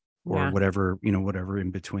you, or whatever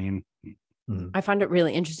in between. I found it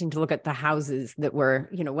really interesting to look at the houses that were,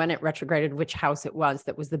 when it retrograded, which house it was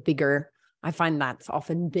that was the bigger. I find that's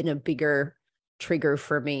often been a bigger trigger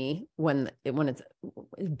for me when it's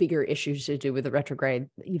bigger issues to do with the retrograde,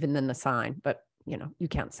 even than the sign. But you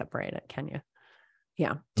can't separate it, can you?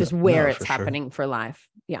 Yeah, just where it's happening for life.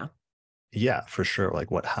 Yeah, for sure. Like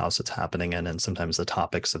what house it's happening in, and sometimes the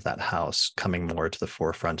topics of that house coming more to the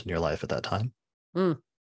forefront in your life at that time.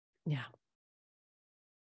 Yeah,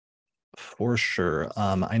 for sure.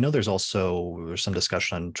 I know there's some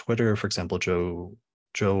discussion on Twitter. For example, Joe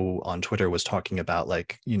on Twitter was talking about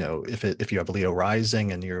like, if you have Leo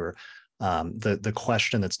rising and you're the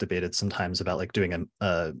question that's debated sometimes about like doing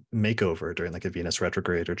a makeover during like a Venus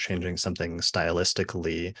retrograde or changing something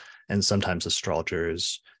stylistically, and sometimes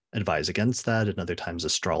astrologers advise against that, and other times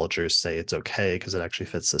astrologers say it's okay because it actually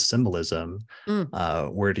fits the symbolism.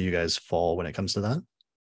 Where do you guys fall when it comes to that?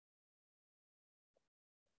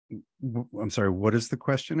 I'm sorry, what is the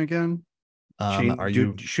question again?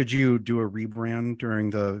 Should you do a rebrand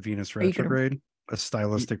during the Venus retrograde? A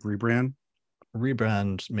stylistic rebrand?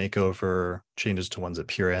 Rebrand, makeover, changes to one's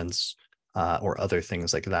appearance, or other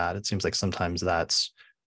things like that. It seems like sometimes that's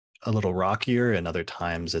a little rockier, and other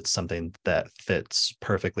times it's something that fits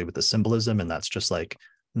perfectly with the symbolism, and that's just like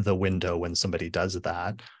the window when somebody does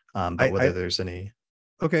that. But whether there's any...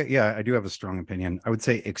 Okay, yeah, I do have a strong opinion. I would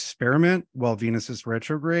say experiment while Venus is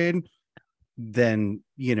retrograde, then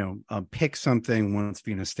pick something once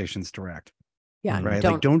Venus stations direct. Yeah, right.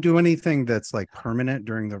 Don't do anything that's like permanent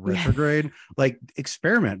during the retrograde. Like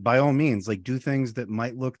experiment by all means. Like do things that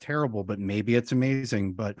might look terrible, but maybe it's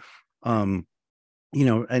amazing. But and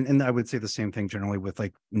I would say the same thing generally with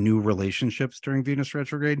like new relationships during Venus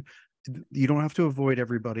retrograde. You don't have to avoid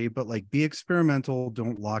everybody, but like be experimental.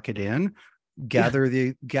 Don't lock it in. Gather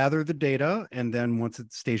the data, and then once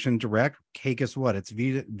it's stationed direct, hey, guess what? It's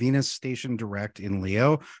Venus stationed direct in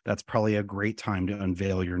Leo. That's probably a great time to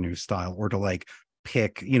unveil your new style, or to like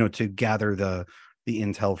pick, to gather the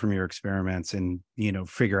intel from your experiments and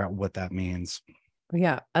figure out what that means.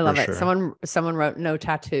 Yeah, I love it. Sure. Someone wrote no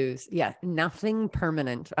tattoos. Yeah, nothing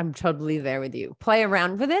permanent. I'm totally there with you. Play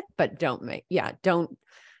around with it, but don't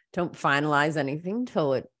finalize anything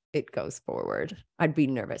till it goes forward. I'd be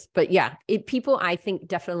nervous, but people, I think,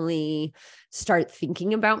 definitely start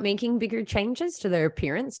thinking about making bigger changes to their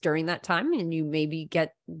appearance during that time, and you maybe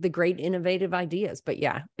get the great innovative ideas. But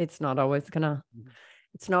it's not always gonna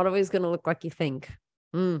look like you think.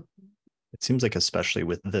 It seems like, especially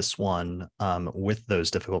with this one, with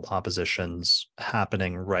those difficult oppositions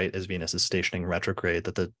happening right as Venus is stationing retrograde,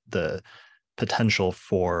 that the potential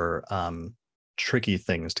for tricky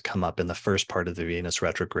things to come up in the first part of the Venus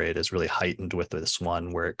retrograde is really heightened with this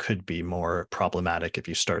one, where it could be more problematic if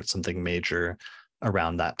you start something major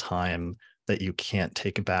around that time that you can't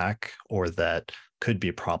take back, or that could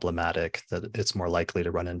be problematic, that it's more likely to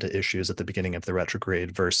run into issues at the beginning of the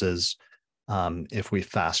retrograde versus if we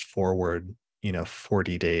fast forward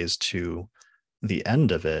 40 days to the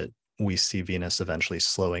end of it, we see Venus eventually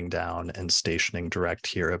slowing down and stationing direct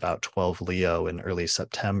here about 12 Leo in early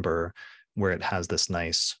September, where it has this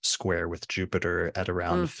nice square with Jupiter at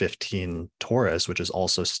around 15 Taurus, which is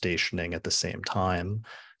also stationing at the same time.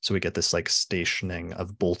 So we get this like stationing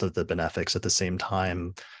of both of the benefics at the same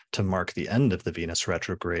time to mark the end of the Venus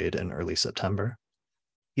retrograde in early September.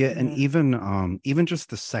 Yeah, and even just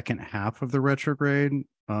the second half of the retrograde,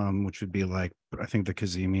 which would be like, I think the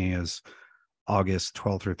Cazimi is August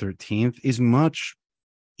 12th or 13th, is much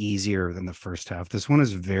easier than the first half. This one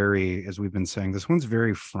is very, as we've been saying, this one's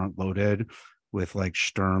very front loaded with like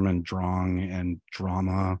Sturm and Drang and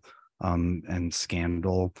drama and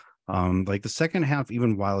scandal. Like the second half,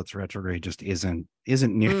 even while it's retrograde, just isn't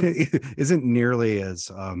nearly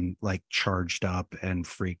as like charged up and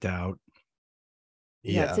freaked out.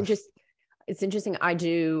 Yeah, it's interesting.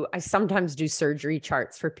 I sometimes do surgery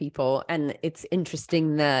charts for people, and it's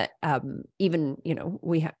interesting that even, you know,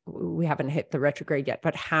 we haven't hit the retrograde yet,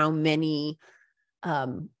 but how many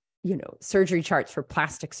you know, surgery charts for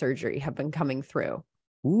plastic surgery have been coming through.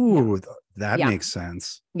 Ooh, that makes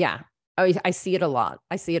sense. Yeah. I see it a lot.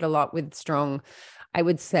 I see it a lot with strong, I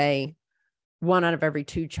would say 1 out of every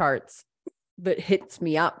 2 charts that hits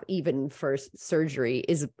me up even for surgery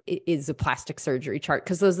is a plastic surgery chart,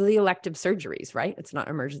 because those are the elective surgeries, right? It's not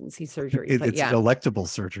emergency surgery. It's electable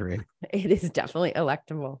surgery. It is definitely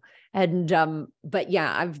electable. And but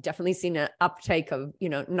yeah, I've definitely seen an uptake of, you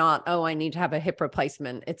know, not, oh, I need to have a hip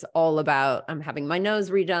replacement. It's all about, I'm having my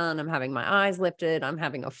nose redone, I'm having my eyes lifted, I'm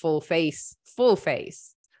having a full face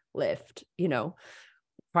lift, you know,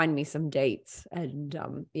 find me some dates. And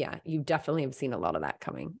yeah, you definitely have seen a lot of that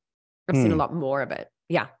coming. I've seen a lot more of it.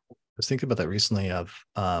 Yeah. I was thinking about that recently of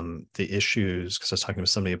the issues, because I was talking to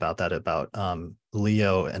somebody about that, about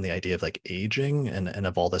Leo and the idea of like aging and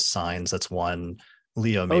of all the signs. That's one.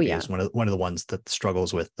 Leo maybe is one of the ones that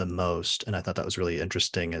struggles with the most. And I thought that was really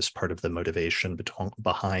interesting as part of the motivation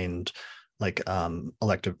behind like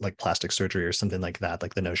elective, like plastic surgery or something like that,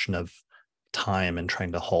 like the notion of time and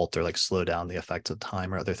trying to halt or like slow down the effects of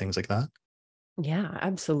time or other things like that. Yeah,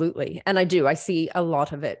 absolutely. And I see a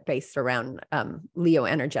lot of it based around Leo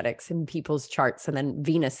energetics in people's charts, and then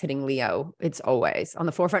Venus hitting Leo. It's always on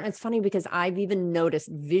the forefront. It's funny because I've even noticed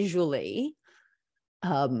visually,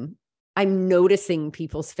 I'm noticing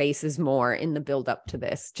people's faces more in the build up to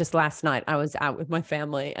this. Just last night, I was out with my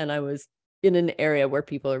family and I was in an area where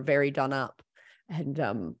people are very done up.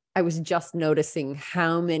 And I was just noticing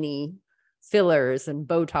how many fillers and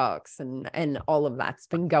Botox and all of that's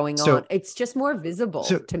been going on. It's just more visible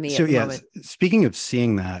to me at the moment. Speaking of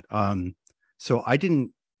seeing that, so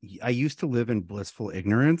I used to live in blissful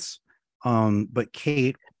ignorance, but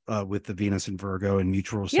Kate, with the Venus in Virgo and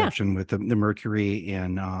mutual reception with the Mercury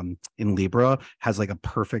in Libra, has like a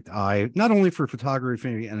perfect eye, not only for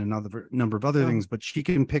photography and another number of other things, but she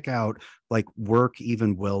can pick out like work,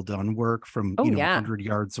 even well done work from 100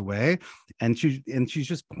 yards away, and she's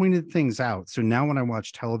just pointed things out. So now when I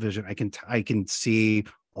watch television, I can see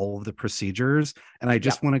all of the procedures, and I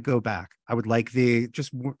just want to go back. I would like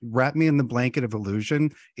just wrap me in the blanket of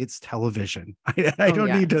illusion. It's television. I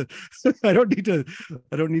don't need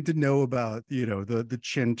to know about, you know, the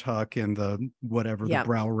chin tuck and the whatever, the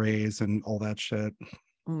brow raise and all that shit.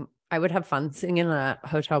 I would have fun sitting in a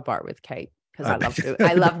hotel bar with Kate, because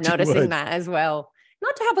I love noticing that as well.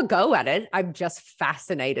 Not to have a go at it. I'm just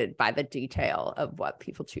fascinated by the detail of what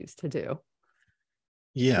people choose to do.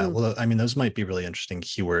 Yeah, well, I mean, those might be really interesting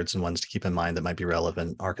keywords and ones to keep in mind that might be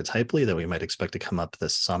relevant archetypally that we might expect to come up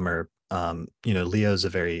this summer. You know, Leo's a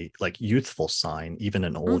very like youthful sign, even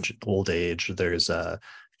in old age. There's a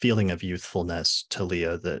feeling of youthfulness to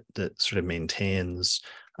Leo that sort of maintains,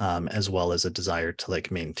 as well as a desire to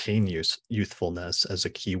like maintain youthfulness as a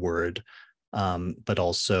keyword. But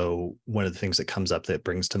also one of the things that comes up that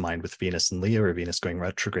brings to mind with Venus and Leo, or Venus going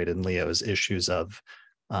retrograde in Leo, is issues of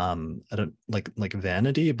I don't like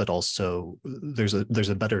vanity, but also there's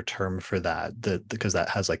a better term for that because that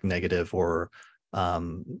has like negative or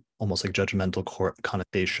almost like judgmental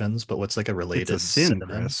connotations. But what's like a related sin,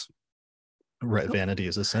 synonym? Chris. Right, vanity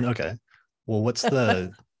is a sin. Okay, well, what's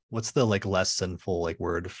the like less sinful like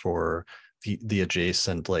word for the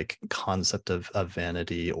adjacent like concept of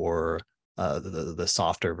vanity, or the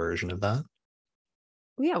softer version of that?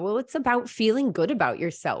 Yeah, well, it's about feeling good about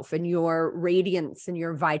yourself and your radiance and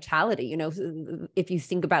your vitality. You know, if you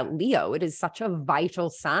think about Leo, it is such a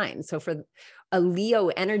vital sign. So for a Leo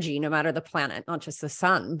energy, no matter the planet, not just the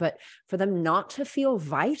sun, but for them not to feel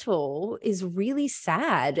vital is really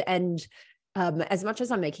sad. And as much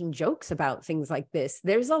as I'm making jokes about things like this,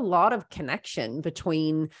 there's a lot of connection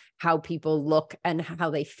between how people look and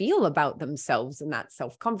how they feel about themselves, and that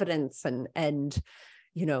self-confidence and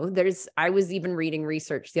you know, I was even reading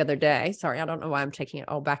research the other day. Sorry, I don't know why I'm taking it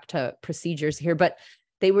all back to procedures here, but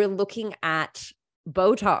they were looking at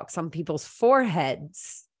Botox on people's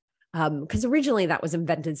foreheads Because originally that was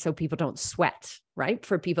invented so people don't sweat, right?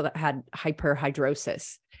 For people that had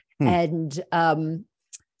hyperhidrosis. And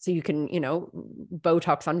so you can,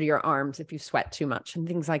 Botox under your arms if you sweat too much and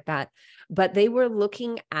things like that. But they were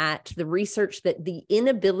looking at the research that the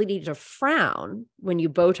inability to frown when you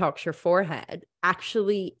Botox your forehead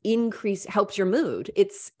actually helps your mood.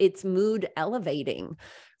 It's mood elevating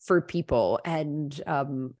for people. And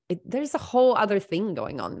there's a whole other thing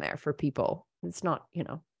going on there for people. It's not,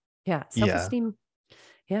 self-esteem.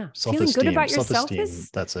 Yeah. Feeling good about yourself is,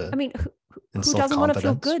 that's it. I mean, who doesn't want to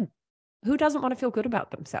feel good? Who doesn't want to feel good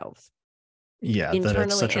about themselves? Yeah.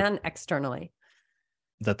 Internally and externally.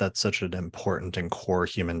 That's such an important and core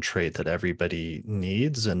human trait that everybody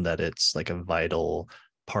needs, and that it's like a vital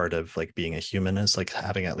part of like being a human is like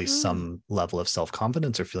having at least some level of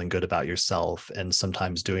self-confidence or feeling good about yourself, and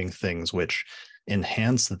sometimes doing things which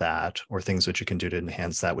enhance that, or things which you can do to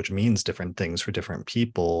enhance that, which means different things for different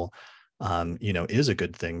people, is a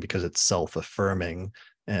good thing because it's self-affirming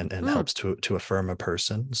and helps to affirm a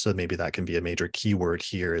person. So maybe that can be a major keyword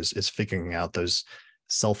here is figuring out those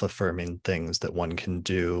self-affirming things that one can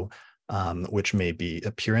do, which may be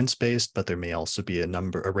appearance-based, but there may also be a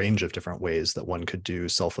range of different ways that one could do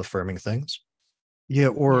self-affirming things. Yeah,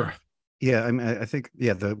 I mean, I think,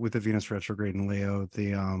 with the Venus retrograde in Leo,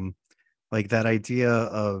 the like that idea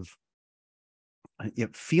of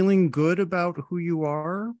feeling good about who you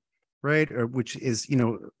are, right? Or which is,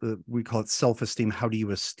 we call it self-esteem. How do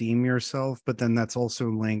you esteem yourself? But then that's also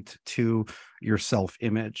linked to your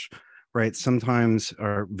self-image, right? Sometimes,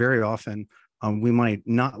 or very often, we might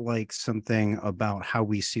not like something about how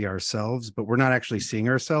we see ourselves, but we're not actually seeing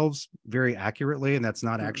ourselves very accurately, and that's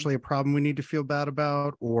not actually a problem we need to feel bad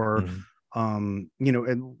about. Or,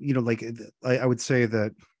 like I would say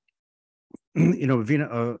that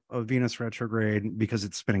a Venus retrograde, because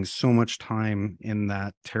it's spending so much time in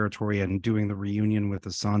that territory and doing the reunion with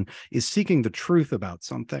the sun, is seeking the truth about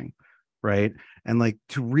something, right? And like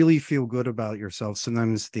to really feel good about yourself,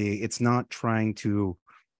 sometimes it's not trying to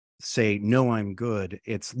say, no, I'm good.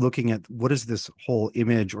 It's looking at what is this whole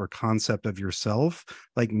image or concept of yourself.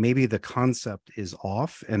 Like maybe the concept is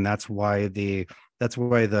off, and that's why the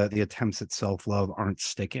attempts at self-love aren't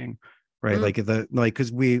sticking. Right.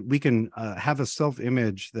 Because we can have a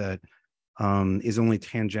self-image that is only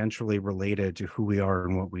tangentially related to who we are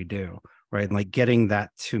and what we do. Right. And like getting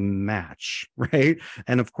that to match. Right.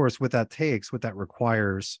 And of course, what that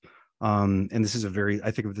requires, and this is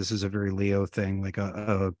I think of this as a very Leo thing, like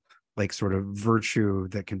a like sort of virtue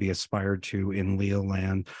that can be aspired to in Leo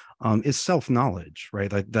land, is self-knowledge.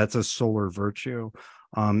 Right. Like that's a solar virtue.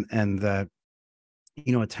 And that,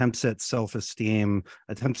 attempts at self-esteem,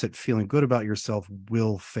 attempts at feeling good about yourself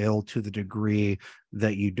will fail to the degree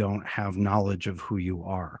that you don't have knowledge of who you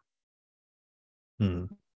are.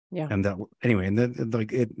 Yeah. And that, anyway, and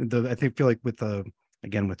then I feel like with the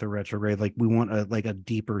retrograde, like we want a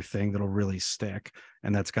deeper thing that'll really stick,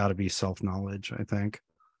 and that's got to be self-knowledge, I think.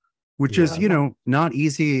 Which is, not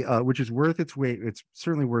easy, which is worth its weight. It's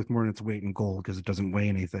certainly worth more than its weight in gold because it doesn't weigh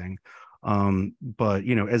anything. But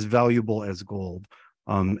as valuable as gold,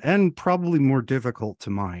 and probably more difficult to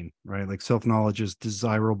mine, right? Like self-knowledge is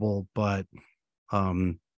desirable, but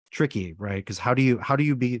tricky, right? Because how do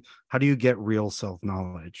you get real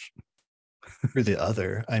self-knowledge? Or the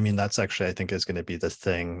other. I mean, that's actually, I think, is going to be the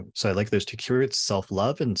thing. So I like those two keywords,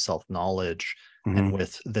 self-love and self-knowledge. And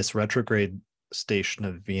with this retrograde station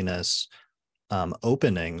of Venus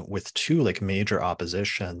opening with two like major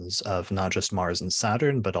oppositions of not just Mars and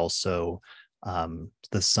Saturn, but also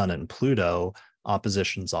the Sun and Pluto,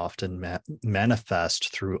 oppositions often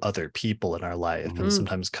manifest through other people in our life, and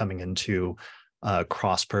sometimes coming into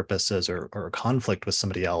cross purposes or conflict with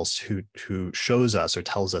somebody else who shows us or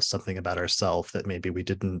tells us something about ourselves that maybe we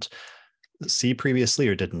didn't see previously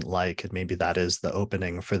or didn't like. And maybe that is the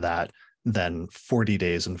opening for that then 40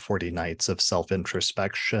 days and 40 nights of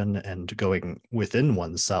self-introspection and going within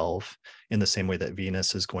oneself, in the same way that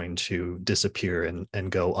Venus is going to disappear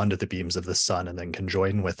and go under the beams of the sun and then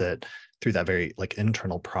conjoin with it through that very like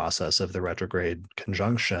internal process of the retrograde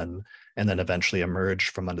conjunction, and then eventually emerge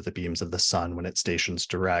from under the beams of the sun when it stations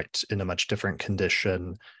direct in a much different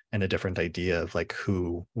condition and a different idea of like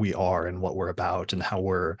who we are and what we're about and how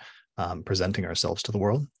we're presenting ourselves to the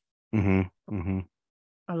world.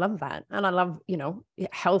 I love that. And I love,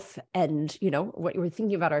 health and, what we're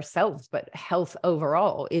thinking about ourselves, but health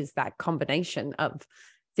overall is that combination of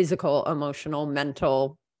physical, emotional,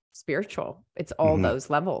 mental, spiritual. It's all those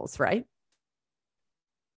levels, right?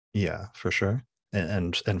 Yeah, for sure.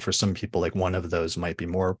 And for some people, like one of those might be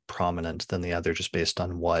more prominent than the other, just based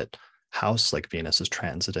on what house like Venus is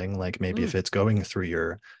transiting. Like maybe if it's going through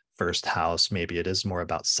your first house, maybe it is more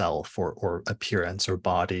about self or appearance or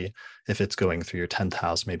body. If it's going through your 10th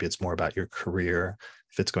house, maybe it's more about your career.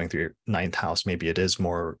 If it's going through your 9th house, maybe it is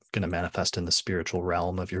more going to manifest in the spiritual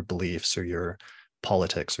realm of your beliefs or your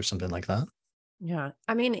politics or something like that. Yeah.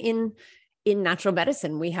 I mean, in natural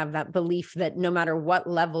medicine, we have that belief that no matter what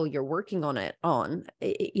level you're working on it on,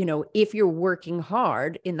 you know, if you're working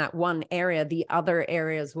hard in that one area, the other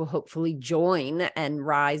areas will hopefully join and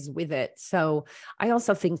rise with it. So I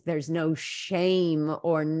also think there's no shame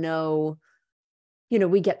or no, you know,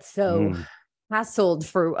 we get so hassled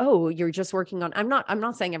for, oh, you're just working on, I'm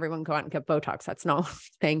not saying everyone go out and get Botox. That's not what I'm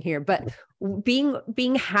saying here, but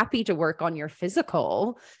being happy to work on your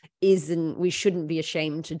physical we shouldn't be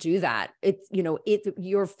ashamed to do that. It's, you know,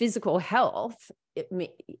 your physical health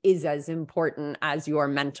is as important as your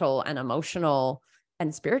mental and emotional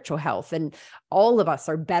and spiritual health. And all of us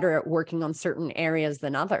are better at working on certain areas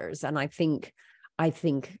than others. And I think,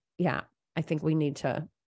 we need to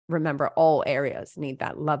remember all areas need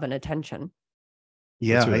that love and attention.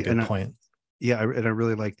 Yeah, that's a really good point. And I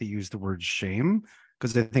really like that you use the word shame,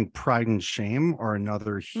 because I think pride and shame are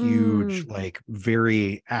another huge, like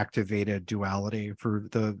very activated duality for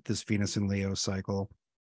this Venus and Leo cycle.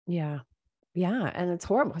 Yeah. Yeah. And it's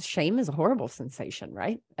horrible. Shame is a horrible sensation,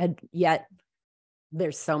 right? And yet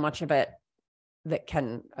there's so much of it that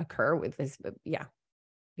can occur with this. Yeah.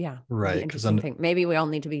 Yeah. Right. Interesting thing. Maybe we all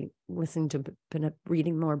need to be listening to,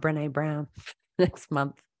 reading more Brené Brown next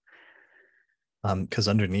month. Because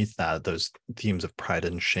underneath that, those themes of pride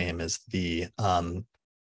and shame is the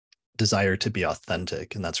desire to be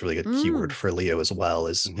authentic. And that's a really good keyword for Leo as well,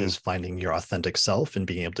 is finding your authentic self and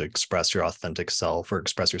being able to express your authentic self or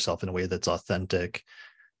express yourself in a way that's authentic.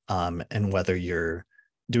 And whether you're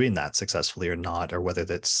doing that successfully or not, or whether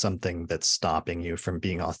that's something that's stopping you from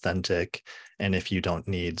being authentic. And if you don't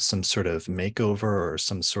need some sort of makeover or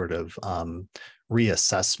some sort of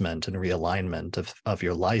reassessment and realignment of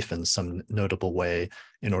your life in some notable way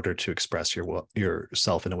in order to express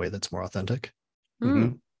yourself in a way that's more authentic.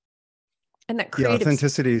 And that creative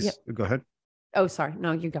authenticity. Go ahead. Oh, sorry.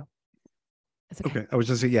 No, you go. Okay. I was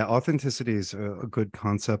just saying, authenticity is a good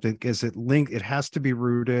concept. It has to be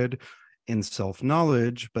rooted in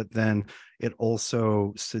self-knowledge, but then it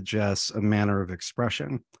also suggests a manner of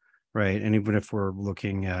expression. Right. And even if we're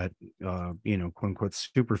looking at, quote unquote,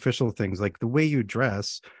 superficial things, like the way you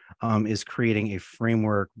dress is creating a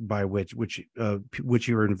framework by which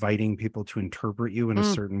you're inviting people to interpret you in a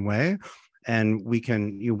certain way. And we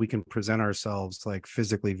can present ourselves like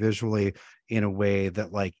physically, visually in a way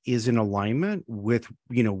that like is in alignment with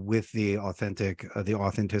the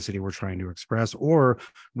authenticity we're trying to express, or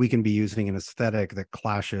we can be using an aesthetic that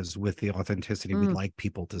clashes with the authenticity we'd like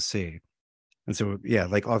people to see. And so,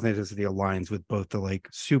 like authenticity aligns with both the like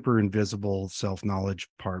super invisible self-knowledge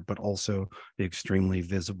part, but also the extremely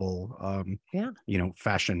visible,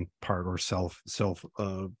 fashion part or self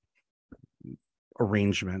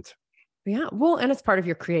arrangement. Yeah. Well, and it's part of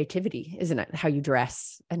your creativity, isn't it? How you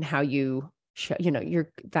dress and how you show,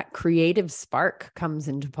 that creative spark comes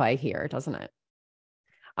into play here, doesn't it?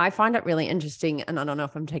 I find it really interesting, and I don't know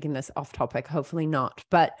if I'm taking this off topic, hopefully not,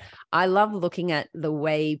 but I love looking at the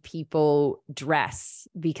way people dress,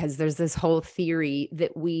 because there's this whole theory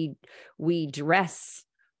that we dress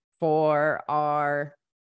for our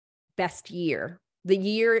best year, the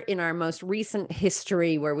year in our most recent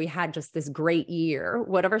history where we had just this great year,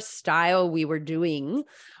 whatever style we were doing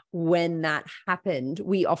when that happened,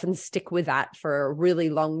 we often stick with that for a really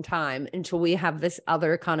long time until we have this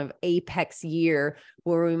other kind of apex year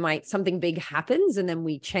where something big happens and then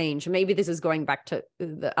we change. Maybe this is going back to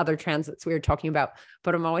the other transits we were talking about,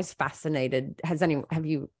 but I'm always fascinated.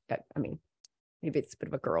 Maybe it's a bit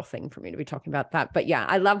of a girl thing for me to be talking about that, but yeah,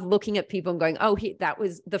 I love looking at people and going, oh, that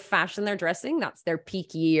was the fashion they're dressing. That's their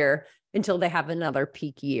peak year until they have another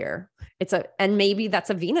peak year. And maybe that's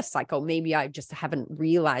a Venus cycle. Maybe I just haven't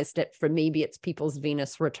realized it. Maybe it's people's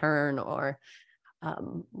Venus return or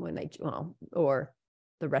or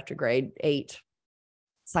the retrograde 8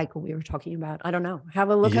 cycle we were talking about. I don't know. Have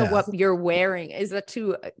a look at what you're wearing. Is that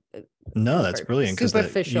too? No, that's brilliant.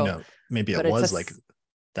 Superficial. Maybe it was like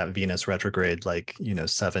that Venus retrograde,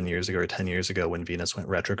 7 years ago or 10 years ago when Venus went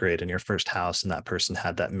retrograde in your first house and that person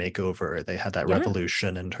had that makeover, they had that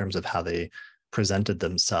revolution in terms of how they presented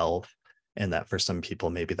themselves. And that for some people,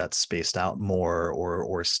 maybe that's spaced out more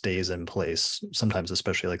or stays in place sometimes,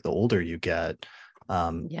 especially like the older you get,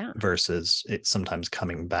 versus it sometimes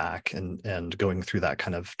coming back and going through that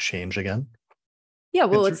kind of change again. Yeah,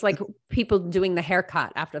 well, it's like people doing the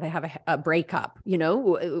haircut after they have a breakup,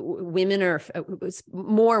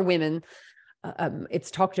 more women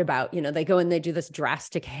it's talked about, they go and they do this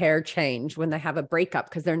drastic hair change when they have a breakup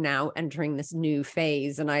because they're now entering this new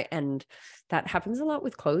phase. And that happens a lot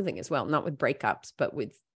with clothing as well, not with breakups, but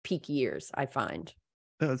with peak years, I find.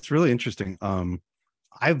 That's really interesting.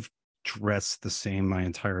 I've dressed the same my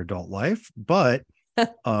entire adult life, but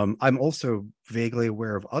I'm also vaguely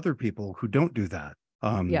aware of other people who don't do that.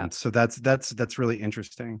 So that's really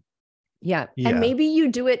interesting. Yeah. And maybe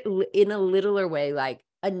you do it in a littler way, like,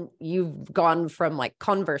 and you've gone from like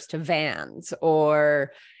Converse to Vans,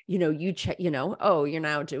 or, oh, you're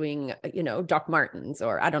now doing, Doc Martens,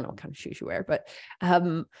 or I don't know what kind of shoes you wear, but,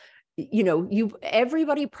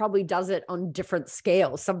 everybody probably does it on different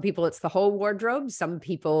scales. Some people it's the whole wardrobe. Some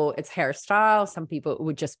people it's hairstyle. Some people it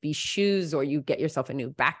would just be shoes, or you get yourself a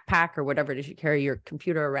new backpack or whatever it is you carry your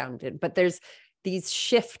computer around in. But there's these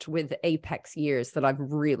shift with apex years that I've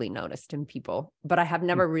really noticed in people, but I have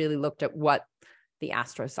never really looked at what the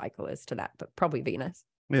astro cycle is to that, but probably Venus.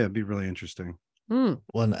 Yeah, it'd be really interesting.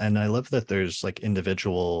 Well, and I love that there's like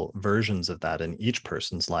individual versions of that in each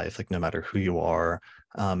person's life, like no matter who you are.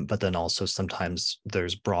 But then also sometimes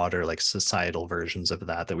there's broader like societal versions of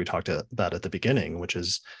that we talked about at the beginning, which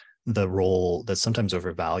is the role that's sometimes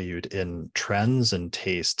overvalued in trends and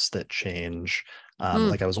tastes that change.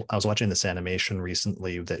 Like I was watching this animation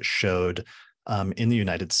recently that showed in the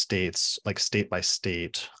United States, like state by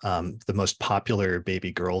state, the most popular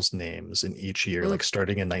baby girls' names in each year, like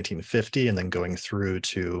starting in 1950 and then going through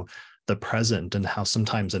to the present, and how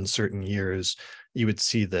sometimes in certain years you would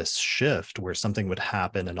see this shift where something would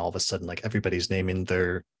happen and all of a sudden like everybody's naming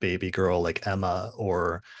their baby girl like Emma,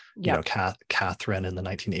 or Catherine in the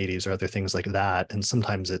 1980s, or other things like that. And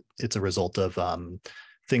sometimes it's a result of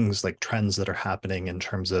things like trends that are happening in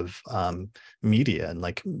terms of media and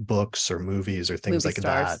like books or movies or things like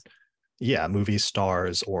that. Yeah, movie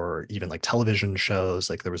stars, or even like television shows.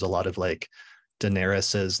 Like there was a lot of like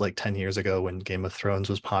Daenerys's like 10 years ago when Game of Thrones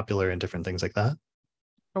was popular and different things like that.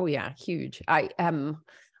 Oh yeah, huge. I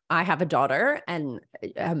have a daughter, and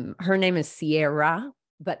her name is Sierra,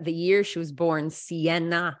 but the year she was born,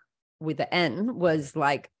 Sienna with the N was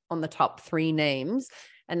like on the top 3 names.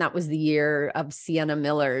 And that was the year of Sienna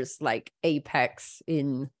Miller's like apex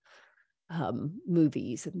in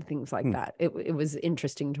movies and things like that. It was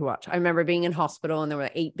interesting to watch. I remember being in hospital and there were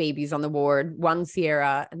 8 babies on the ward, 1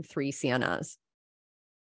 Sierra and 3 Siennas.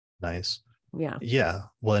 Nice. Yeah. Yeah.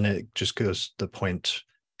 Well, and it just goes, the point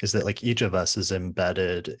is that like each of us is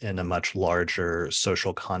embedded in a much larger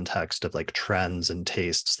social context of like trends and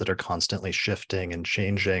tastes that are constantly shifting and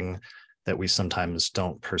changing, that we sometimes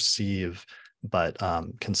don't perceive, but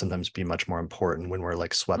can sometimes be much more important when we're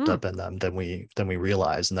like swept up in them than we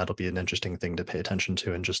realize. And that'll be an interesting thing to pay attention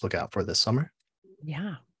to and just look out for this summer.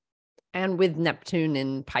 Yeah. And with Neptune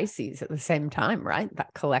in Pisces at the same time, right?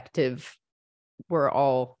 That collective, we're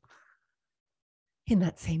all in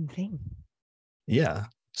that same thing. Yeah.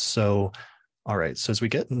 So, all right. So as we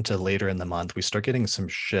get into later in the month, we start getting some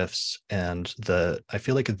shifts, and I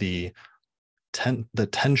feel like the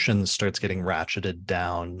tension starts getting ratcheted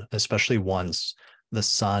down, especially once the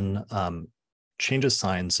sun changes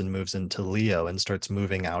signs and moves into Leo and starts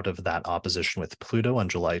moving out of that opposition with Pluto on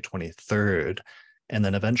July 23rd. And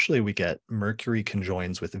then eventually we get Mercury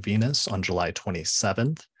conjoins with Venus on July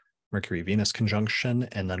 27th, Mercury-Venus conjunction.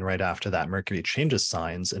 And then right after that, Mercury changes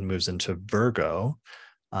signs and moves into Virgo,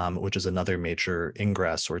 which is another major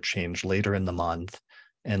ingress or change later in the month.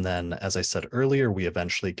 And then, as I said earlier, we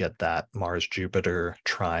eventually get that Mars-Jupiter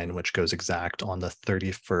trine, which goes exact on the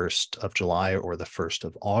 31st of July or the 1st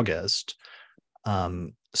of August.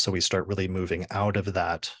 So we start really moving out of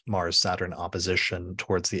that Mars-Saturn opposition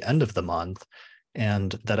towards the end of the month.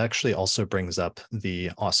 And that actually also brings up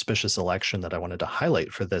the auspicious election that I wanted to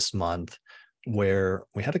highlight for this month, where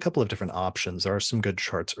we had a couple of different options. There are some good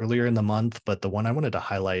charts earlier in the month, but the one I wanted to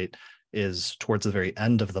highlight is towards the very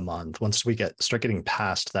end of the month, once we start getting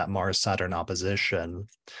past that Mars-Saturn opposition.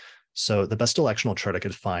 So the best electional chart I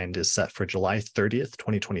could find is set for July 30th,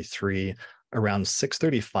 2023, around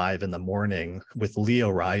 6:35 in the morning, with Leo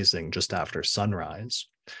rising just after sunrise.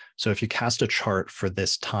 So if you cast a chart for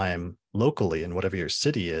this time locally in whatever your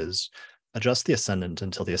city is, adjust the ascendant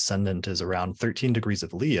until the ascendant is around 13 degrees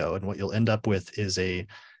of Leo, and what you'll end up with is a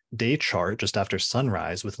day chart just after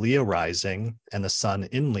sunrise with Leo rising and the sun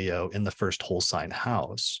in Leo in the first whole sign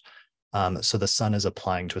house. So the sun is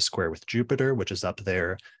applying to a square with Jupiter, which is up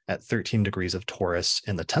there at 13 degrees of Taurus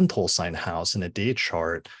in the 10th whole sign house in a day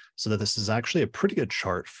chart. So that this is actually a pretty good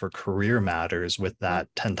chart for career matters with that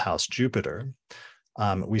 10th house Jupiter.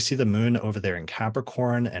 We see the moon over there in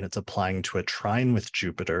Capricorn, and it's applying to a trine with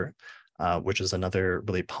Jupiter. which is another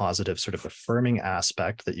really positive sort of affirming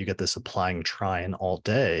aspect that you get this applying trine all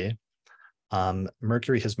day.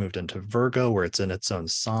 Mercury has moved into Virgo, where it's in its own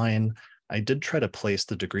sign. I did try to place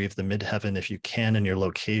the degree of the midheaven, if you can, in your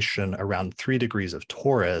location around 3 degrees of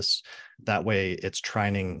Taurus. That way it's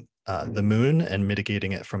trining the moon and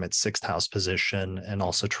mitigating it from its 6th house position, and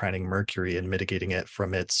also trining Mercury and mitigating it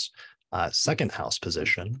from its 2nd house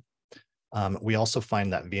position. We also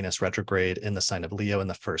find that Venus retrograde in the sign of Leo in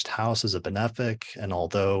the 1st house is a benefic. And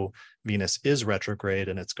although Venus is retrograde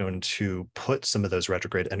and it's going to put some of those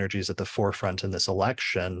retrograde energies at the forefront in this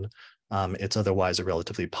election, it's otherwise a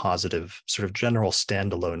relatively positive sort of general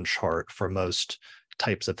standalone chart for most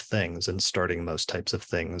types of things, and starting most types of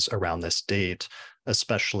things around this date,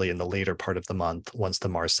 especially in the later part of the month once the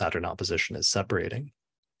Mars-Saturn opposition is separating.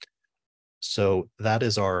 So that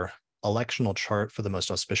is our electional chart for the most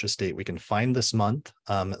auspicious date we can find this month.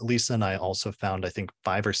 Lisa and I also found, I think,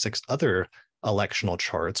 5 or 6 other electional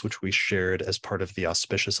charts, which we shared as part of the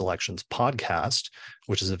Auspicious Elections podcast,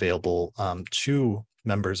 which is available to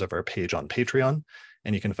members of our page on Patreon.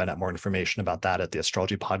 And you can find out more information about that at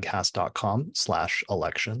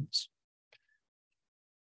theastrologypodcast.com/elections.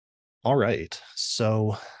 All right,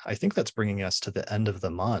 so I think that's bringing us to the end of the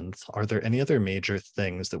month. Are there any other major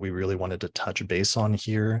things that we really wanted to touch base on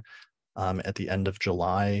here at the end of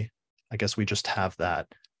July? I guess we just have that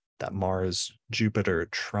Mars-Jupiter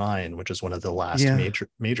trine, which is one of the last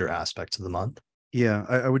major aspects of the month. Yeah,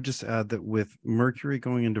 I would just add that with Mercury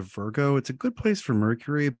going into Virgo, it's a good place for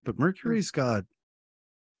Mercury, but Mercury's got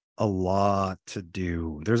a lot to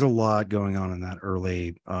do. There's a lot going on in that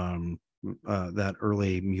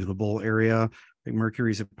early mutable area. Like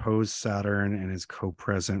Mercury's opposed Saturn and is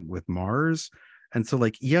co-present with Mars. And so,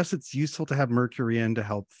 like, yes, it's useful to have Mercury in to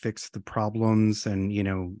help fix the problems and,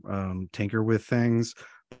 tinker with things.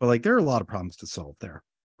 But like, there are a lot of problems to solve there,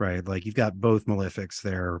 right? Like, you've got both malefics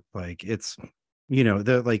there. Like, it's,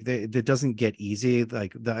 it doesn't get easy.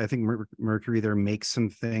 Like, I think Mercury there makes some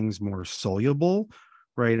things more soluble,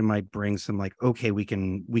 right? It might bring some like, okay, we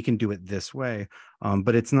can do it this way.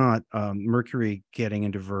 But it's not, Mercury getting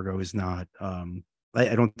into Virgo is not, I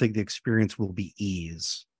don't think the experience will be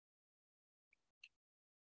ease.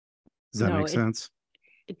 Does that make sense?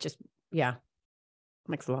 It just,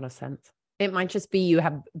 makes a lot of sense. It might just be you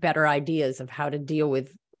have better ideas of how to deal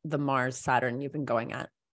with the Mars Saturn you've been going at.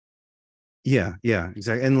 Yeah,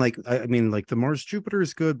 exactly. And like, I mean, like the Mars Jupiter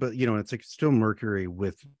is good, but it's like still Mercury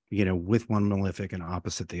with one malefic and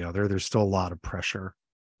opposite the other. There's still a lot of pressure.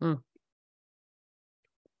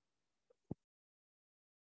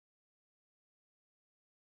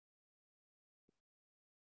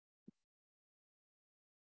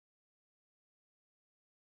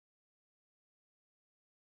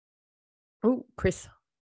 Oh, Chris,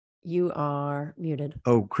 you are muted.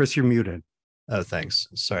 Oh, Chris, you're muted. Oh, thanks.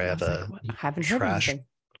 Sorry, I have a trash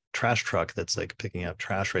truck that's like picking up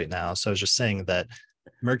trash right now. So I was just saying that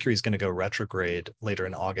Mercury is going to go retrograde later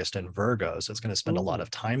in August in Virgo. So it's going to spend a lot of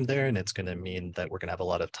time there, and it's going to mean that we're going to have a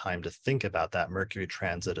lot of time to think about that Mercury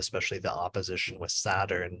transit, especially the opposition with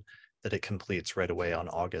Saturn that it completes right away on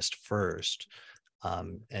August 1st.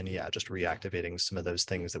 And yeah, just reactivating some of those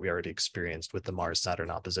things that we already experienced with the Mars-Saturn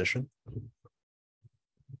opposition.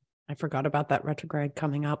 I forgot about that retrograde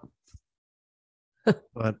coming up.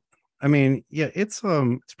 But I mean, it's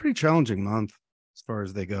a pretty challenging month as far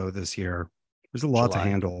as they go this year. There's a lot to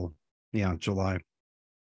handle. Yeah, July.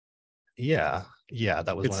 Yeah,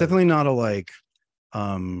 that was. It's definitely not a like.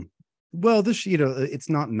 Well, this it's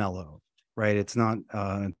not mellow, right? It's not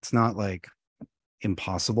like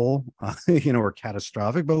impossible, or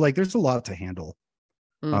catastrophic, but like there's a lot to handle.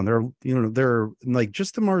 There like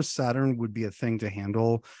just the Mars Saturn would be a thing to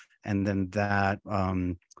handle, and then that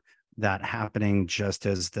happening just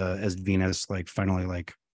as Venus like finally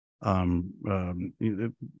like I was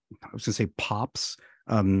gonna say pops,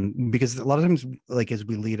 because a lot of times like as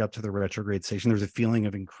we lead up to the retrograde station, there's a feeling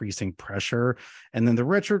of increasing pressure, and then the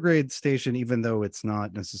retrograde station, even though it's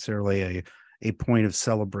not necessarily a point of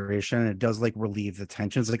celebration, it does like relieve the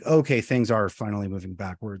tensions. Like, okay, things are finally moving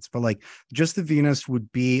backwards, but like just the Venus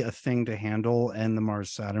would be a thing to handle, and the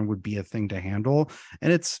Mars Saturn would be a thing to handle,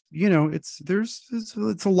 and it's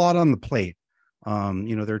it's a lot on the plate.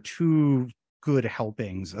 There are 2 good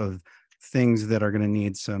helpings of things that are going to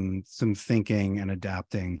need some thinking and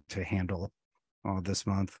adapting to handle this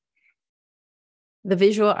month. The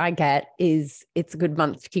visual I get is it's a good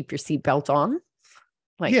month to keep your seatbelt on.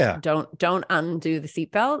 Like, don't undo the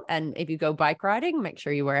seatbelt. And if you go bike riding, make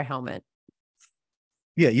sure you wear a helmet.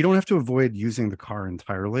 Yeah, you don't have to avoid using the car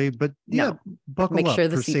entirely, but buckle make up sure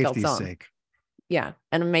the for seatbelt's safety's on. sake. Yeah,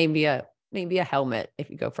 and maybe a maybe a helmet if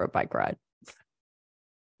you go for a bike ride.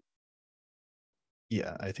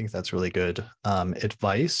 Yeah, I think that's really good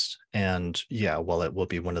advice. And yeah, while it will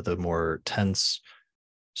be one of the more tense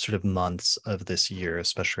sort of months of this year,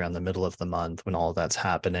 especially around the middle of the month when all of that's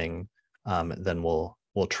happening, then we'll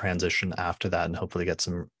transition after that and hopefully get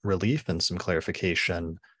some relief and some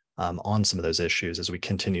clarification on some of those issues as we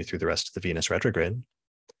continue through the rest of the Venus retrograde.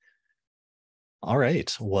 All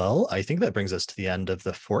right. Well, I think that brings us to the end of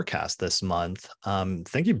the forecast this month.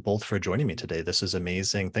 Thank you both for joining me today. This is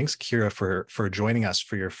amazing. Thanks, Kira, for joining us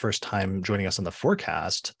for your first time joining us on the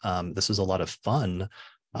forecast. This is a lot of fun.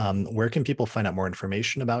 Where can people find out more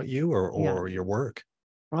information about you or your work?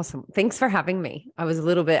 Awesome. Thanks for having me.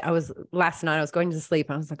 Last night I was going to sleep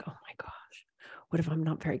and I was like, oh my gosh, what if I'm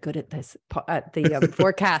not very good at this, at the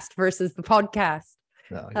forecast versus the podcast?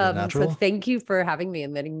 No, you're natural. So thank you for having me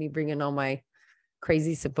and letting me bring in all my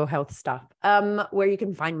crazy simple health stuff. Where you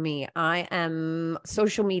can find me, I am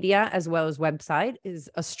social media as well as website is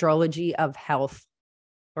Astrology of Health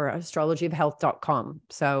or astrologyofhealth.com.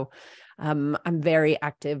 So I'm very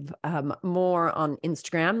active, more on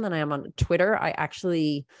Instagram than I am on Twitter. I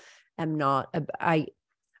actually am not. I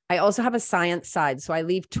also have a science side, so I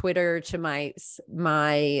leave Twitter to my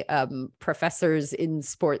professors in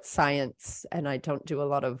sports science, and I don't do a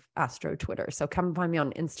lot of astro Twitter. So come find me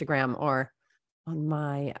on Instagram or on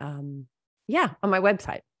my on my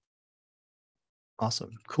website.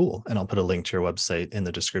 Awesome. Cool. And I'll put a link to your website in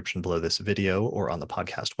the description below this video or on the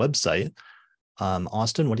podcast website.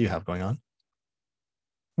 Austin, what do you have going on?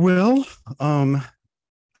 Well,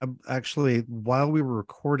 actually, while we were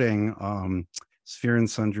recording, Sphere and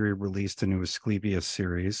Sundry released a new Asclepius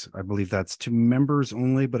series. I believe that's to members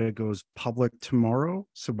only, but it goes public tomorrow.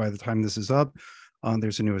 So by the time this is up,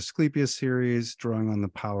 there's a new Asclepius series drawing on the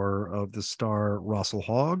power of the star Russell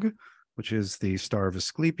Hogg, which is the star of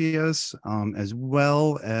Asclepius, as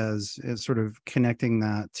well as sort of connecting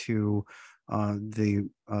that to the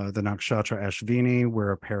nakshatra Ashvini,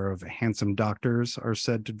 where a pair of handsome doctors are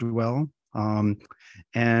said to dwell.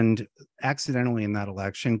 And accidentally in that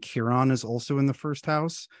election, Chiron is also in the first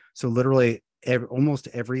house. So literally almost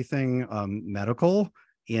everything medical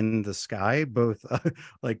in the sky, both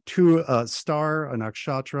like two star, a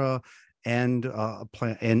nakshatra, and a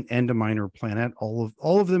planet and a minor planet, all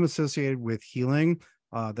of them associated with healing.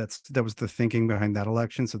 That was the thinking behind that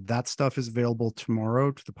election. So that stuff is available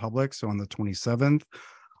tomorrow to the public. So on the 27th.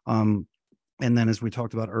 And then as we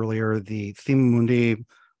talked about earlier, the Thema Mundi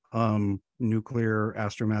nuclear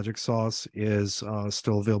astro magic sauce is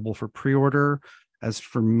still available for pre-order. As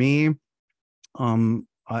for me,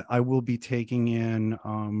 I will be taking in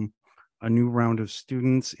a new round of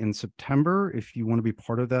students in September. If you want to be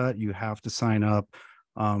part of that, you have to sign up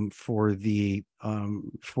for the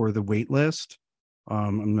wait list.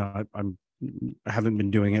 I haven't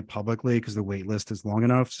been doing it publicly because the wait list is long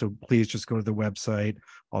enough. So please just go to the website,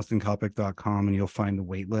 austincoppock.com, and you'll find the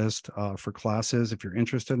wait list for classes if you're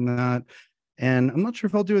interested in that. And I'm not sure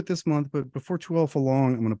if I'll do it this month, but before too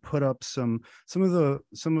long, I'm going to put up some of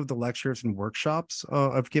the lectures and workshops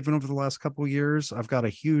I've given over the last couple of years. I've got a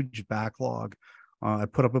huge backlog. I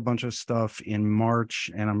put up a bunch of stuff in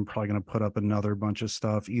March, and I'm probably going to put up another bunch of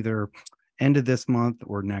stuff either end of this month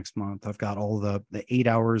or next month. I've got all the 8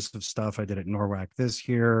 hours of stuff I did at Norwalk this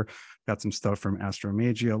year. Got some stuff from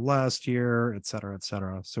Astromagia last year, et cetera, et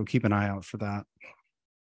cetera. So keep an eye out for that.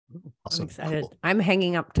 Awesome. I'm excited. Cool. I'm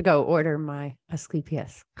hanging up to go order my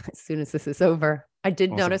Asclepius as soon as this is over. I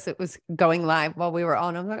did notice it was going live while we were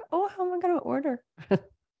on. I'm like, oh, how am I going to order?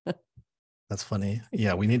 That's funny.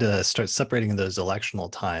 Yeah, we need to start separating those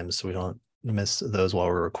electional times so we don't miss those while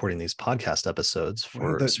we're recording these podcast episodes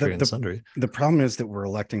for Sphere and Sundry. The problem is that we're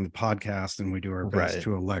electing the podcast and we do our best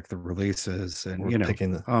to elect the releases, and we're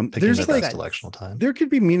picking the there's best electional time. There could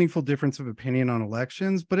be meaningful difference of opinion on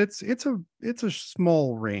elections, but it's a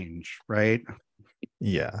small range, right?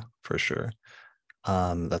 Yeah, for sure.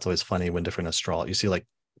 That's always funny when different you see like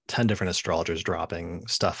 10 different astrologers dropping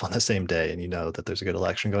stuff on the same day, and you know that there's a good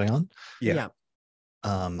election going on. Yeah.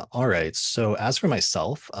 All right. So as for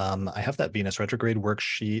myself, I have that Venus retrograde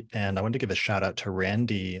worksheet, and I wanted to give a shout out to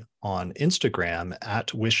Randy on Instagram at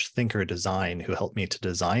WishThinkerDesign, who helped me to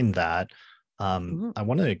design that. I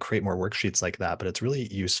want to create more worksheets like that, but it's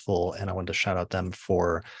really useful, and I wanted to shout out them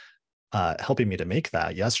for helping me to make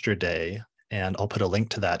that yesterday. And I'll put a link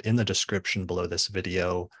to that in the description below this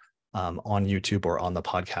video on YouTube or on the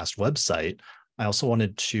podcast website. I also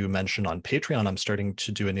wanted to mention on Patreon, I'm starting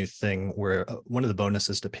to do a new thing where one of the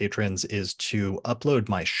bonuses to patrons is to upload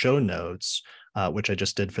my show notes which I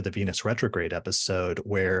just did for the Venus retrograde episode,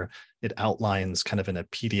 where it outlines kind of in a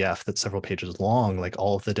PDF that's several pages long, like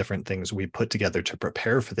all of the different things we put together to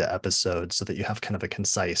prepare for the episode so that you have kind of a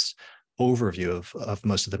concise overview of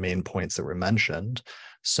most of the main points that were mentioned.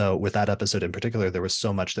 So with that episode in particular, there was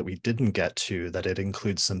so much that we didn't get to that it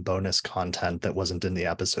includes some bonus content that wasn't in the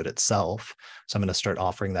episode itself. So I'm going to start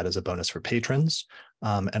offering that as a bonus for patrons.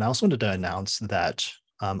 And I also wanted to announce that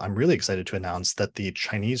I'm really excited to announce that the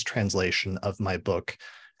Chinese translation of my book,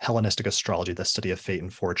 Hellenistic Astrology, the Study of Fate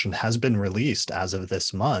and Fortune, has been released as of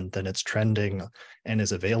this month, and it's trending and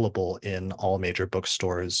is available in all major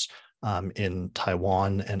bookstores in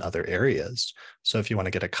Taiwan and other areas. So if you want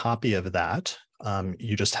to get a copy of that,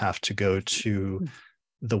 you just have to go to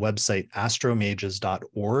the website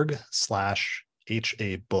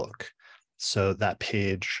astromages.org/HA book. So that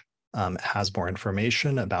page has more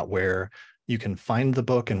information about where you can find the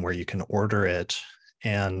book and where you can order it.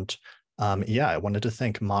 And I wanted to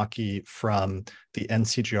thank Maki from the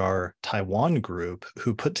NCGR Taiwan group,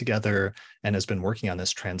 who put together and has been working on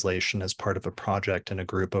this translation as part of a project and a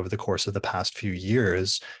group over the course of the past few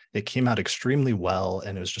years. It came out extremely well,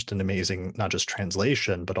 and it was just an amazing, not just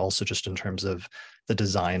translation, but also just in terms of the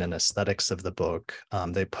design and aesthetics of the book.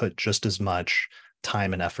 They put just as much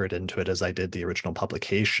time and effort into it as I did the original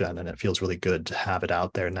publication, and it feels really good to have it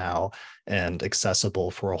out there now and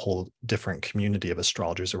accessible for a whole different community of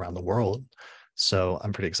astrologers around the world. So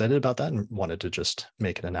I'm pretty excited about that and wanted to just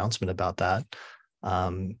make an announcement about that.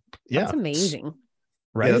 That's amazing.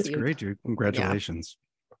 Right. Yeah, that's great, dude. Congratulations.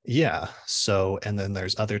 Yeah. So, and then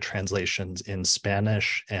there's other translations in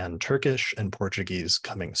Spanish and Turkish and Portuguese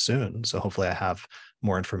coming soon. So hopefully I have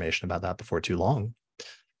more information about that before too long.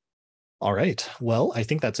 All right. Well, I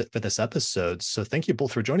think that's it for this episode. So thank you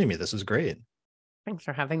both for joining me. This was great. Thanks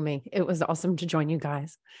for having me. It was awesome to join you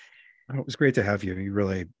guys. It was great to have you. You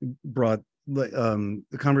really brought, the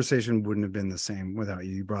conversation wouldn't have been the same without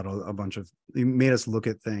you. You brought a bunch of, you made us look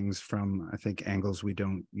at things from, I think, angles we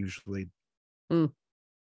don't usually. I'm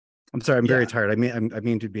sorry, I'm very tired. I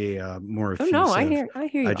mean to be more effusive. Oh no, I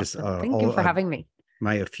hear you. I just thank you for having me.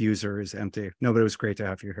 My effuser is empty. No, but it was great to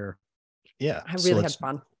have you here. Yeah, I really had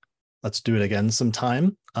fun. Let's do it again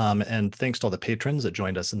sometime. And thanks to all the patrons that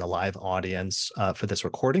joined us in the live audience for this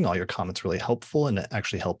recording. All your comments really helpful, and it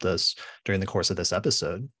actually helped us during the course of this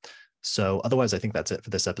episode. So otherwise, I think that's it for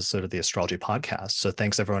this episode of the Astrology Podcast. So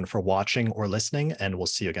thanks everyone for watching or listening, and we'll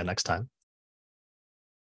see you again next time.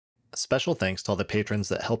 Special thanks to all the patrons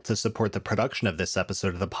that helped to support the production of this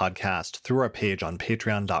episode of the podcast through our page on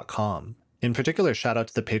patreon.com. In particular, shout out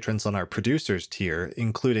to the patrons on our producers tier,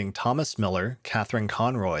 including Thomas Miller, Catherine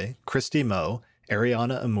Conroy, Christy Moe,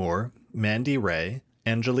 Ariana Amour, Mandy Ray,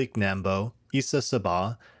 Angelique Nambo, Issa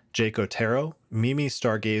Sabah, Jake Otero, Mimi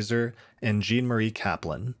Stargazer, and Jean-Marie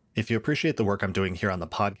Kaplan. If you appreciate the work I'm doing here on the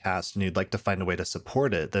podcast and you'd like to find a way to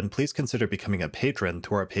support it, then please consider becoming a patron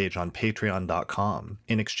through our page on patreon.com.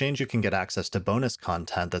 In exchange, you can get access to bonus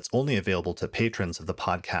content that's only available to patrons of the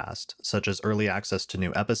podcast, such as early access to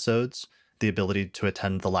new episodes, the ability to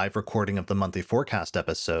attend the live recording of the monthly forecast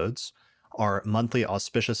episodes, our monthly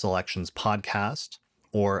auspicious elections podcast,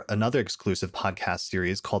 or another exclusive podcast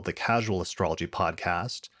series called the Casual Astrology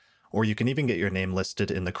Podcast, or you can even get your name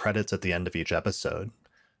listed in the credits at the end of each episode.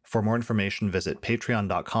 For more information, visit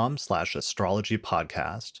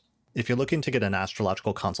patreon.com/astrologypodcast. If you're looking to get an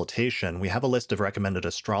astrological consultation, we have a list of recommended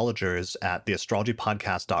astrologers at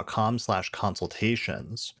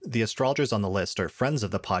theastrologypodcast.com/consultations. The astrologers on the list are friends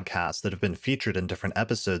of the podcast that have been featured in different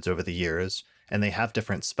episodes over the years, and they have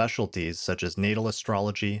different specialties such as natal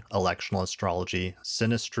astrology, electional astrology,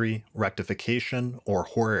 synastry, rectification, or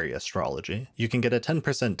horary astrology. You can get a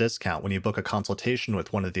 10% discount when you book a consultation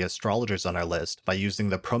with one of the astrologers on our list by using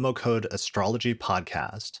the promo code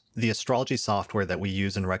AstrologyPodcast. The astrology software that we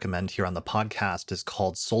use and recommend here on the podcast is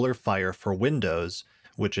called SolarFire for Windows,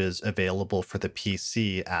 which is available for the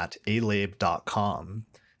PC at alabe.com.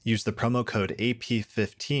 Use the promo code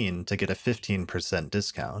AP15 to get a 15%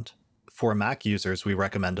 discount. For Mac users, we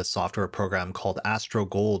recommend a software program called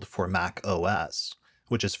AstroGold for Mac OS,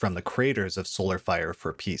 which is from the creators of SolarFire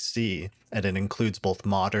for PC, and it includes both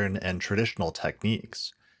modern and traditional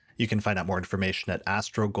techniques. You can find out more information at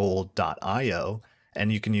astrogold.io,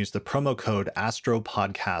 and you can use the promo code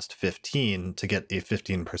AstroPodcast15 to get a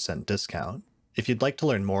 15% discount. If you'd like to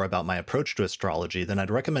learn more about my approach to astrology, then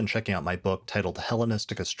I'd recommend checking out my book titled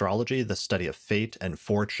Hellenistic Astrology, the Study of Fate and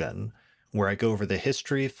Fortune, where I go over the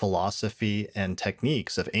history, philosophy, and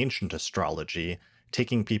techniques of ancient astrology,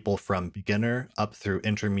 taking people from beginner up through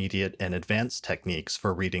intermediate and advanced techniques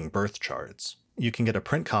for reading birth charts. You can get a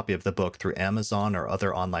print copy of the book through Amazon or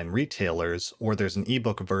other online retailers, or there's an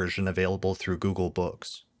ebook version available through Google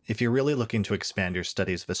Books. If you're really looking to expand your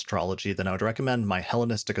studies of astrology, then I would recommend my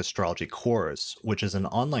Hellenistic Astrology course, which is an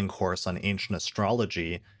online course on ancient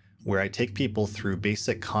astrology, where I take people through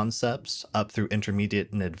basic concepts up through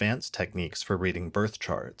intermediate and advanced techniques for reading birth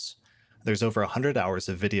charts. There's over 100 hours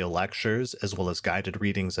of video lectures, as well as guided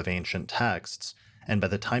readings of ancient texts, and by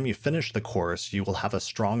the time you finish the course, you will have a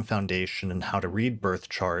strong foundation in how to read birth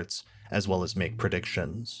charts, as well as make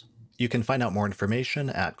predictions. You can find out more information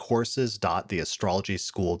at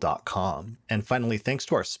courses.theastrologyschool.com. And finally, thanks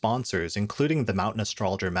to our sponsors, including the Mountain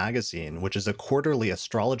Astrologer magazine, which is a quarterly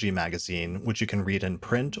astrology magazine, which you can read in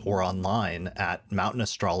print or online at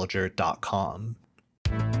mountainastrologer.com.